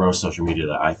Sunday Roast social media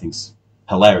that I think's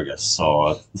hilarious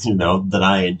or, that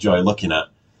I enjoy looking at,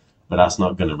 but that's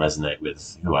not going to resonate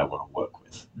with who I want to work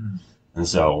with. And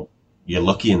so you're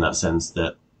lucky in that sense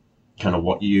that kind of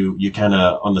what you kind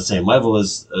of on the same level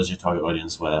as your target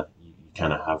audience, where you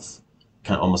kind of have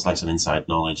kind of almost like some inside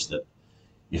knowledge that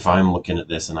if I'm looking at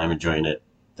this and I'm enjoying it,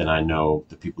 then I know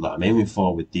the people that I'm aiming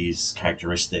for with these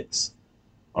characteristics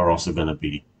are also going to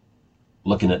be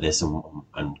looking at this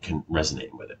and can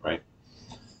resonate with it, right?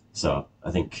 So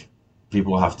I think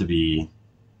people have to be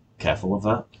careful of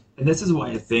that. And this is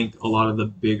why I think a lot of the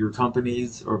bigger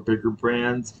companies or bigger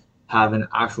brands have an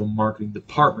actual marketing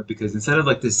department, because instead of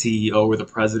like the CEO or the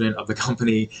president of the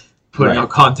company putting out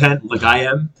content like I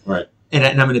am, right,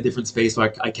 and I'm in a different space, so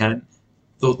I can,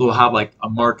 they'll have like a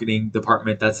marketing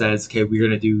department that says, okay, we're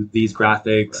going to do these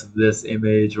graphics, this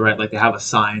image, right? Like they have a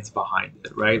science behind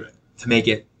it, right? To make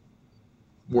it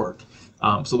work.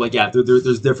 So like, yeah,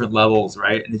 there's different levels,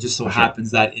 right? And it just so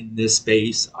happens that in this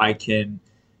space, I can,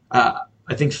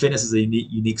 I think fitness is a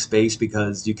unique space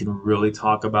because you can really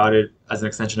talk about it as an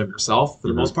extension of yourself for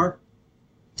the most part.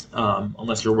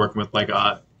 Unless you're working with like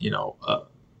a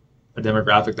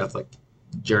demographic that's like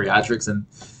geriatrics, and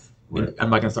I'm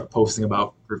not gonna start posting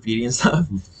about graffiti and stuff.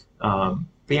 But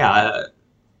yeah,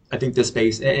 I think this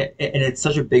space, and it's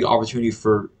such a big opportunity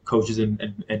for coaches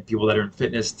and people that are in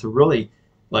fitness to really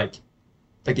like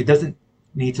it doesn't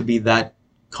need to be that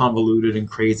convoluted and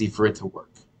crazy for it to work.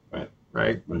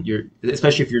 Right? You're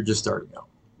especially if you're just starting out.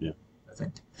 Yeah, I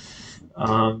think.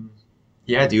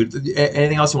 Yeah, dude.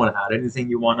 Anything else you want to add? Anything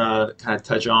you want to kind of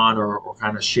touch on or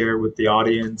kind of share with the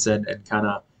audience and kind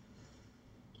of?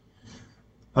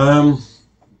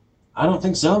 I don't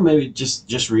think so. Maybe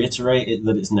just reiterate it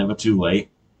that it's never too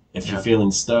late. If you're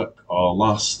feeling stuck or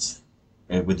lost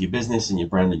with your business and your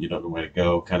brand and you don't know where to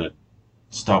go, kind of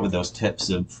start with those tips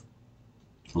of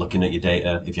looking at your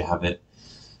data if you have it.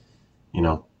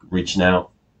 Reaching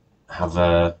out, have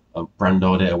a brand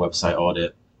audit, a website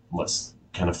audit. Let's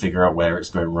kind of figure out where it's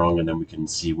going wrong, and then we can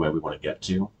see where we want to get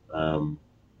to.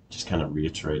 Just kind of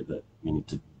reiterate that you need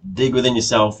to dig within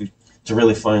yourself to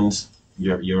really find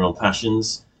your own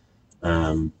passions,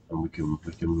 and we can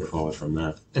move forward from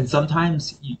there. And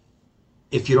sometimes,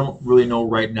 if you don't really know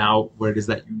right now what it is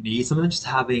that you need, sometimes just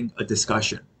having a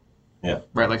discussion. Yeah.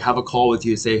 Right. Like have a call with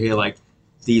you, say, hey, like,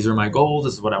 these are my goals.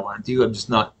 This is what I want to do. I'm just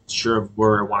not sure of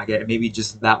where I want to get. And maybe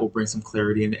just that will bring some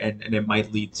clarity and it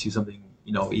might lead to something,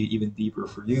 even deeper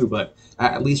for you. But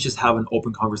at least just have an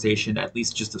open conversation, at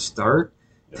least just to start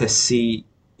to see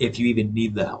if you even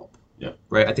need the help. Yeah.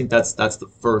 Right. I think that's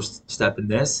the first step in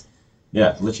this.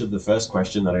 Yeah. Literally the first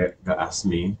question that I got asked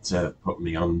me to put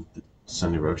me on the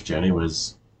Sunday Roast journey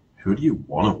was, who do you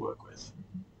want to work with?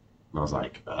 And I was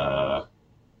like,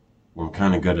 well, I'm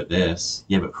kind of good at this.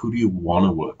 Yeah, but who do you want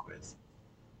to work with?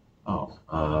 Oh,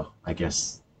 I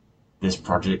guess this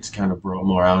project's kind of brought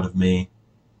more out of me.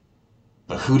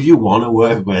 But who do you want to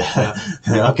work with?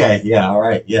 Okay, yeah, all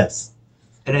right, yes.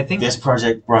 And I think this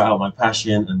project brought out my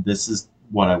passion, and this is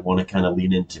what I want to kind of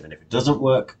lean into. And if it doesn't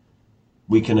work,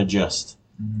 we can adjust.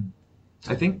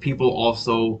 I think people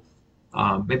also,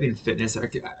 maybe in fitness,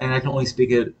 and I can only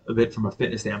speak a bit from a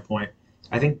fitness standpoint,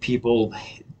 I think people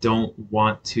don't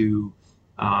want to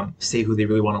say who they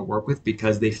really want to work with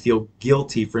because they feel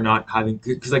guilty for not having,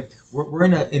 because like we're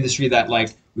in an industry that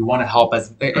like we want to help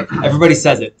as everybody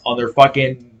says it on their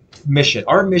fucking mission.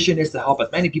 Our mission is to help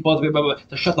as many people as we blah, blah, blah.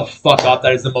 So shut the fuck up.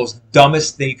 That is the most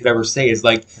dumbest thing you could ever say. Is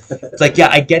like it's like, yeah,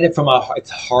 I get it from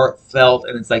it's heartfelt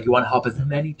and it's like you want to help as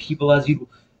many people as you.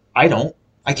 I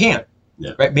can't.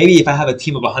 Yeah. Right. Maybe if I have a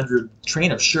team of 100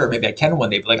 trainers, sure, maybe I can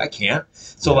one day, but like I can't.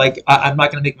 So like I'm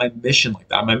not gonna make my mission like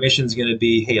that. My mission's gonna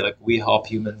be, hey, like we help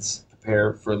humans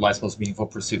prepare for life's most meaningful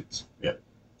pursuits. Yeah.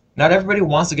 Not everybody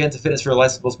wants to get into fitness for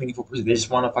life's most meaningful pursuit. They just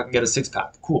want to fucking get a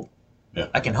 6-pack. Cool. Yeah.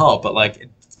 I can help, but like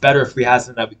it's better if we have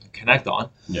something that we can connect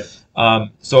on. Yeah.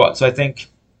 So I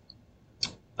think.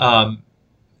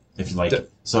 If you like,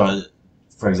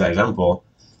 for example,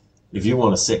 if you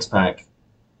want a 6-pack.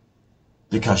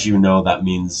 Because that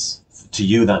means to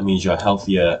you that means you're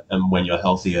healthier, and when you're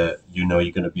healthier, you know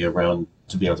you're going to be around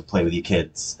to be able to play with your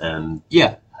kids and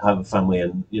Yeah. have a family,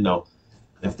 and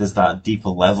if there's that deeper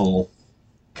level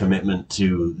commitment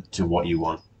to what you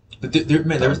want, But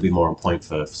that would be more on point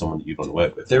for someone that you want to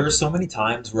work with. there were so many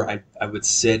times where I would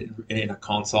sit in a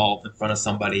consult in front of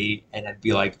somebody and I'd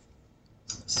be like,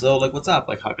 so like, what's up?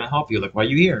 Like, how can I help you? Like, why are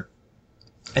you here?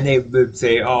 And they would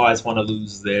say, oh, I just want to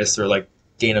lose this or like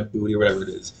gain a booty or whatever it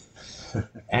is.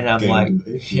 And I'm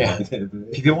like, yeah,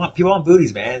 people want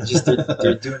booties, man. It's just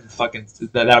they're doing fucking,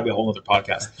 that'll be a whole other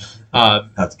podcast.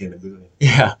 How to gain a booty.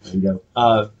 Yeah. There you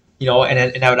go.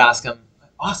 And I would ask them,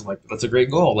 awesome, like, that's a great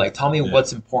goal. Like, tell me Yeah.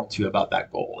 what's important to you about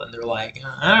that goal. And they're like,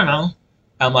 I don't know.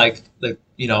 I'm like,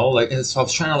 and so I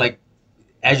was trying to like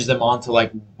edge them onto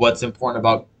like what's important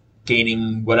about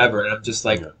gaining whatever. And I'm just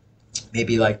like, Yeah.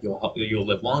 maybe like you'll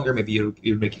live longer. Maybe it'll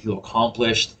make you feel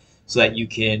accomplished so that you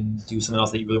can do something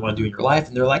else that you really want to do in your life.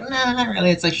 And they're like, nah, not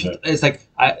really. It's like, Yeah. it's like,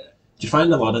 Do you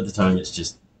find a lot of the time it's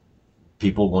just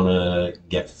people want to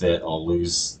get fit or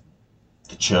lose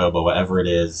the chub or whatever it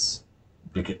is?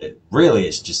 Because really,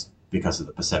 it's just because of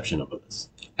the perception of others.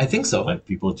 I think so. Like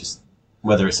people just,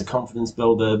 whether it's a confidence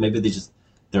builder, maybe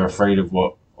they're afraid of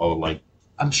what, or like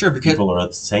I'm sure because people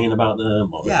are saying about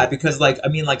them. Or yeah, because I'd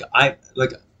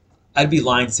be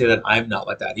lying to say that I'm not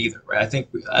like that either, right? I think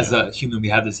as a human, we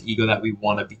have this ego that we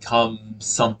want to become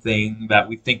something that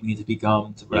we think we need to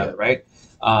become, to whatever, right?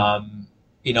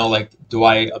 Like, do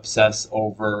I obsess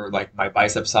over like my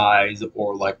bicep size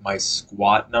or like my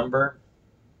squat number?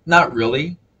 Not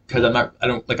really, because I'm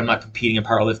not competing in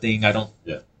powerlifting. I don't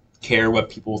care what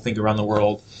people think around the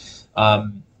world.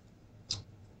 But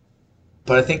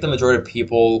I think the majority of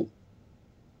people,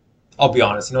 I'll be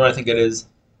honest, you know what I think it is?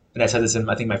 And I said this in,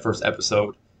 I think, my first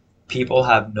episode. People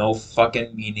have no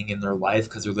fucking meaning in their life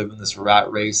because they're living this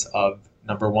rat race of,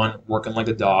 number one, working like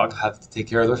a dog, have to take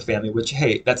care of their family, which,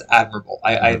 hey, that's admirable.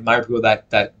 I admire people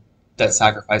that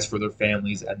sacrifice for their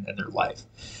families and their life.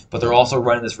 But they're also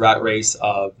running this rat race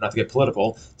of, not to get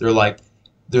political, they're like,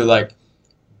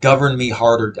 govern me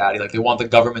harder, daddy. Like, they want the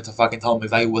government to fucking tell them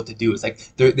exactly what to do. It's like,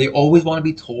 they always want to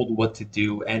be told what to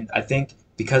do. And I think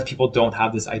because people don't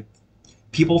have this,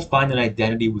 people find an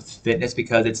identity with fitness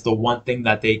because it's the one thing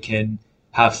that they can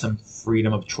have some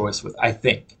freedom of choice with, I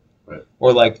think. Right.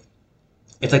 Or like,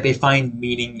 it's like they find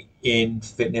meaning in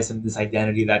fitness and this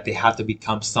identity that they have to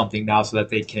become something now so that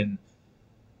they can,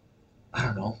 I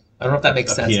don't know if that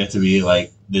makes sense. appear to be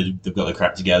like they've got their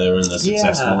crap together and they're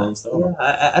successful and stuff.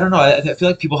 Yeah, I don't know. I feel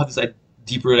like people have this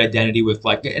deeper identity with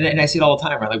like, and I see it all the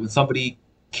time, right? Like when somebody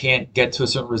can't get to a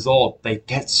certain result, they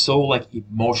get so like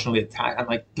emotionally attacked. I'm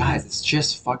like, guys, it's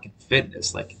just fucking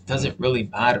fitness. Like, it doesn't really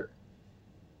matter.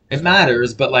 It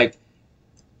matters, but like,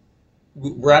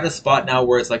 we're at a spot now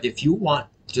where it's like, if you want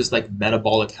just like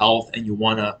metabolic health and you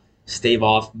want to stave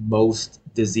off most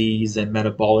disease and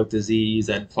metabolic disease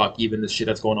and fuck even the shit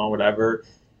that's going on, whatever,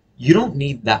 you don't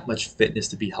need that much fitness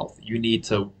to be healthy. You need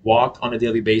to walk on a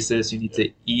daily basis. You need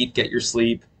to eat, get your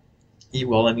sleep. Eat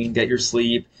well, get your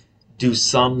sleep. Do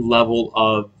some level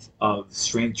of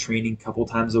strength training a couple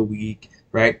times a week,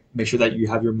 right? Make sure that you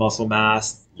have your muscle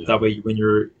mass. Yeah. That way, when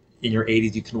you're in your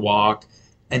 80s, you can walk.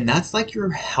 And that's like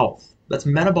your health. That's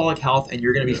metabolic health, and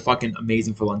you're going to be fucking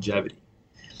amazing for longevity.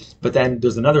 But then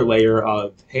there's another layer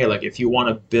of, hey, like if you want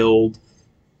to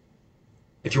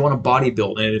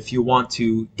bodybuild, and if you want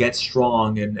to get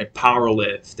strong and power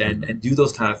lift and do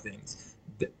those kind of things,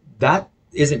 that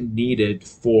isn't needed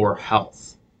for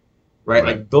health, right?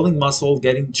 Like building muscle,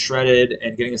 getting shredded,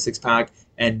 and getting a six-pack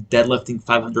and deadlifting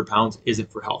 500 pounds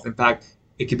isn't for health. In fact,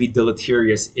 it could be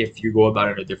deleterious if you go about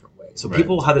it in a different way. So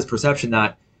people have this perception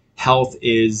that health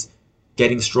is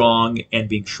getting strong and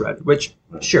being shredded, which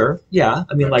sure, yeah.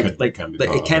 I mean, it can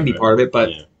be part of it, but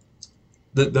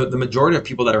the majority of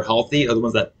people that are healthy are the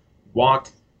ones that walk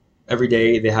every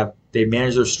day. They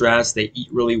manage their stress, they eat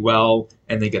really well,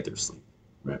 and they get their sleep.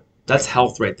 Right. That's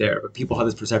health right there. But people have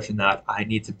this perception that I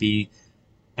need to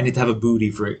have a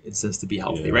booty, for instance, to be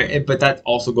healthy, right? But that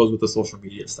also goes with the social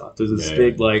media stuff. There's this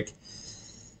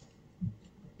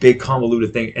big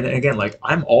convoluted thing, and again, like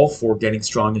I'm all for getting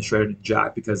strong and shredded and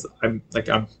jacked because I'm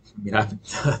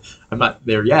not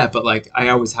there yet, but like I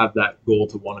always have that goal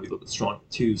to want to be a little bit stronger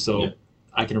too, so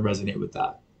I can resonate with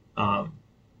that.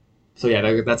 So yeah,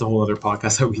 that's a whole other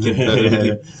podcast that we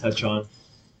can touch on.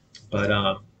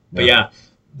 But yeah,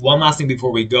 one last thing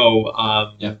before we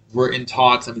go. We're in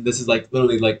talks. I mean, this is like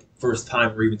literally like first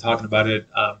time we're even talking about it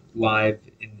live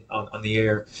on the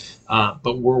air.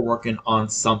 But we're working on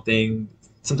some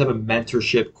type of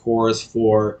mentorship course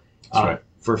for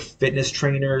for fitness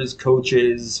trainers,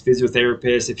 coaches,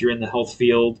 physiotherapists, if you're in the health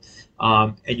field,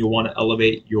 and you want to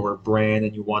elevate your brand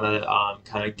and you want to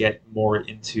kind of get more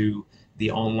into the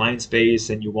online space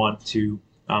and you want to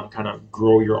kind of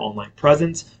grow your online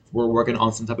presence. We're working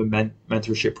on some type of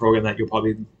mentorship program that you'll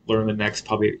probably learn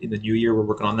probably in the new year. We're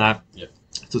working on that. Yeah.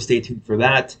 So stay tuned for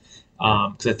that.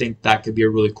 Because I think that could be a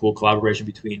really cool collaboration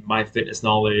between my fitness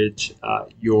knowledge,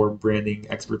 your branding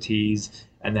expertise,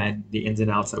 and then the ins and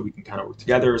outs that we can kind of work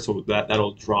together. So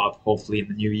that'll drop hopefully in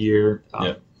the new year.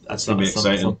 Yeah. At Some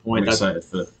point. That's excited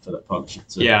for that partnership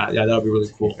too. Yeah, that'll be really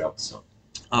cool. So.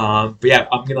 But yeah,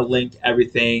 I'm gonna link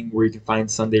everything where you can find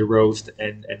Sunday Roast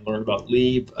and learn about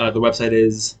Lieb. The website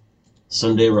is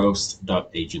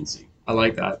sundayroast.agency. I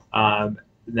like that.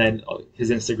 And then his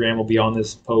Instagram will be on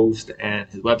this post and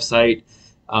his website.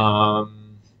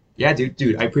 Yeah,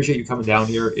 dude, I appreciate you coming down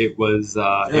here. It was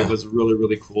really,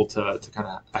 really cool to kind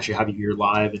of actually have you here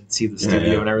live and see the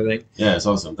studio and everything. Yeah, it's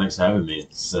awesome. Thanks for having me.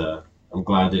 It's I'm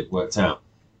glad it worked out.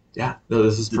 Yeah, no,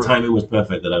 this is the timing was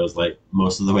perfect. That I was like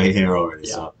most of the way here already.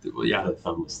 Yeah, so yeah.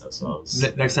 Family stuff. So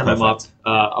next time I'm up,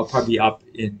 I'll probably be up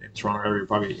in Toronto area,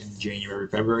 probably in January,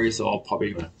 February. So I'll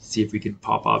probably see if we can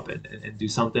pop up and do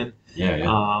something.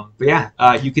 Yeah. But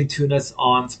yeah, you can tune us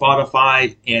on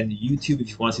Spotify and YouTube if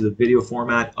you want to see the video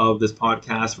format of this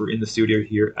podcast. We're in the studio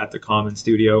here at the Common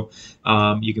Studio.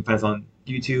 You can find us on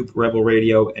YouTube, Rebel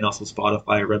Radio, and also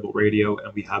Spotify, Rebel Radio,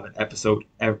 and we have an episode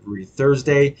every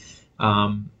Thursday.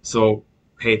 So,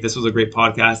 hey, this was a great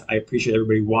podcast. I appreciate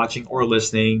everybody watching or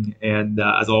listening. And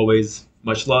as always,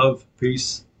 much love,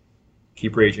 peace,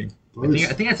 keep raging. I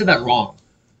think I said that wrong.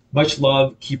 Much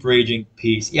love, keep raging,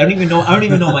 peace. Yeah, I don't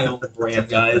even know my own brand,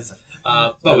 guys.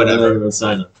 But whatever.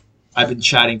 I've been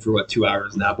chatting for 2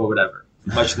 hours now, but whatever.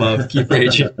 Much love, keep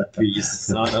raging, peace.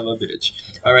 Son of a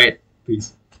bitch. All right,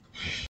 peace.